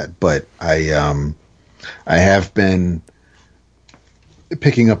about that. But I have been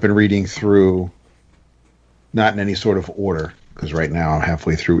picking up and reading through, not in any sort of order, because right now I'm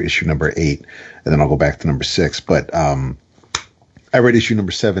halfway through issue number 8, and then I'll go back to number 6. But I read issue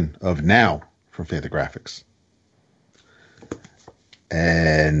number 7 of Now from Fantagraphics.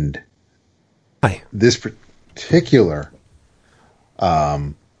 And this particular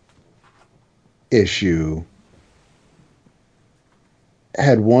issue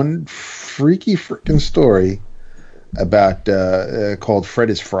had one freaky freaking story about called Fred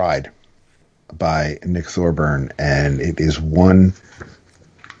is Fried by Nick Thorburn, and it is one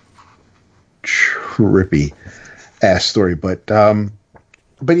rippy ass story. But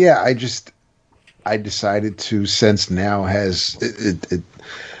yeah, I decided to, since now has it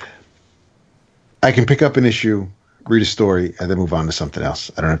I can pick up an issue, read a story, and then move on to something else.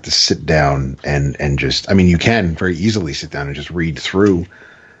 I don't have to sit down and just, I mean, you can very easily sit down and just read through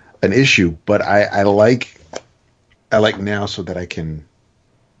an issue, but I like now so that I can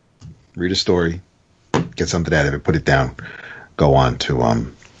read a story, get something out of it, put it down, go on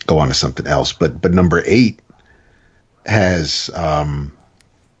to something else. But number 8 has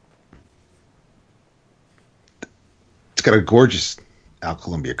it's got a gorgeous Al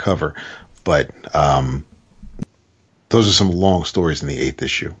Columbia cover, but those are some long stories in the 8th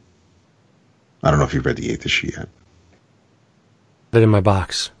issue. I don't know if you've read the 8th issue yet. Put it in my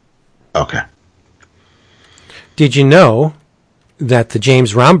box. Okay. Did you know that the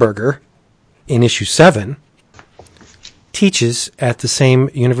James Romberger in issue 7 teaches at the same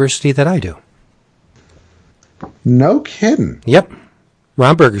university that I do? No kidding. Yep.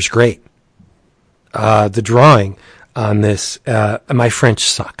 Romberger's great. The drawing on this, my French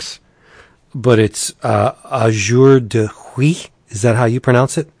sucks, but it's A Jour de Huy. Is that how you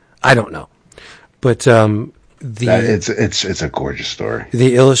pronounce it? I don't know. But it's a gorgeous story.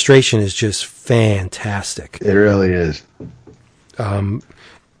 The illustration is just fantastic. It really is. A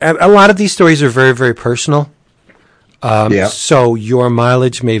lot of these stories are very, very personal. So your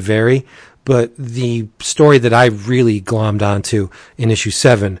mileage may vary, but the story that I really glommed onto in issue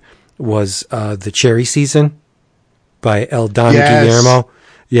 7 was The Cherry Season by El Don Guillermo.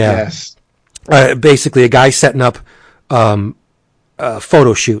 Yeah. Yes. Basically, a guy setting up a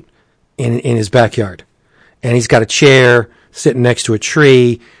photo shoot in his backyard. And he's got a chair sitting next to a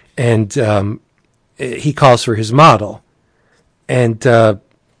tree, and he calls for his model. And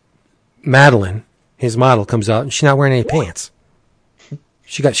Madeline, his model, comes out, and she's not wearing any pants.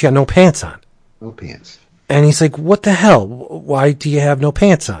 She got no pants on. No pants. And he's like, what the hell? Why do you have no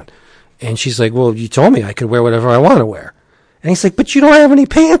pants on? And she's like, well, you told me I could wear whatever I want to wear. And he's like, but you don't have any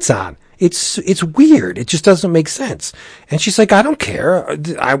pants on. It's weird. It just doesn't make sense. And she's like, I don't care.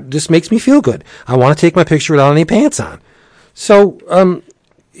 This makes me feel good. I want to take my picture without any pants on. So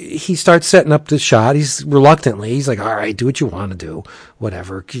he starts setting up the shot. He's like, all right, do what you want to do.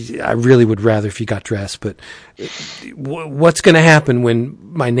 Whatever. I really would rather if you got dressed. But what's going to happen when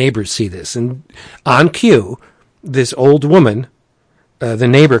my neighbors see this? And on cue, this old woman, the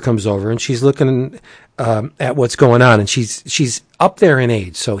neighbor, comes over, and she's looking at what's going on, and she's up there in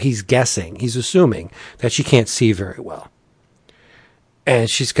age, so he's assuming that she can't see very well. And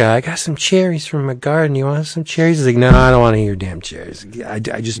I got some cherries from my garden. You want some cherries? He's like, no, I don't want any of your damn cherries. I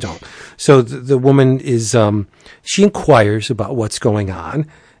just don't. So the woman is, she inquires about what's going on,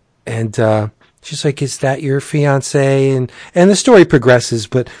 and she's like, is that your fiance? And the story progresses,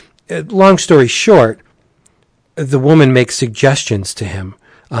 but long story short, the woman makes suggestions to him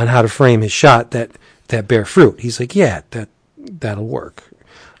on how to frame his shot that bear fruit. He's like, yeah, that'll work.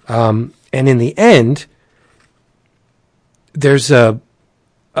 And in the end, there's a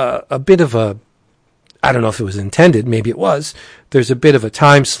bit of a, I don't know if it was intended, maybe it was, there's a bit of a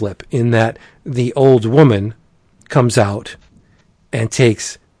time slip in that the old woman comes out and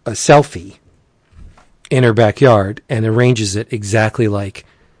takes a selfie in her backyard and arranges it exactly like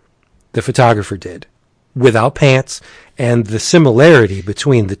the photographer did, without pants, and the similarity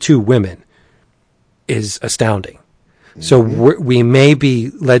between the two women is astounding. Mm-hmm. So we may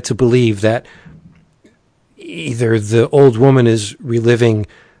be led to believe that either the old woman is reliving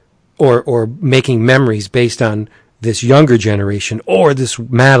or making memories based on this younger generation, or this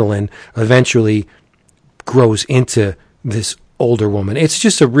Madeline eventually grows into this older woman. It's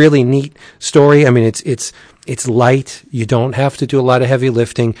just a really neat story. I mean, it's light. You don't have to do a lot of heavy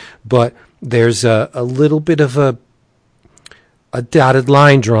lifting, but there's a little bit of a dotted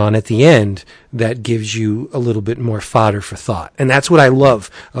line drawn at the end that gives you a little bit more fodder for thought. And that's what I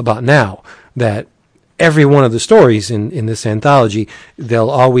love about now, that every one of the stories in this anthology, they'll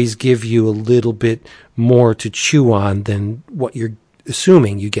always give you a little bit more to chew on than what you're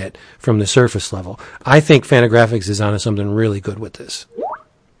assuming you get from the surface level. I think Fantagraphics is onto something really good with this.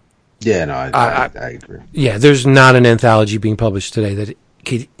 Yeah, no, I agree. Yeah, there's not an anthology being published today that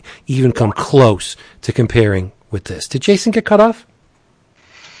could even come close to comparing with this. Did Jason get cut off?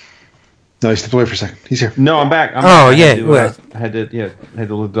 No, he stepped away for a second. He's here. No, I'm back. Yeah. I had to let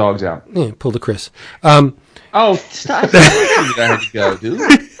the dogs out. Yeah, pull the Chris. Stop. I had to go, dude.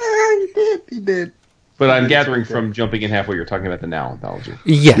 He did. But I'm gathering from jumping in halfway, you're talking about the Now anthology.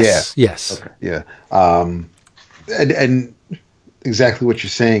 Yes. Yeah. Yes. Okay. Yeah. And exactly what you're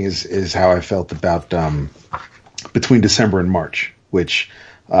saying is how I felt about Between December and March, which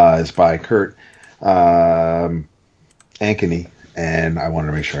is by Kurt Ankeny, and I wanted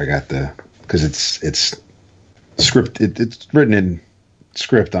to make sure I got because it's script. It's written in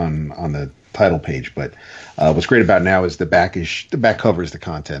script on the title page, but what's great about it now is the back covers the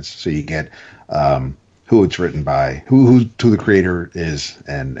contents, so you get who it's written by, who the creator is,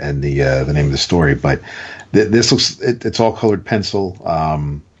 and the name of the story. But this looks it's all colored pencil,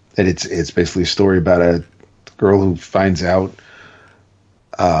 and it's basically a story about a girl who finds out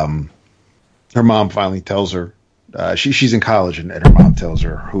her mom finally tells her she's in college, and her mom tells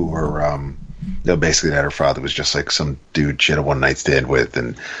her who her basically that her father was just like some dude she had a one night stand with,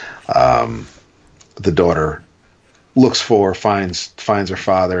 and the daughter finds her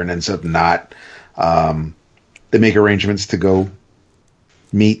father and ends up not. They make arrangements to go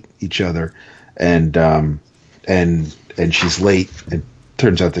meet each other, and she's late. It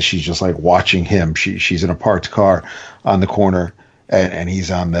turns out that she's just like watching him. She's in a parked car on the corner, and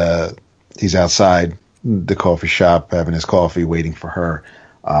he's outside the coffee shop having his coffee, waiting for her.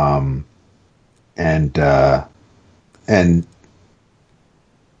 And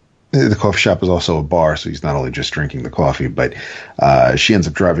the coffee shop is also a bar, so he's not only just drinking the coffee, but she ends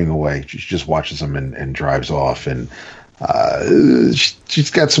up driving away. She just watches him and drives off, and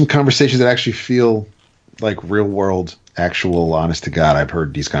she's got some conversations that actually feel like real world, actual, honest to God. I've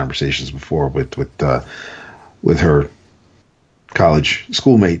heard these conversations before with her college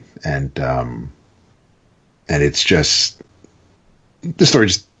schoolmate, and it's just the story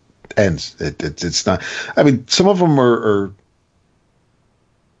just ends. It's not. I mean, some of them are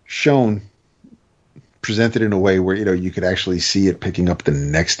shown, presented in a way where you could actually see it picking up the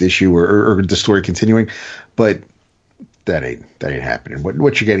next issue or the story continuing, but that ain't happening.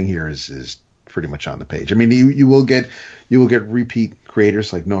 What you're getting here is pretty much on the page. I mean, you will get repeat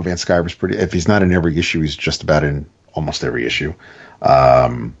creators like Noah Van Sciver's pretty. If he's not in every issue, he's just about in almost every issue.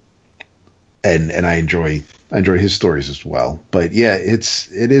 And I enjoy his stories as well. But yeah,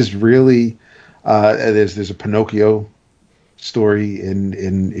 it is really there's a Pinocchio story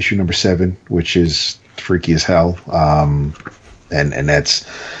in issue number 7, which is freaky as hell. And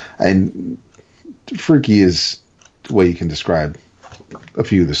freaky is the way you can describe a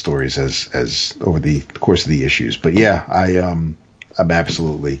few of the stories as over the course of the issues. But yeah, I'm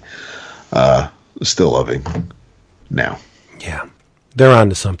absolutely still loving now. Yeah, they're on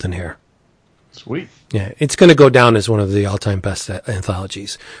to something here. Sweet. Yeah, it's going to go down as one of the all-time best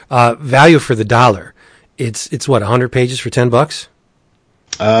anthologies. Value for the dollar. It's what, 100 pages for $10?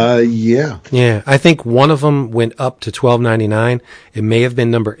 Yeah. Yeah, I think one of them went up to $12.99. It may have been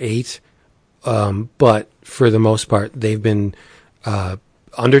number 8, but for the most part, they've been under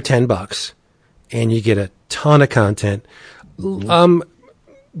 $10, and you get a ton of content. The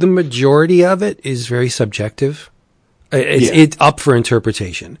majority of it is very subjective. It's up for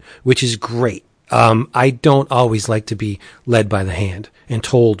interpretation, which is great. I don't always like to be led by the hand and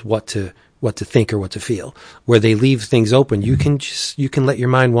told what to think or what to feel. Where they leave things open, you can let your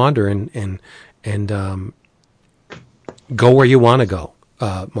mind wander and go where you want to go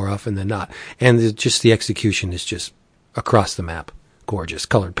more often than not. And the execution is just across the map, gorgeous.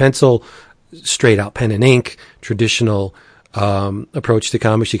 Colored pencil, straight out pen and ink, traditional approach to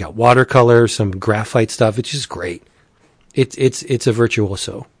comics. You got watercolor, some graphite stuff. It's just great. It's a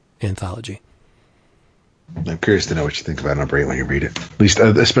virtuoso anthology. I'm curious to know what you think about Number 8 when you read it. At least,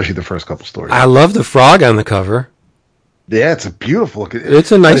 especially the first couple stories. I love the frog on the cover. Yeah, it's a beautiful look.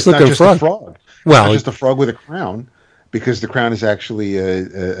 It's a nice looking frog. Well, not just a frog with a crown, because the crown is actually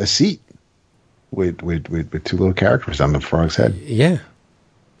a seat with 2 little characters on the frog's head. Yeah,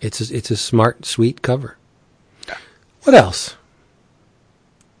 it's a smart, sweet cover. What else?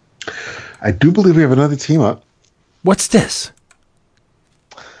 I do believe we have another team up. What's this?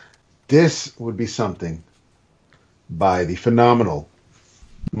 This would be something by the phenomenal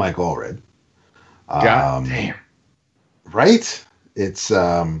Mike Allred. God damn. Right? It's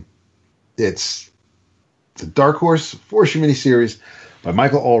a Dark Horse 4-issue miniseries by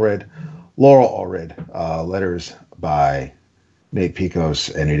Michael Allred, Laurel Allred, letters by Nate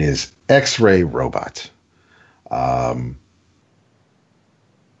Picos, and it is X-Ray Robot. And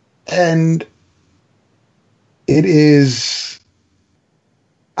it is...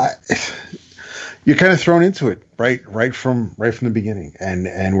 you're kind of thrown into it right from the beginning,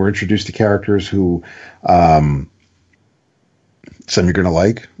 and we're introduced to characters who some you're going to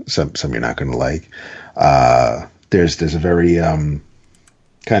like, some you're not going to like. There's a very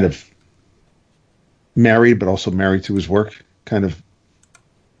kind of married but also married to his work kind of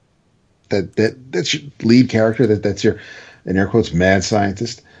that's your lead character, that's your, in air quotes, mad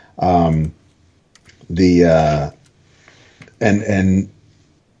scientist. And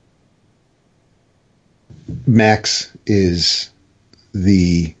Max is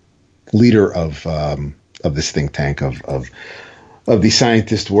the leader of this think tank of the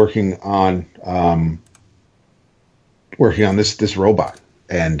scientists working on this robot,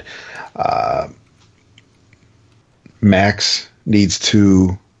 and Max needs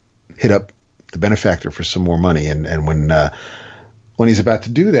to hit up the benefactor for some more money, and when he's about to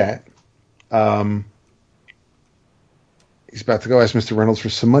do that, he's about to go ask Mr. Reynolds for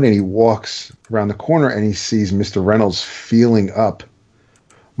some money, and he walks around the corner and he sees Mr. Reynolds feeling up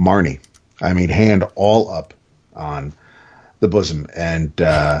Marnie. I mean, hand all up on the bosom, and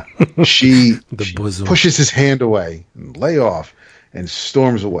she pushes his hand away and lay off and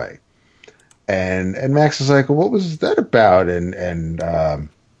storms away. And Max is like, well, what was that about? And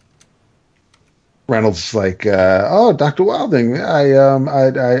Reynolds is like, oh, Dr. Wilding,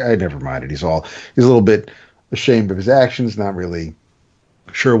 I never minded. He's a little bit ashamed of his actions, not really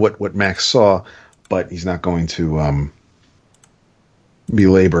sure what Max saw, but he's not going to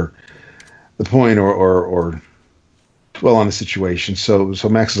belabor the point or dwell on the situation. So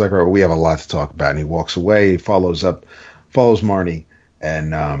Max is like, all right, we have a lot to talk about, and he walks away, follows Marnie,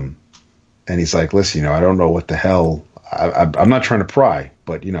 and he's like, listen, I don't know what the hell. I'm not trying to pry,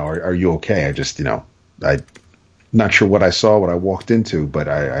 but are you okay? I just, I'm not sure what I saw, what I walked into, but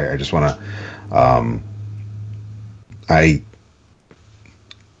I just want to.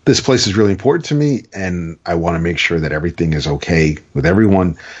 This place is really important to me, and I want to make sure that everything is okay with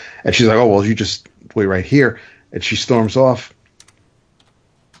everyone. And she's like, oh, well, you just wait right here. And she storms off.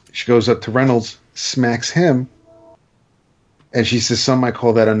 She goes up to Reynolds, smacks him, and she says, some might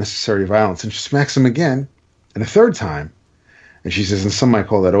call that unnecessary violence. And she smacks him again, and a third time. And she says, and some might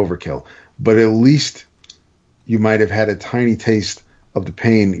call that overkill. But at least you might have had a tiny taste of the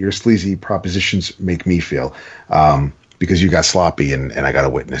pain your sleazy propositions make me feel. Because you got sloppy and I got a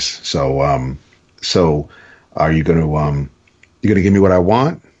witness. So are you gonna give me what I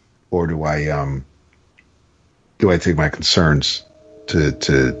want, or do I take my concerns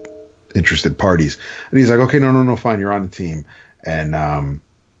to interested parties? And he's like, okay, no, fine, you're on the team, and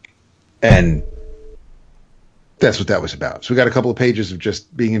that's what that was about. So we got a couple of pages of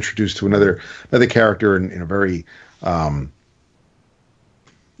just being introduced to another character in a very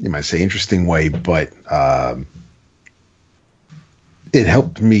you might say interesting way, but it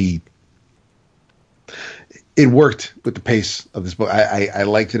helped me. It worked with the pace of this book. I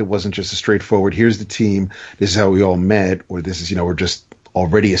liked it. It wasn't just a straightforward, here's the team, this is how we all met, or this is, we're just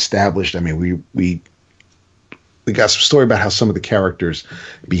already established. I mean, we got some story about how some of the characters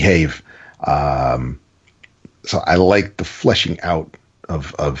behave. So I like the fleshing out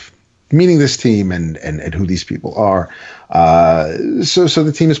of meeting this team and who these people are. So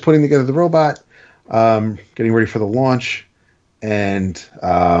the team is putting together the robot, getting ready for the launch. And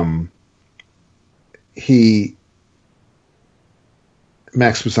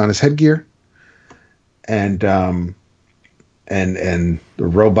Max puts on his headgear, and the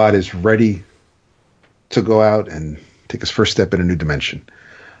robot is ready to go out and take his first step in a new dimension.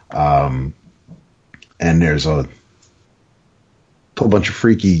 And there's a whole bunch of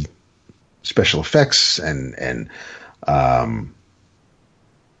freaky special effects, and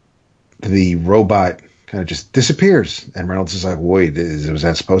the robot kind of just disappears, and Reynolds is like, wait, was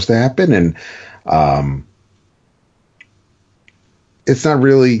that supposed to happen? And it's not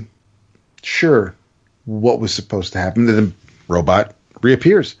really sure what was supposed to happen. Then the robot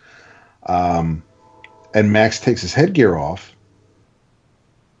reappears, and Max takes his headgear off,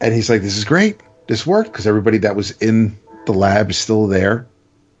 and he's like, this is great, this worked, because everybody that was in the lab is still there,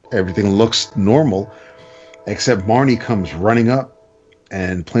 everything looks normal, except Marnie comes running up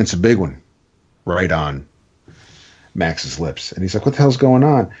and plants a big one right on Max's lips. And he's like, what the hell's going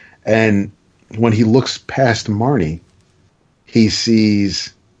on? And when he looks past Marnie, he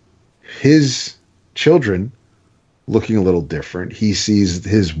sees his children looking a little different. He sees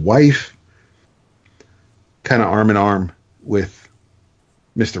his wife kind of arm in arm with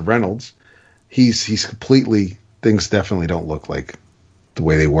Mr. Reynolds. He's completely, things definitely don't look like the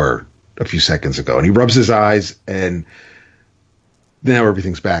way they were a few seconds ago. And he rubs his eyes, and now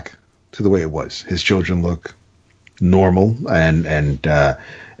everything's back to the way it was. His children look normal, and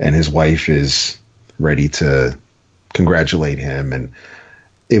his wife is ready to congratulate him. And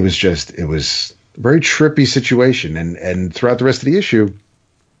it was a very trippy situation. And throughout the rest of the issue,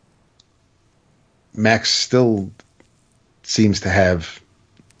 Max still seems to have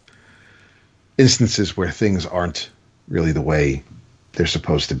instances where things aren't really the way they're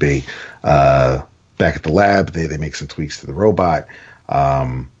supposed to be. Back at the lab, they make some tweaks to the robot.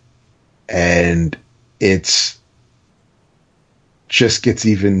 And it's just gets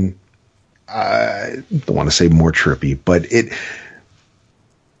even, I don't want to say more trippy, but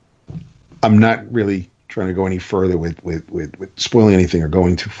I'm not really trying to go any further with spoiling anything or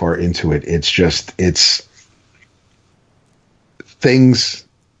going too far into it. It's things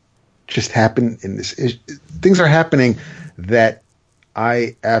just happen in this. Things are happening that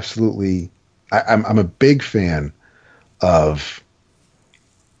I absolutely. I'm a big fan of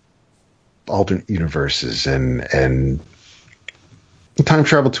alternate universes and time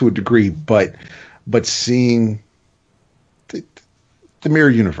travel to a degree, but seeing the Mirror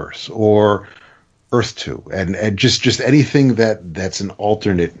Universe or Earth 2 and just anything that's an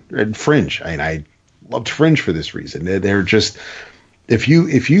alternate, and Fringe. I loved Fringe for this reason. They're just, if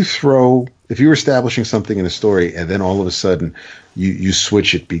you're establishing something in a story and then all of a sudden you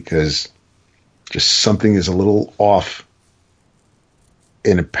switch it because just something is a little off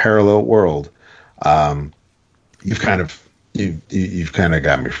in a parallel world, you've kind of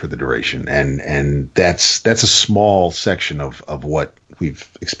got me for the duration, and that's a small section of what we've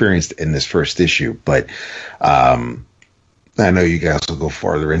experienced in this first issue. But I know you guys will go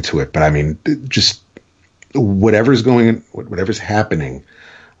farther into it. But I mean, just whatever's happening,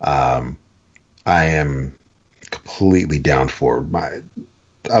 I am completely down for.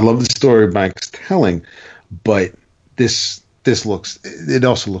 I love the story Mike's telling, but this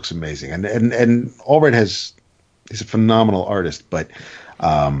also looks amazing, and Allred he's a phenomenal artist, but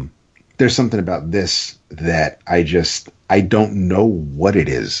there's something about this that I don't know what it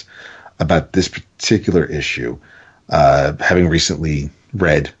is about this particular issue. Having recently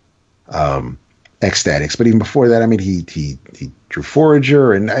read Ecstatics, but even before that, I mean, he drew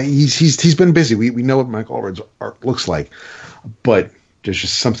Forager, and he's been busy. We know what Mike Allred's art looks like, but there's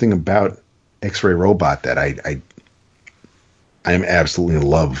just something about X-Ray Robot that I am absolutely in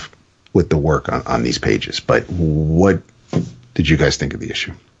love with the work on these pages. But what did you guys think of the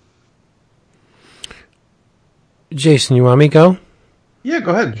issue? Jason, you want me to go? Yeah,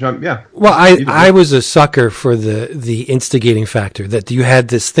 go ahead, John. Yeah. Well, I was a sucker for the instigating factor, that you had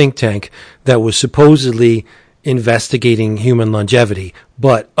this think tank that was supposedly investigating human longevity,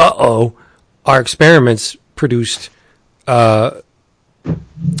 but our experiments produced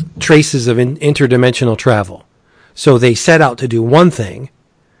traces of interdimensional travel. So they set out to do one thing,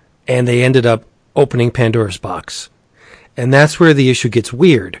 and they ended up opening Pandora's box. And that's where the issue gets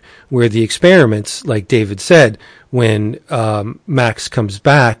weird, where the experiments, like David said, when Max comes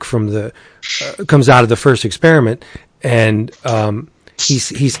back from comes out of the first experiment, and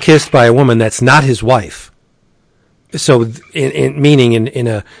he's kissed by a woman that's not his wife. So, meaning in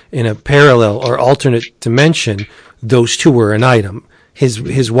a parallel or alternate dimension, those two were an item.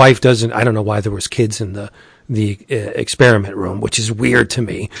 His wife doesn't. I don't know why there was kids in the experiment room, which is weird to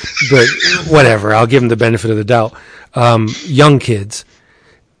me, but whatever. I'll give him the benefit of the doubt. Young kids,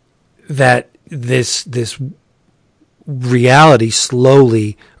 that this reality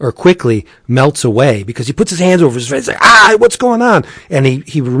slowly or quickly melts away because he puts his hands over his face, like, what's going on? And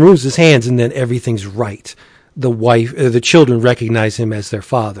he removes his hands, and then everything's right. The children recognize him as their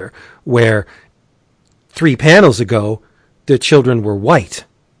father, where 3 panels ago, the children were white,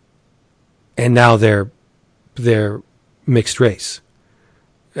 and now they're mixed race.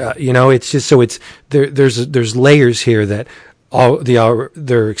 It's just, so there's layers here that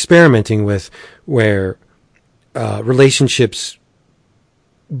they're experimenting with, where relationships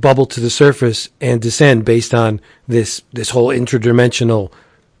bubble to the surface and descend based on this whole interdimensional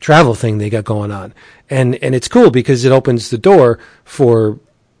travel thing they got going on, and it's cool because it opens the door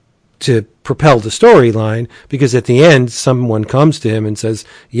to propel the storyline, because at the end someone comes to him and says,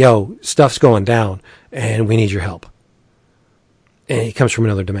 "Yo, stuff's going down, and we need your help." And he comes from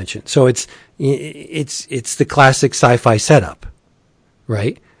another dimension. So it's the classic sci-fi setup,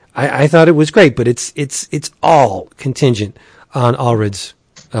 right? I thought it was great, but it's all contingent on Allred's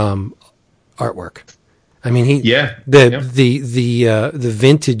artwork. I mean, the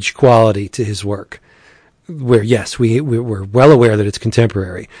vintage quality to his work, where yes, we're well aware that it's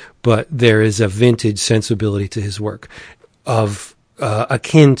contemporary, but there is a vintage sensibility to his work of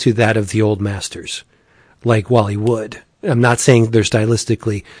akin to that of the old masters, like Wally Wood. I'm not saying they're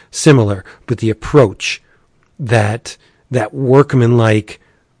stylistically similar, but the approach, that workman-like,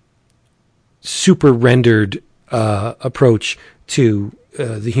 super rendered approach to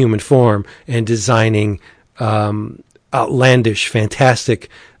the human form, and designing outlandish, fantastic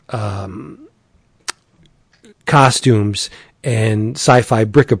costumes and sci-fi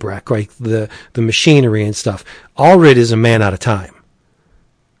bric-a-brac, like the machinery and stuff. Allred is a man out of time.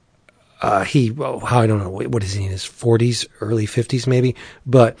 I don't know, what is he, in his 40s, early 50s maybe,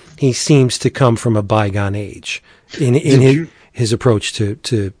 but he seems to come from a bygone age in his approach to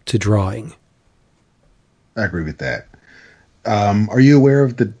drawing. I agree with that. Are you aware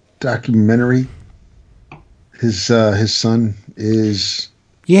of the documentary? His son is.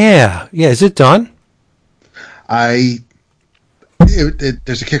 Yeah. Is it done? There's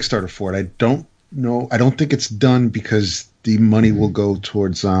a Kickstarter for it. I don't know. I don't think it's done because the money will go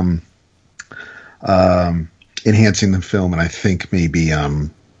towards enhancing the film, and I think maybe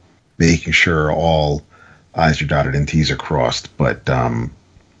making sure all I's are dotted and T's are crossed. But I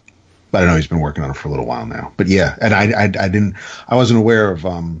know he's been working on it for a little while now. But yeah, and I wasn't aware of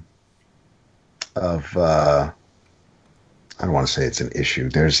I don't want to say it's an issue.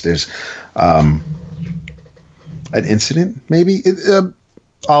 There's an incident, maybe.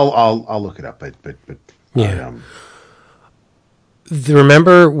 I'll look it up, but yeah.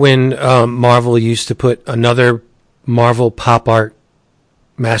 Remember when Marvel used to put another Marvel pop art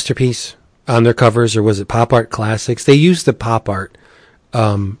masterpiece on their covers, or was it Pop Art Classics? They used the pop art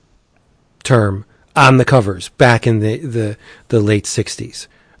term on the covers back in the late 60s,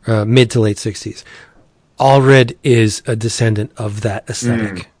 mid to late 60s. Allred is a descendant of that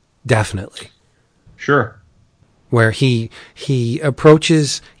aesthetic, definitely. Sure. Where he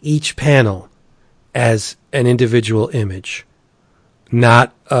approaches each panel as an individual image,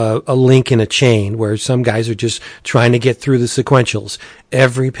 not a link in a chain where some guys are just trying to get through the sequentials.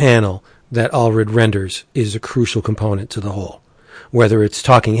 Every panel that Allred renders is a crucial component to the whole, whether it's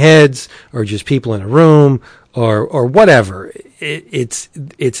talking heads or just people in a room or whatever. It's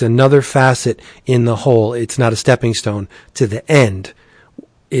another facet in the whole. It's not a stepping stone to the end.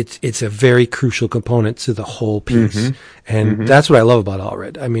 It's a very crucial component to the whole piece. And that's what I love about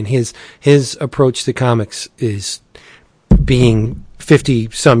Allred. I mean, his approach to comics is, being 50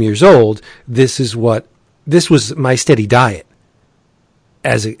 some years old, this was my steady diet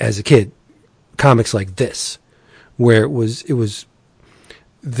as a kid. Comics like this, where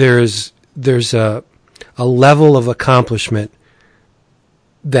there's a level of accomplishment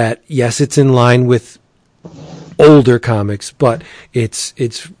that, yes, it's in line with older comics, but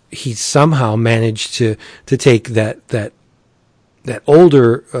he's somehow managed to take that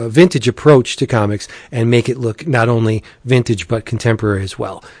older vintage approach to comics and make it look not only vintage but contemporary as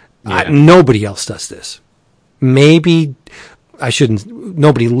well. Yeah. Nobody else does this. Nobody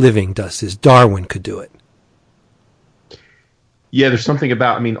living does this. Darwin could do it. Yeah, there's something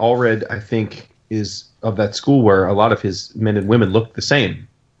about, Allred, I think, is of that school where a lot of his men and women look the same.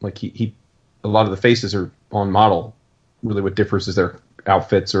 Like he a lot of the faces are on model. Really what differs is their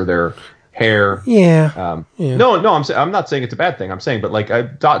outfits or their hair. Yeah. No, I'm not saying it's a bad thing. I'm saying, but like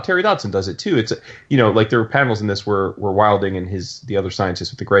Terry Dodson does it too. It's like there were panels in this where Wilding and the other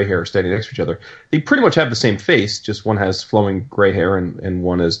scientist with the gray hair standing next to each other. They pretty much have the same face, just one has flowing gray hair and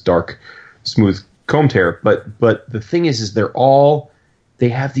one has dark, smooth combed hair. But the thing is they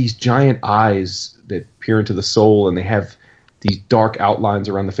have these giant eyes that peer into the soul, and they have these dark outlines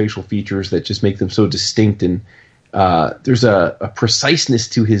around the facial features that just make them so distinct. And there's a preciseness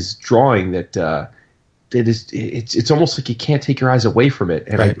to his drawing that it's almost like you can't take your eyes away from it.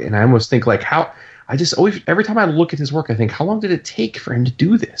 And right. I almost think like every time I look at his work, I think, how long did it take for him to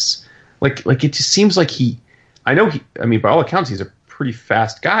do this? Like it just seems like by all accounts, he's a pretty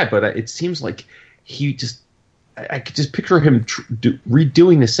fast guy, but it seems like I could just picture him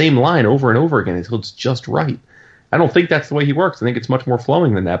redoing the same line over and over again until it's just right. I don't think that's the way he works. I think it's much more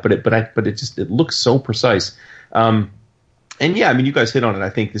flowing than that, but it looks so precise. And yeah, you guys hit on it. I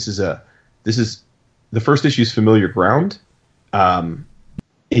think this is the first issue is familiar ground.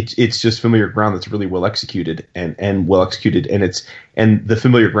 It's just familiar ground that's really well executed and well executed. And the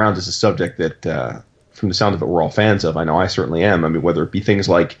familiar ground is a subject that, from the sound of it, we're all fans of. I know I certainly am. Whether it be things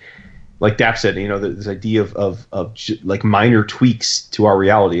like Dap said, this idea of like minor tweaks to our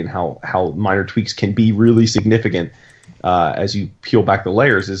reality and how minor tweaks can be really significant as you peel back the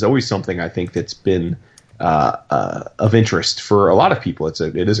layers is always something I think that's been of interest for a lot of people. It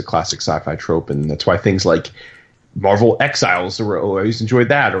is a classic sci-fi trope, and that's why things like Marvel Exiles, I always enjoyed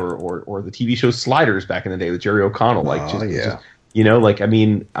that, or the TV show Sliders back in the day with Jerry O'Connell. I'm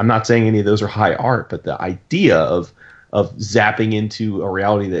not saying any of those are high art, but the idea of zapping into a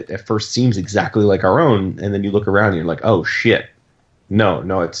reality that at first seems exactly like our own, and then you look around and you're like, oh shit, no,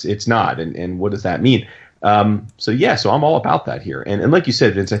 it's not, and what does that mean? So I'm all about that here, and like you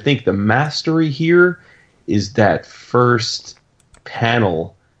said, Vince, I think the mastery here is that first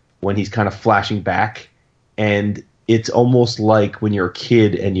panel when he's kind of flashing back, and it's almost like when you're a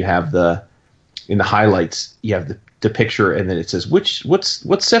kid and you have in the highlights you have the picture, and then it says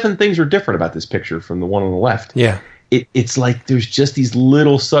what 7 things are different about this picture from the one on the left. Yeah. It's like there's just these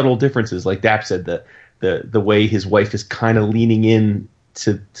little subtle differences. Like Dap said, the way his wife is kind of leaning in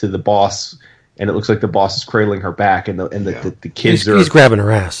to the boss and it looks like the boss is cradling her back, and the kids he's grabbing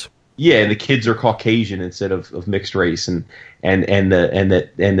her ass. Yeah, and the kids are Caucasian instead of mixed race, and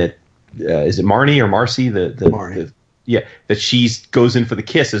that is it Marnie or Marcy? Marnie. That she goes in for the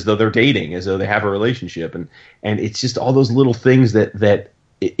kiss as though they're dating, as though they have a relationship, and it's just all those little things that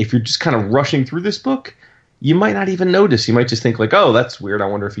if you're just kind of rushing through this book, you might not even notice. You might just think like, oh, that's weird. I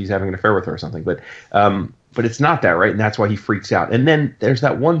wonder if he's having an affair with her or something. But it's not that, right? And that's why he freaks out. And then there's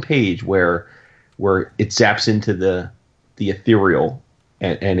that one page where it zaps into the ethereal,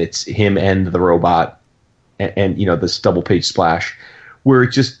 and it's him and the robot, and this double page splash, where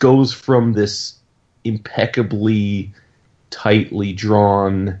it just goes from this impeccably tightly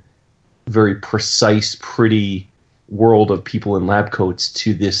drawn, very precise, pretty world of people in lab coats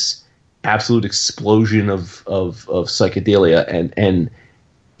to this absolute explosion of psychedelia, and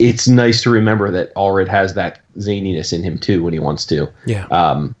it's nice to remember that Allred has that zaniness in him too when he wants to. Yeah.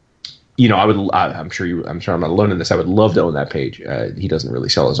 I'm sure I'm not alone in this. I would love to own that page. He doesn't really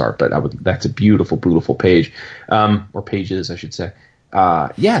sell his art, but that's a beautiful, beautiful page, or pages, I should say.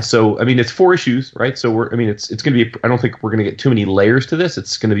 So I mean, it's 4 issues, right? So it's going to be. I don't think we're going to get too many layers to this.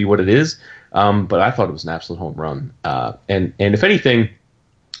 It's going to be what it is. But I thought it was an absolute home run. And if anything,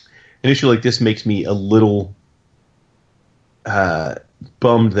 an issue like this makes me a little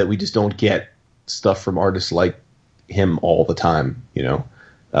bummed that we just don't get stuff from artists like him all the time.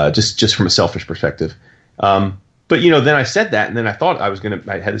 Just from a selfish perspective. But then I said that, and then I thought I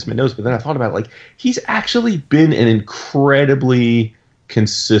had this in my notes, but then I thought about it, like, he's actually been an incredibly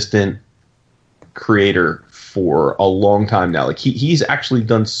consistent creator for a long time now. Like he's actually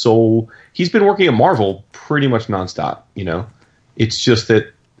done he's been working at Marvel pretty much nonstop. It's just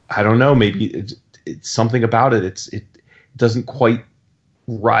that I don't know, maybe it's something about it. It doesn't quite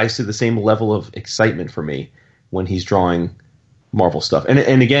rise to the same level of excitement for me when he's drawing Marvel stuff.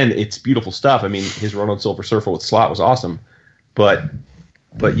 And again, it's beautiful stuff. I mean, his run on Silver Surfer with Slott was awesome, but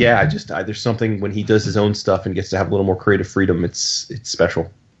yeah, there's something when he does his own stuff and gets to have a little more creative freedom. It's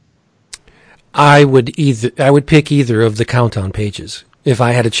special. I would pick either of the Countdown pages if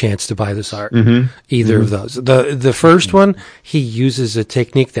I had a chance to buy this art. Either of those. The first one, he uses a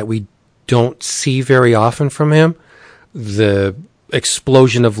technique that we don't see very often from him. The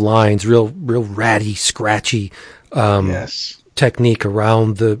explosion of lines, real ratty, scratchy technique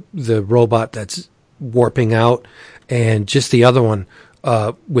around the robot that's warping out, and just the other one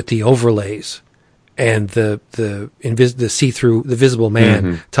with the overlays and the see-through, the Visible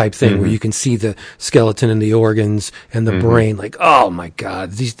Man type thing, where you can see the skeleton and the organs and the brain. Like, oh my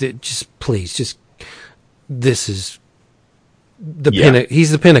God, this is the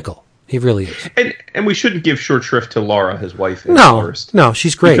he's the pinnacle. He really is. And we shouldn't give short shrift to Laura, his wife. No,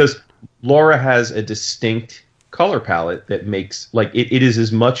 she's great. Because Laura has a distinct color palette that makes, like, it is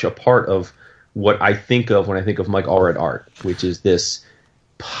as much a part of what I think of when I think of Mike Allred art, which is this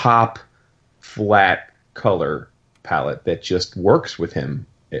pop, flat color palette that just works with him.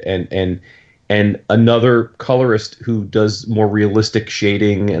 And another colorist who does more realistic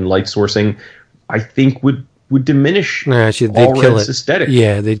shading and light sourcing, I think would diminish Allred's aesthetic.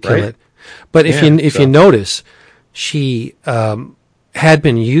 Yeah, they'd kill it. But if you notice, she had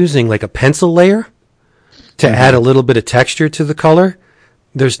been using like a pencil layer to add a little bit of texture to the color.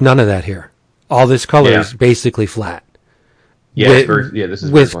 There's none of that here. All this color is basically flat. Yeah, this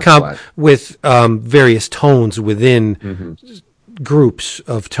is flat. With various tones within groups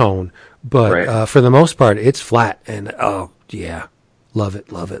of tone, but for the most part, it's flat. And love it.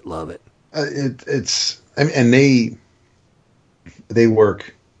 And they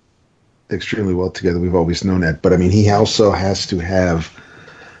work extremely well together. We've always known that, but I mean, he also has to have.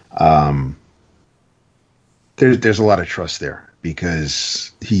 There's a lot of trust there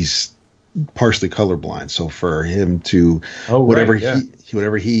because he's partially colorblind. So for him to whatever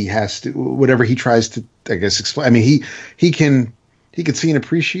he tries to, I guess, explain. I mean, he can see and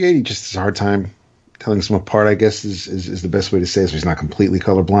appreciate. He just has a hard time telling them apart, I guess, is the best way to say it. So he's not completely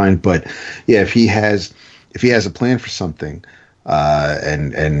colorblind, but yeah, if he has a plan for something,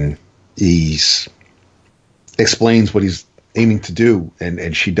 and he explains what he's aiming to do,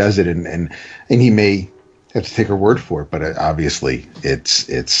 and she does it, and he may have to take her word for it, but obviously it's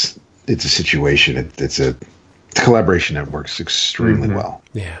a situation. It's a collaboration that works extremely well.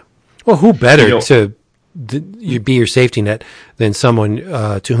 Yeah. Well, who better to be your safety net than someone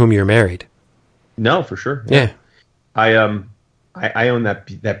to whom you're married? No, for sure. Yeah. I own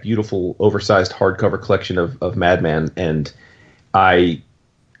that beautiful oversized hardcover collection of Madman, and I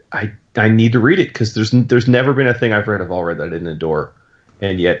need to read it because there's never been a thing I've read of Allred that I didn't adore,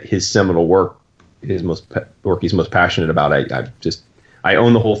 and yet his seminal work, he's most passionate about, I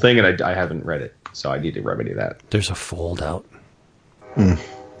own the whole thing, and I haven't read it, so I need to remedy that. There's a fold out.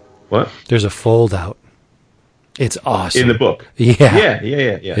 What? There's a fold out. It's awesome. In the book. Yeah.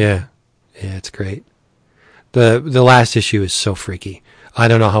 Yeah, it's great. The last issue is so freaky. I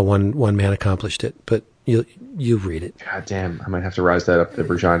don't know how one man accomplished it, but you read it. God damn, I might have to rise that up the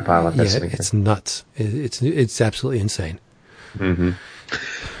Bergeron pile. It's nuts. It's absolutely insane. Mm-hmm.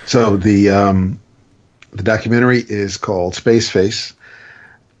 So the documentary is called Space Face,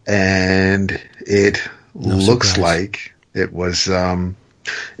 and it looks like it was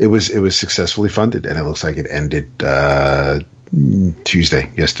successfully funded, and it looks like it ended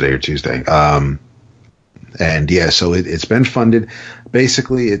yesterday or Tuesday. And yeah, so it's been funded.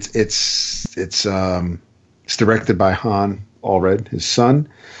 Basically, it's directed by Han Allred, his son.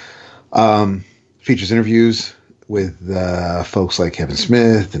 Features interviews with folks like Kevin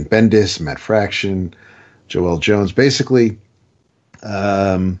Smith and Bendis, Matt Fraction, Joel Jones. Basically,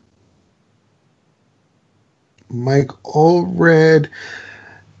 Mike Allred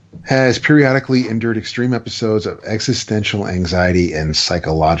has periodically endured extreme episodes of existential anxiety and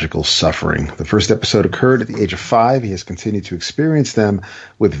psychological suffering. The first episode occurred at the age of 5. He has continued to experience them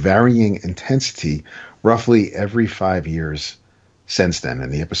with varying intensity roughly every 5 years since then.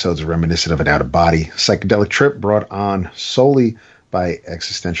 And the episodes are reminiscent of an out-of-body psychedelic trip brought on solely by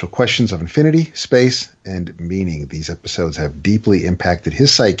existential questions of infinity, space, and meaning. These episodes have deeply impacted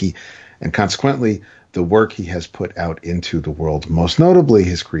his psyche and consequently the work he has put out into the world, most notably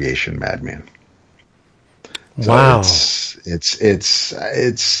his creation, Madman. Wow. So it's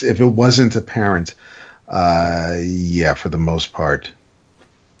if it wasn't apparent, for the most part,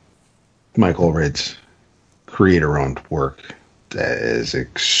 Mike Allred's creator-owned work is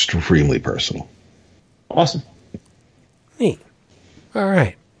extremely personal. Awesome. Neat. All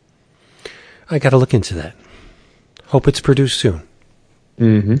right. I got to look into that. Hope it's produced soon.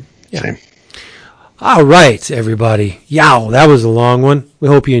 Mm-hmm. Yeah. Same. All right, everybody. Yow, that was a long one. We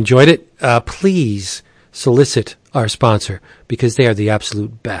hope you enjoyed it. Please solicit our sponsor because they are the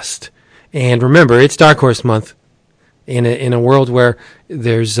absolute best. And remember, it's Dark Horse Month. In a world where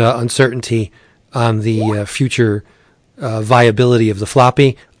there's uncertainty on the future viability of the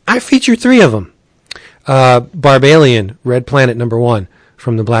floppy, I featured 3 of them. Barbalian, Red Planet #1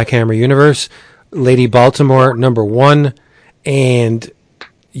 from the Black Hammer universe. Lady Baltimore #1. And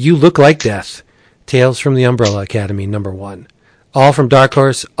You Look Like Death. Tales from the Umbrella Academy #1. All from Dark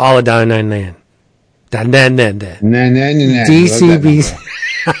Horse, all a $9.99.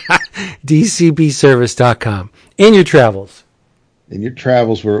 DCBservice.com. In your travels. In your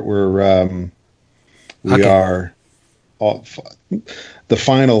travels, we are all, the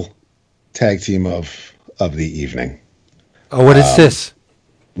final tag team of the evening. Oh, what is this?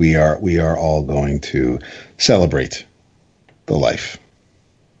 We are all going to celebrate the life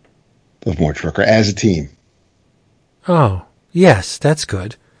of Mort Drucker as a team. Oh, yes, that's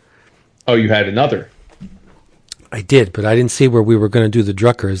good. Oh, you had another. I did, but I didn't see where we were going to do the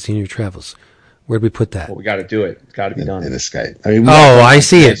Drucker as in your travels. Where'd we put that? Well, we got to do it. It's got to be done. In the Skype. I mean, I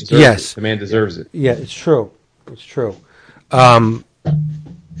see it. Yes. The man deserves it. Yeah, it's true. It's true.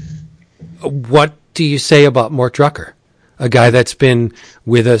 What do you say about Mort Drucker? A guy that's been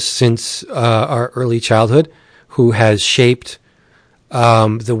with us since our early childhood, who has shaped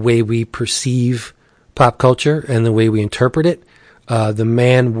the way we perceive pop culture and the way we interpret it. The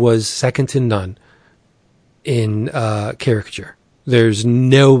man was second to none in caricature. There's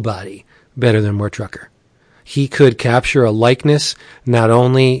nobody better than Mort Drucker. He could capture a likeness not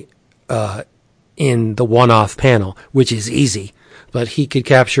only in the one-off panel, which is easy, but he could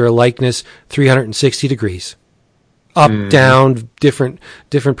capture a likeness 360 degrees. Up, down, different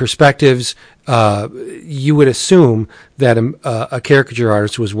perspectives. You would assume that a caricature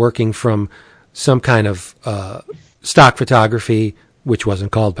artist was working from some kind of stock photography, which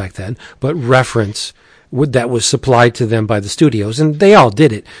wasn't called back then, but reference that was supplied to them by the studios, and they all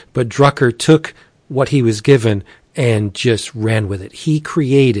did it. But Drucker took what he was given and just ran with it. He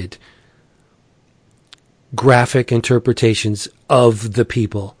created graphic interpretations of the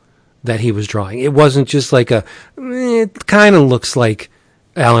people that he was drawing. It wasn't just like it kind of looks like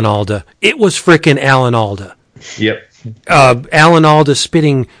Alan Alda. It was frickin' Alan Alda. Yep. Alan Alda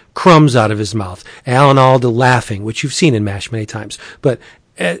spitting crumbs out of his mouth. Alan Alda laughing, which you've seen in MASH many times. But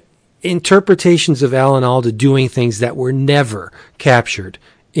interpretations of Alan Alda doing things that were never captured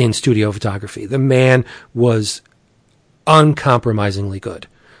in studio photography. The man was uncompromisingly good.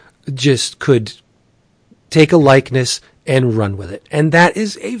 Just could take a likeness and run with it. And that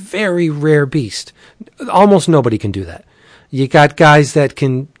is a very rare beast. Almost nobody can do that. You got guys that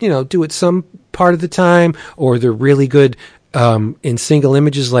can, do it some part of the time, or they're really good in single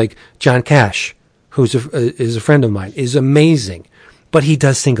images, like John Cash, is a friend of mine, is amazing. But he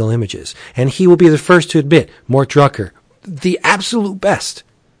does single images. And he will be the first to admit, Mort Drucker, the absolute best.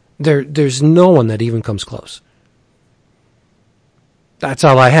 There's no one that even comes close. That's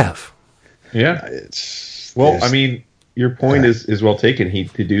all I have. Yeah. I mean, your point is well taken.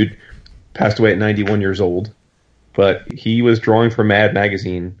 The dude passed away at 91 years old, but he was drawing for Mad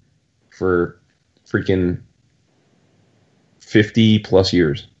Magazine for freaking 50 plus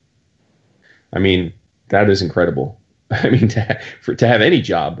years. I mean, that is incredible. I mean, to have any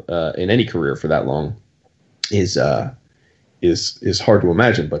job in any career for that long is hard to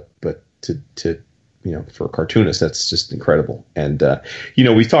imagine. But to for a cartoonist, that's just incredible. And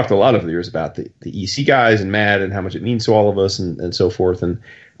we've talked a lot over the years about the EC guys and Mad and how much it means to all of us and so forth. And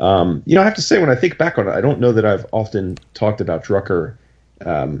I have to say, when I think back on it, I don't know that I've often talked about Drucker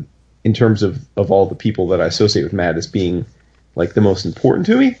in terms of all the people that I associate with Mad as being like the most important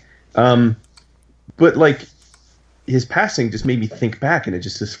to me. But like, his passing just made me think back, and it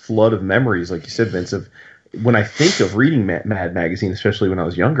just this flood of memories, like you said, Vince, of when I think of reading Mad Magazine, especially when I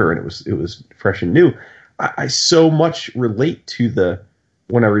was younger and it was fresh and new. I so much relate to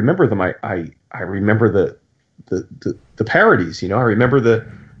when I remember them. I remember the parodies. I remember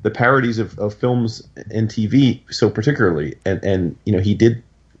the parodies of films and TV so particularly, and he did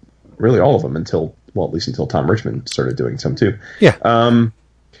really all of them at least until Tom Richmond started doing some too. Yeah.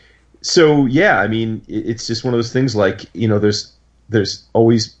 So yeah, I mean, it's just one of those things. Like there's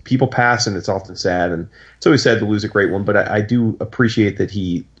always people pass, and it's often sad, and it's always sad to lose a great one. But I do appreciate that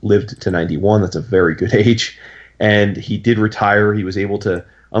he lived to 91. That's a very good age, and he did retire. He was able to,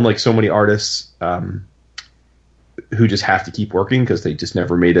 unlike so many artists who just have to keep working because they just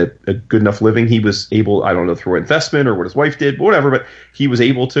never made a good enough living. He was able, I don't know, through investment or what his wife did, whatever, but he was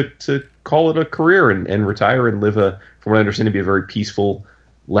able to call it a career and retire and live from what I understand to be a very peaceful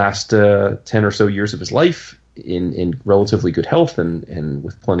last 10 or so years of his life in relatively good health and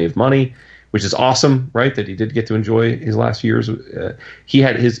with plenty of money, which is awesome, right? That he did get to enjoy his last years. He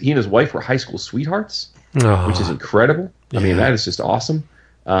and his wife were high school sweethearts, which is incredible. Yeah. I mean, that is just awesome.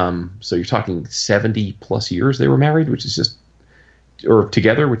 So you're talking 70 plus years they were married, which is just, or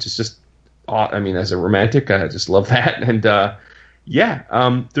together, which is just, I mean, as a romantic, I just love that. And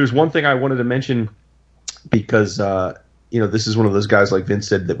there's one thing I wanted to mention because, this is one of those guys, like Vince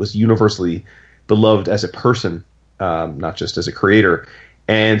said, that was universally beloved as a person, not just as a creator.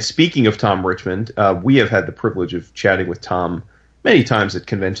 And speaking of Tom Richmond, we have had the privilege of chatting with Tom many times at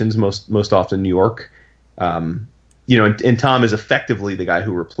conventions, most often New York. And Tom is effectively the guy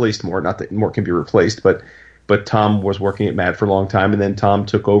who replaced Mort. Not that Mort can be replaced, but Tom was working at Mad for a long time, and then Tom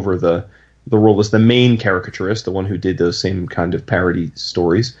took over the role as the main caricaturist, the one who did those same kind of parody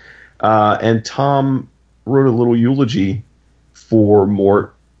stories. And Tom wrote a little eulogy for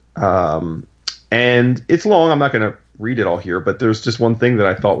Mort, and it's long. I'm not going to read it all here, but there's just one thing that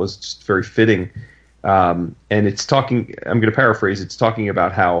I thought was just very fitting, and it's talking. I'm going to paraphrase. It's talking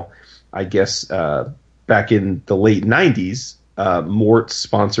about how, I guess, back in the late 90s, Mort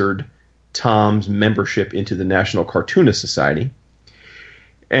sponsored Tom's membership into the National Cartoonist Society,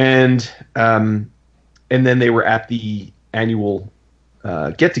 and then they were at the annual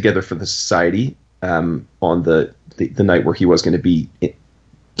get together for the society on the night where he was going to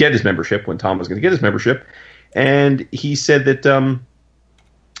get his membership, when Tom was going to get his membership. And he said that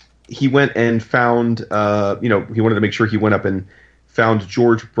he went and found, he wanted to make sure he went up and found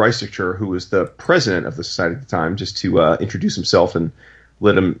George Breisicher, who was the president of the society at the time, just to introduce himself and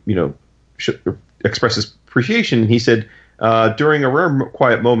let him, express his appreciation. He said, during a rare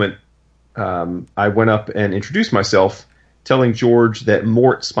quiet moment, I went up and introduced myself, telling George that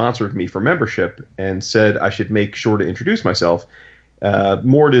Mort sponsored me for membership and said I should make sure to introduce myself.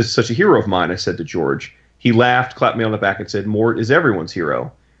 Mort is such a hero of mine, I said to George. He laughed, clapped me on the back, and said, Mort is everyone's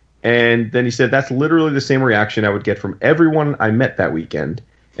hero. And then he said, that's literally the same reaction I would get from everyone I met that weekend.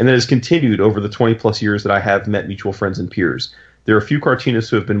 And that has continued over the 20-plus years that I have met mutual friends and peers. There are a few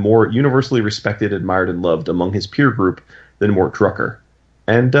cartoonists who have been more universally respected, admired, and loved among his peer group than Mort Drucker.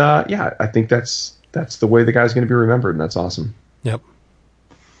 And, I think that's the way the guy's going to be remembered, and that's awesome. Yep.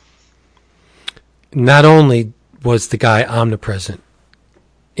 Not only was the guy omnipresent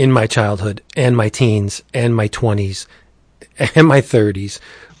in my childhood and my teens and my 20s and my 30s,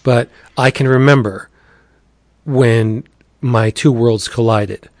 but I can remember when my two worlds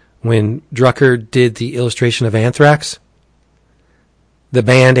collided. When Drucker did the illustration of Anthrax, the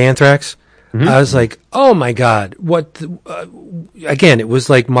band Anthrax, mm-hmm. I was like, oh my God, what? Again, it was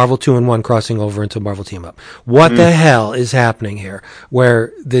like Marvel 2-in-1 crossing over into Marvel Team Up. What the hell is happening here?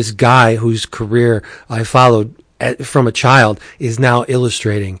 Where this guy whose career I followed from a child is now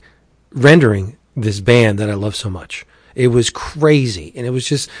rendering this band that I love so much. It was crazy, and it was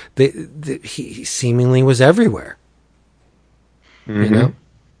just he seemingly was everywhere. Mm-hmm. You know.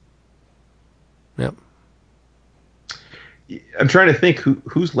 Yep. I'm trying to think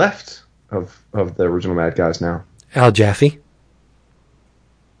who's left of the original Mad Guys now. Al Jaffe.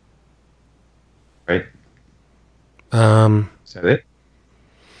 Right. Is that it?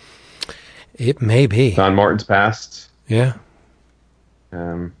 It may be. Don Martin's passed. Yeah.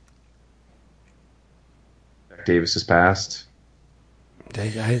 Jack Davis has passed.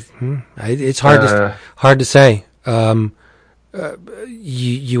 It's hard to say.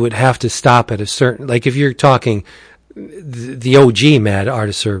 You would have to stop at a certain, like if you're talking the OG Mad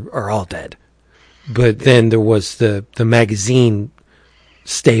artists are all dead, but then there was the magazine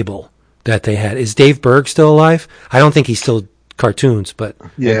stable that they had. Is Dave Berg still alive? I don't think he's still cartoons, but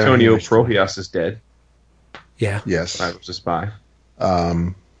Antonio Prohias is dead. Yeah. Yes. I was a spy.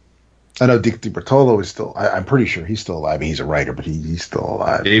 I know Dick DiBertolo is still. I'm pretty sure he's still alive. He's a writer, but he's still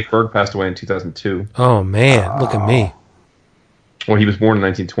alive. Dave Berg passed away in 2002. Oh man, look at me. Well, he was born in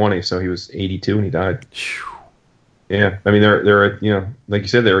 1920, so he was 82 when he died. Yeah, I mean, they're like you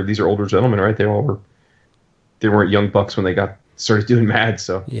said, these are older gentlemen, right? They weren't young bucks when they started doing Mad.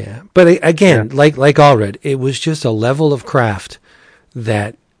 So yeah, but again, like Allred, it was just a level of craft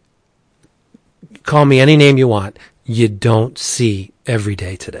that, call me any name you want, you don't see every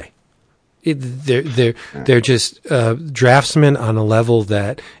day today. They're just draftsmen on a level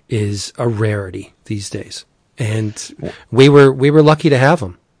that is a rarity these days, and we were lucky to have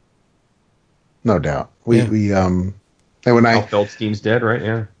them. No doubt. And when Al Feldstein's dead, right?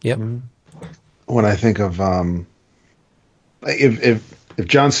 Yeah. Yep. When I think of if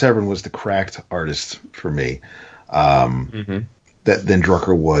John Severin was the cracked artist for me, then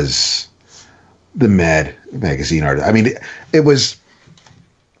Drucker was the Mad magazine artist. I mean, it was.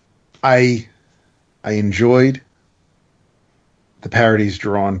 I enjoyed the parodies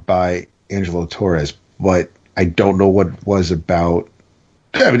drawn by Angelo Torres, but I don't know what it was about.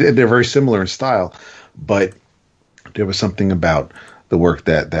 I mean, they're very similar in style, but there was something about the work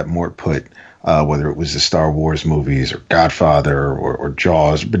that Mort put, whether it was the Star Wars movies or Godfather or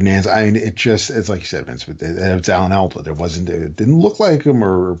Jaws, Bonanza. I mean, it's like you said, Vince, it's Alan Alda. It didn't look like him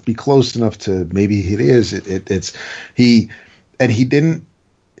or be close enough to maybe it is. He didn't.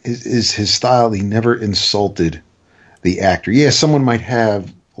 His style, he never insulted the actor. Yeah, someone might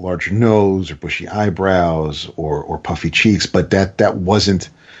have a larger nose or bushy eyebrows or puffy cheeks, but that wasn't,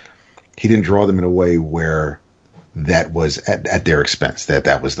 he didn't draw them in a way where that was at their expense.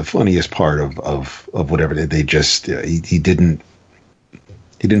 That was the funniest part of whatever they just, he didn't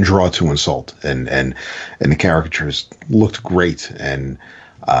draw to insult, and the caricatures looked great, and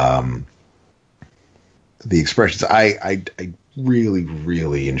the expressions, I really,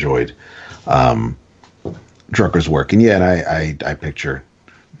 really enjoyed Drucker's work. And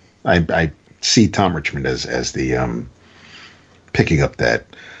I see Tom Richmond as the picking up that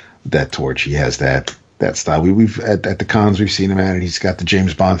torch. He has that style. We've at the cons we've seen him at it. He's got the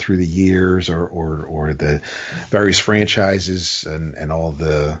James Bond through the years, or the various franchises and all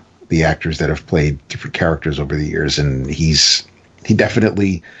the actors that have played different characters over the years. And he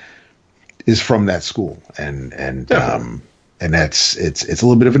definitely is from that school, and that's it's a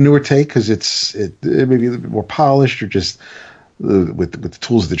little bit of a newer take because it may be a little bit more polished, or just with the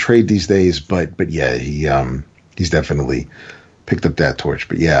tools of the trade these days. But yeah, he's definitely picked up that torch.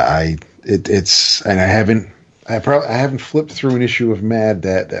 But yeah, I haven't flipped through an issue of Mad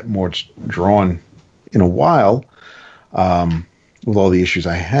that Mort's drawn in a while, with all the issues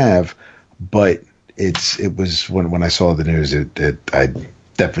I have. But it was when I saw the news, I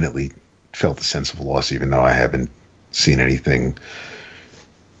definitely felt a sense of loss, even though I haven't seen anything.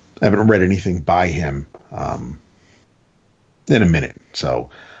 I haven't read anything by him in a minute. So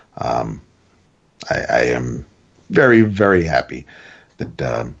I am very, very happy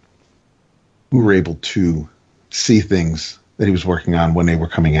that we were able to see things that he was working on when they were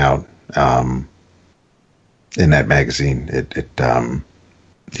coming out in that magazine.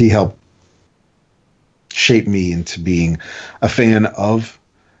 He helped shape me into being a fan of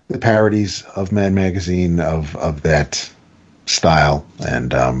the parodies of Mad Magazine, of that style,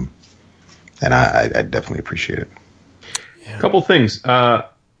 and I definitely appreciate it. A couple things.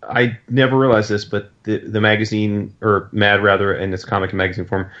 I never realized this, but the magazine, or Mad rather, in its comic and magazine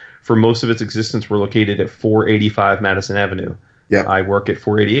form, for most of its existence, were located at 485 Madison Avenue. Yeah, I work at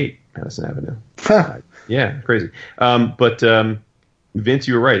 488 Madison Avenue. Yeah, crazy. But Vince,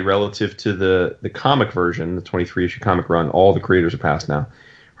 you were right. Relative to the comic version, the 23 issue comic run, all the creators are passed now.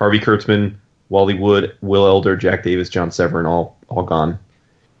 Harvey Kurtzman Wally Wood, Will Elder, Jack Davis, John Severin, all gone.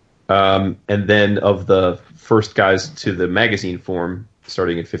 And then of the first guys to the magazine form,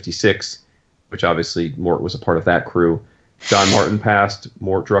 starting in 56, which obviously Mort was a part of that crew, John Martin passed,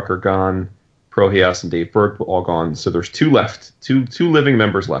 Mort Drucker gone, Prohias and Dave Berg all gone. So there's two left, two living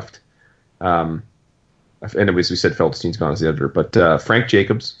members left. And as we said, Feldstein's gone as the editor, but Frank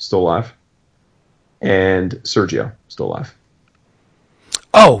Jacobs still alive, and Sergio still alive.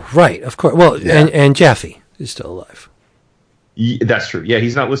 Oh, right, of course. Well, Yeah. and Jaffe is still alive. That's true. Yeah,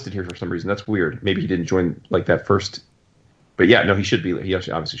 he's not listed here for some reason. That's weird. Maybe he didn't join like that first. But yeah, no, he should be. He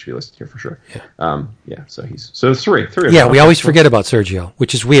obviously should be listed here for sure. Yeah. So it's three. Yeah, we always forget about Sergio,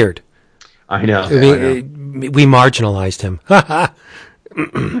 which is weird. I know. We marginalized him.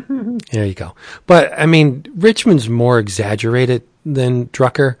 There you go. But I mean, Richmond's more exaggerated than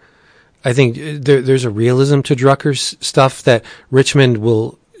Drucker. I think there's a realism to Drucker's stuff that Richmond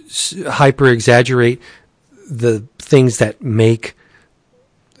will hyper exaggerate the things that make,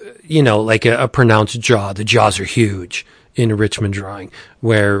 like a pronounced jaw. The jaws are huge in a Richmond drawing,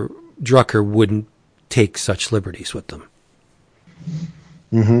 where Drucker wouldn't take such liberties with them.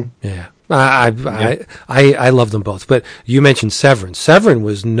 Mm-hmm. Yeah. I love them both. But you mentioned Severin. Severin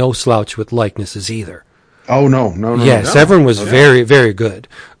was no slouch with likenesses either. Oh, no. Yeah, Severin was very, very good.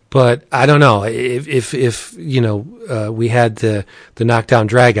 But I don't know if we had the knockdown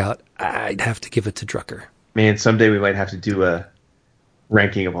drag out, I'd have to give it to Drucker. Man, someday we might have to do a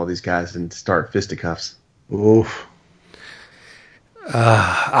ranking of all these guys and start fisticuffs. Oof.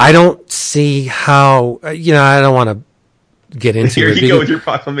 I don't see how. I don't want to get into Here it. you go with your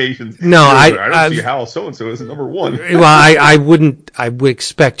proclamations. No, I don't see how so and so is number one. Well, I wouldn't. I would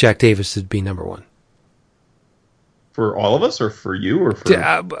expect Jack Davis to be number one. For all of us, or for you, or for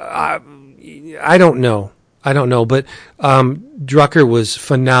I don't know. But Drucker was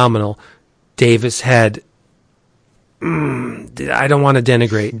phenomenal. Davis had. I don't want to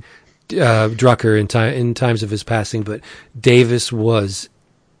denigrate Drucker in times of his passing, but Davis was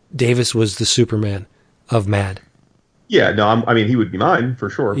the Superman of Mad. Yeah, no, I mean he would be mine for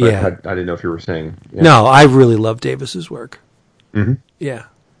sure. But Yeah. I didn't know if you were saying. Yeah. No, I really love Davis's work. Mm-hmm. Yeah,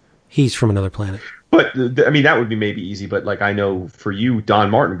 he's from another planet. But I mean that would be maybe easy. But like I know for you, Don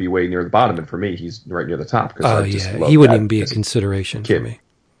Martin would be way near the bottom, and for me, he's right near the top. Oh yeah, he wouldn't even be a consideration for me.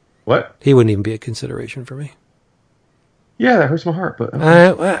 What? He wouldn't even be a consideration for me. Yeah, that hurts my heart. But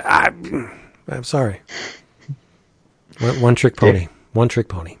I'm sorry. One trick pony. Yeah. One trick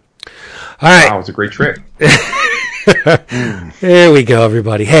pony. All right. Wow, it's a great trick. There we go,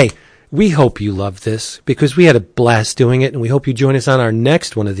 everybody. Hey, we hope you loved this because we had a blast doing it, and we hope you join us on our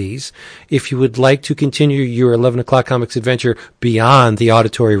next one of these. If you would like to continue your 11 o'clock comics adventure beyond the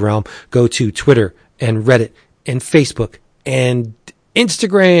auditory realm, go to Twitter and Reddit and Facebook and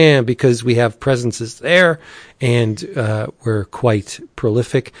Instagram because we have presences there and we're quite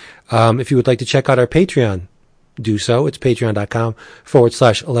prolific. If you would like to check out our Patreon, do so. It's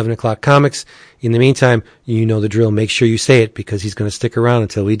patreon.com/11 o'clock comics. In the meantime, you know the drill. Make sure you say it because he's going to stick around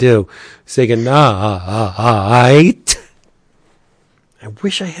until we do. Say goodnight. I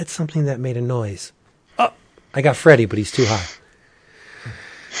wish I had something that made a noise. Oh, I got Freddy, but he's too high.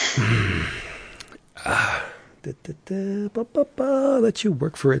 Let you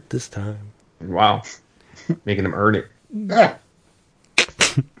work for it this time. Wow, making him earn it.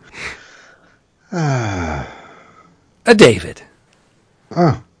 A David.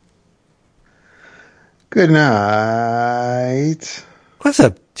 Oh. Good night. What's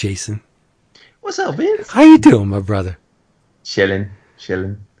up, Jason? What's up, Vince? How you doing, my brother? Chilling.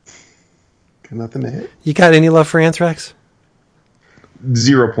 Got nothing to hit. You got any love for Anthrax?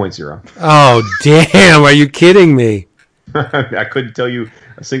 0.0. Oh, damn. Are you kidding me? I couldn't tell you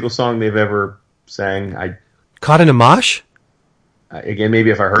a single song they've ever sang. Caught in a mosh? Again,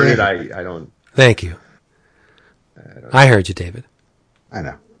 maybe if I heard it, I don't. Thank you. I heard you, David. I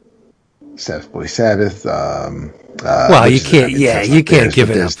know. Sabbath. Well, you can't. Yeah, you can't give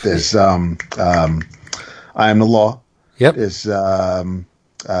it up. There's I Am the Law. Yep. There's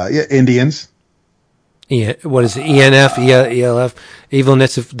Indians. What is it? ENF, ELF,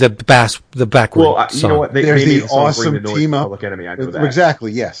 Evilness of the backward Well, you song. know what? There's they the awesome team up. Public Enemy. I know that.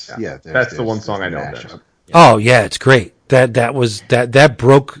 Exactly. Yes. Yeah. That's the one song I know. mashup. Oh yeah, it's great. That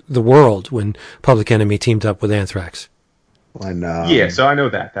broke the world when Public Enemy teamed up with Anthrax. When So I know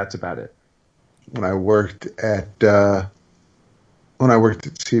that. That's about it. when I worked at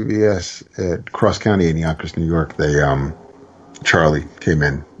CBS at Cross County in Yonkers, New York, they Charlie came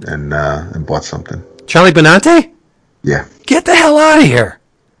in and bought something. Charlie Benante? Yeah, Get the hell out of here!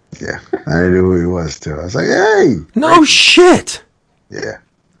 yeah. I knew who he was too. I was like, hey, No shit. yeah.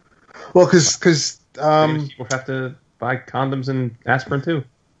 Well, because people have to buy condoms and aspirin too.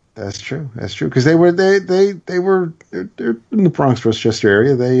 That's true. Because they're in the Bronx, Westchester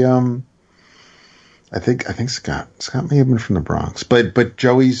area. They I think Scott may have been from the Bronx, but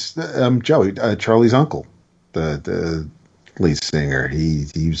Joey's Charlie's uncle, the lead singer,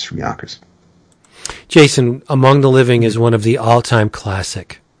 he was from Yonkers. Jason, Among the Living is one of the all-time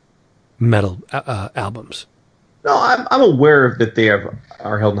classic metal albums. No, I'm aware that they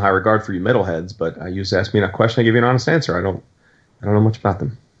are held in high regard for you metalheads, but you just asked me that question. I give you an honest answer. I don't know much about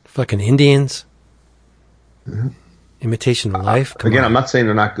them. Fucking Indians. Mm-hmm. Imitation of Life. Come on. I'm not saying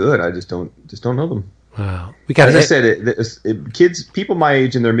they're not good. I just don't know them. Wow. As I said, kids, people my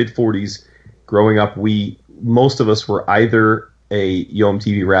age in their mid-40s, growing up, most of us were either a Yo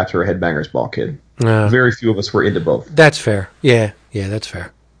MTV Raps or a Headbangers Ball kid. Very few of us were into both. That's fair. Yeah, that's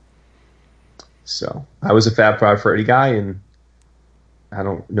fair. So I was a Fab Five Freddy guy, and I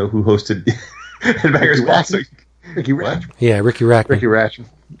don't know who hosted Headbangers Ball. So Ricky Ratch. Yeah, Ricky Rackman. Ricky Ratch.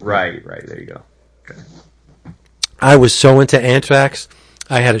 Right. There you go. Okay. I was so into Anthrax.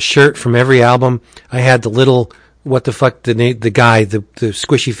 I had a shirt from every album. I had the little, what the fuck, the guy, the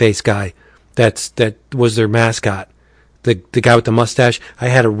squishy face guy, that was their mascot. The guy with the mustache. I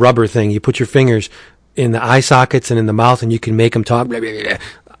had a rubber thing. You put your fingers in the eye sockets and in the mouth, and you can make them talk. Blah, blah, blah.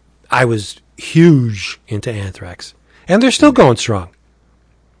 I was huge into Anthrax, and they're still going strong.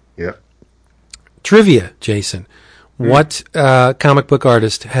 Yep. Trivia, Jason. What comic book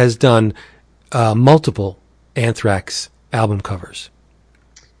artist has done multiple Anthrax album covers?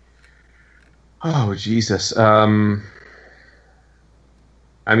 Oh, Jesus.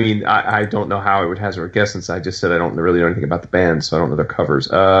 I mean, I don't know how I would hazard a guess since I just said I don't really know anything about the band, so I don't know their covers.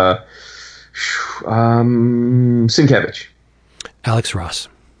 Sienkiewicz. Alex Ross.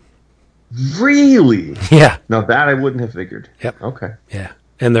 Really? Yeah. Now that I wouldn't have figured. Yep. Okay. Yeah.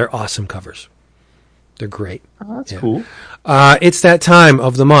 And they're awesome covers. They're great. Oh, that's cool. It's that time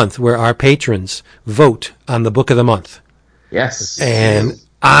of the month where our patrons vote on the book of the month. Yes. And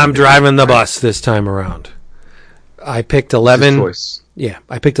I'm driving the bus this time around. I picked 11. Choice. Yeah,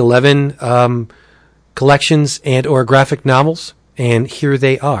 I picked 11 collections and or graphic novels, and here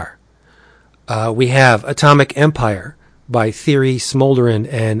they are. We have Atomic Empire by Thierry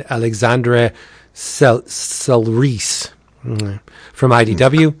Smolderin and Alexandre Selreese from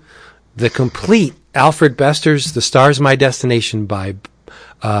IDW. The complete Alfred Bester's The Star's My Destination by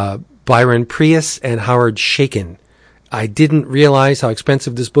Byron Prius and Howard Shakin. I didn't realize how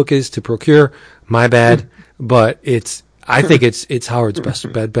expensive this book is to procure. My bad, but I think it's Howard's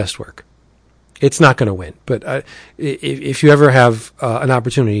best work. It's not going to win, but if you ever have an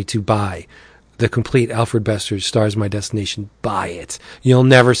opportunity to buy the complete Alfred Bester's Stars My Destination, buy it. You'll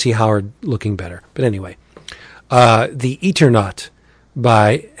never see Howard looking better. But anyway, The Eternaut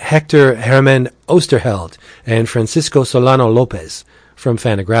by Hector Herman Osterheld and Francisco Solano Lopez from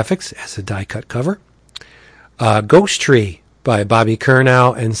Fantagraphics as a die-cut cover. Ghost Tree by Bobby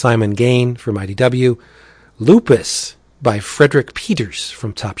Curnow and Simon Gain from IDW. Lupus by Frederick Peters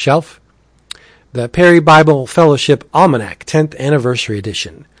from Top Shelf. The Perry Bible Fellowship Almanac 10th Anniversary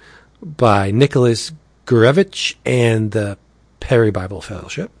Edition by Nicholas Gurevich and the Perry Bible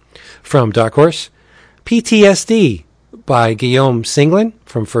Fellowship from Dark Horse. PTSD by Guillaume Singlin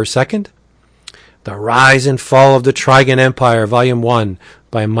from First Second. The Rise and Fall of the Trigon Empire, Volume 1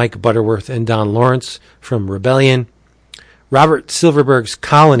 by Mike Butterworth and Don Lawrence from Rebellion. Robert Silverberg's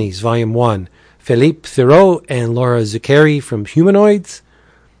Colonies, Volume 1, Philippe Theroux and Laura Zuccari from Humanoids.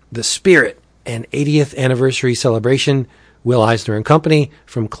 The Spirit, an 80th Anniversary Celebration, Will Eisner and Company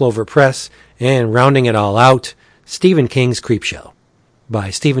from Clover Press. And rounding it all out, Stephen King's Creepshow by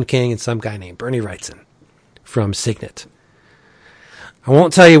Stephen King and some guy named Bernie Wrightson from Signet. I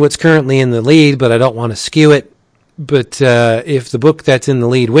won't tell you what's currently in the lead, but I don't want to skew it. But if the book that's in the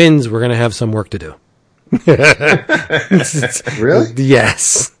lead wins, we're going to have some work to do. Really?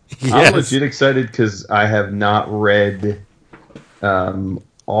 Yes. I'm legit excited because I have not read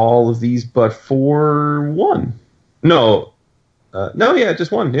all of these but for one. No,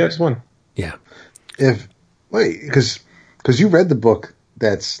 just one. Yeah, just one. Yeah. Because you read the book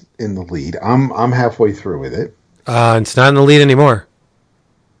that's in the lead. I'm halfway through with it. It's not in the lead anymore.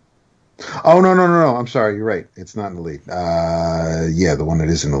 Oh, no. I'm sorry. You're right. It's not in the lead. The one that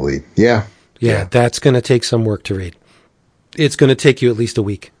is in the lead. Yeah. Yeah, that's going to take some work to read. It's going to take you at least a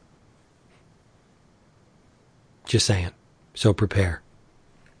week. Just saying. So prepare.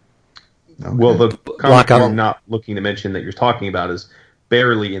 Okay. Well, the comic I'm not looking to mention that you're talking about is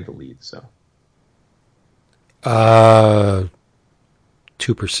barely in the lead, so. 2%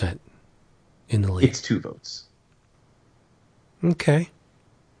 in the lead. It's 2 votes. Okay.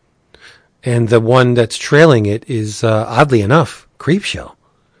 And the one that's trailing it is, oddly enough, Creepshow.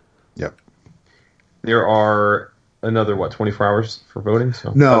 Yep. There are another, 24 hours for voting?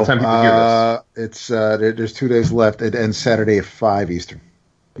 So no, by the time people hear this, there's 2 days left. It ends Saturday at 5 Eastern.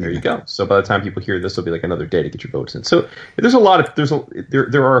 There you go. So by the time people hear this, it'll be like another day to get your votes in. So there's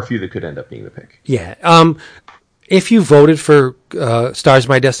there are a few that could end up being the pick. Yeah. If you voted for Stars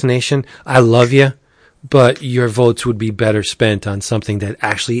My Destination, I love you, but your votes would be better spent on something that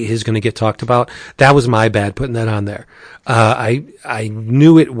actually is going to get talked about. That was my bad putting that on there. I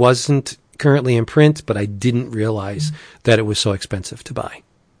knew it wasn't currently in print, but I didn't realize that it was so expensive to buy.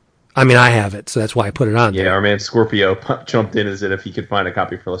 I mean, I have it, so that's why I put it on there. Yeah, our man Scorpio jumped in as if he could find a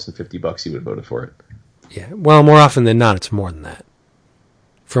copy for less than $50, he would have voted for it. Yeah, well, more often than not, it's more than that.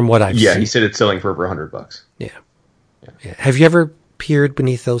 From what I've seen. Yeah, he said it's selling for over $100. Yeah. Have you ever peered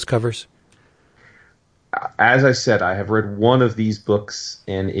beneath those covers? As I said, I have read one of these books,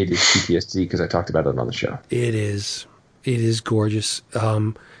 and it is PTSD because I talked about it on the show. It is gorgeous.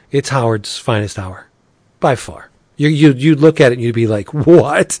 It's Howard's finest hour, by far. You'd look at it and you'd be like,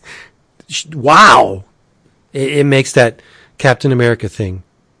 what? Wow. It makes that Captain America thing.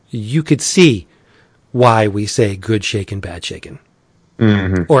 You could see why we say good shaken, bad shaken.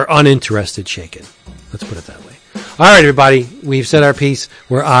 Mm-hmm. Or uninterested shaken. Let's put it that way. All right, everybody. We've said our piece.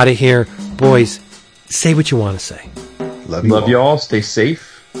 We're out of here. Boys, say what you want to say. Love you all. Stay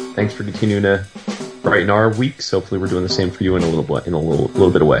safe. Thanks for continuing to brighten our weeks. Hopefully we're doing the same for you in a little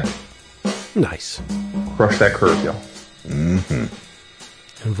bit of way. Nice. Crush that curve, y'all.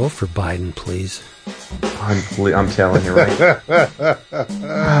 Mm-hmm. And vote for Biden, please. I'm telling you, right?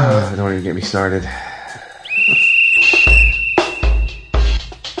 Don't even get me started.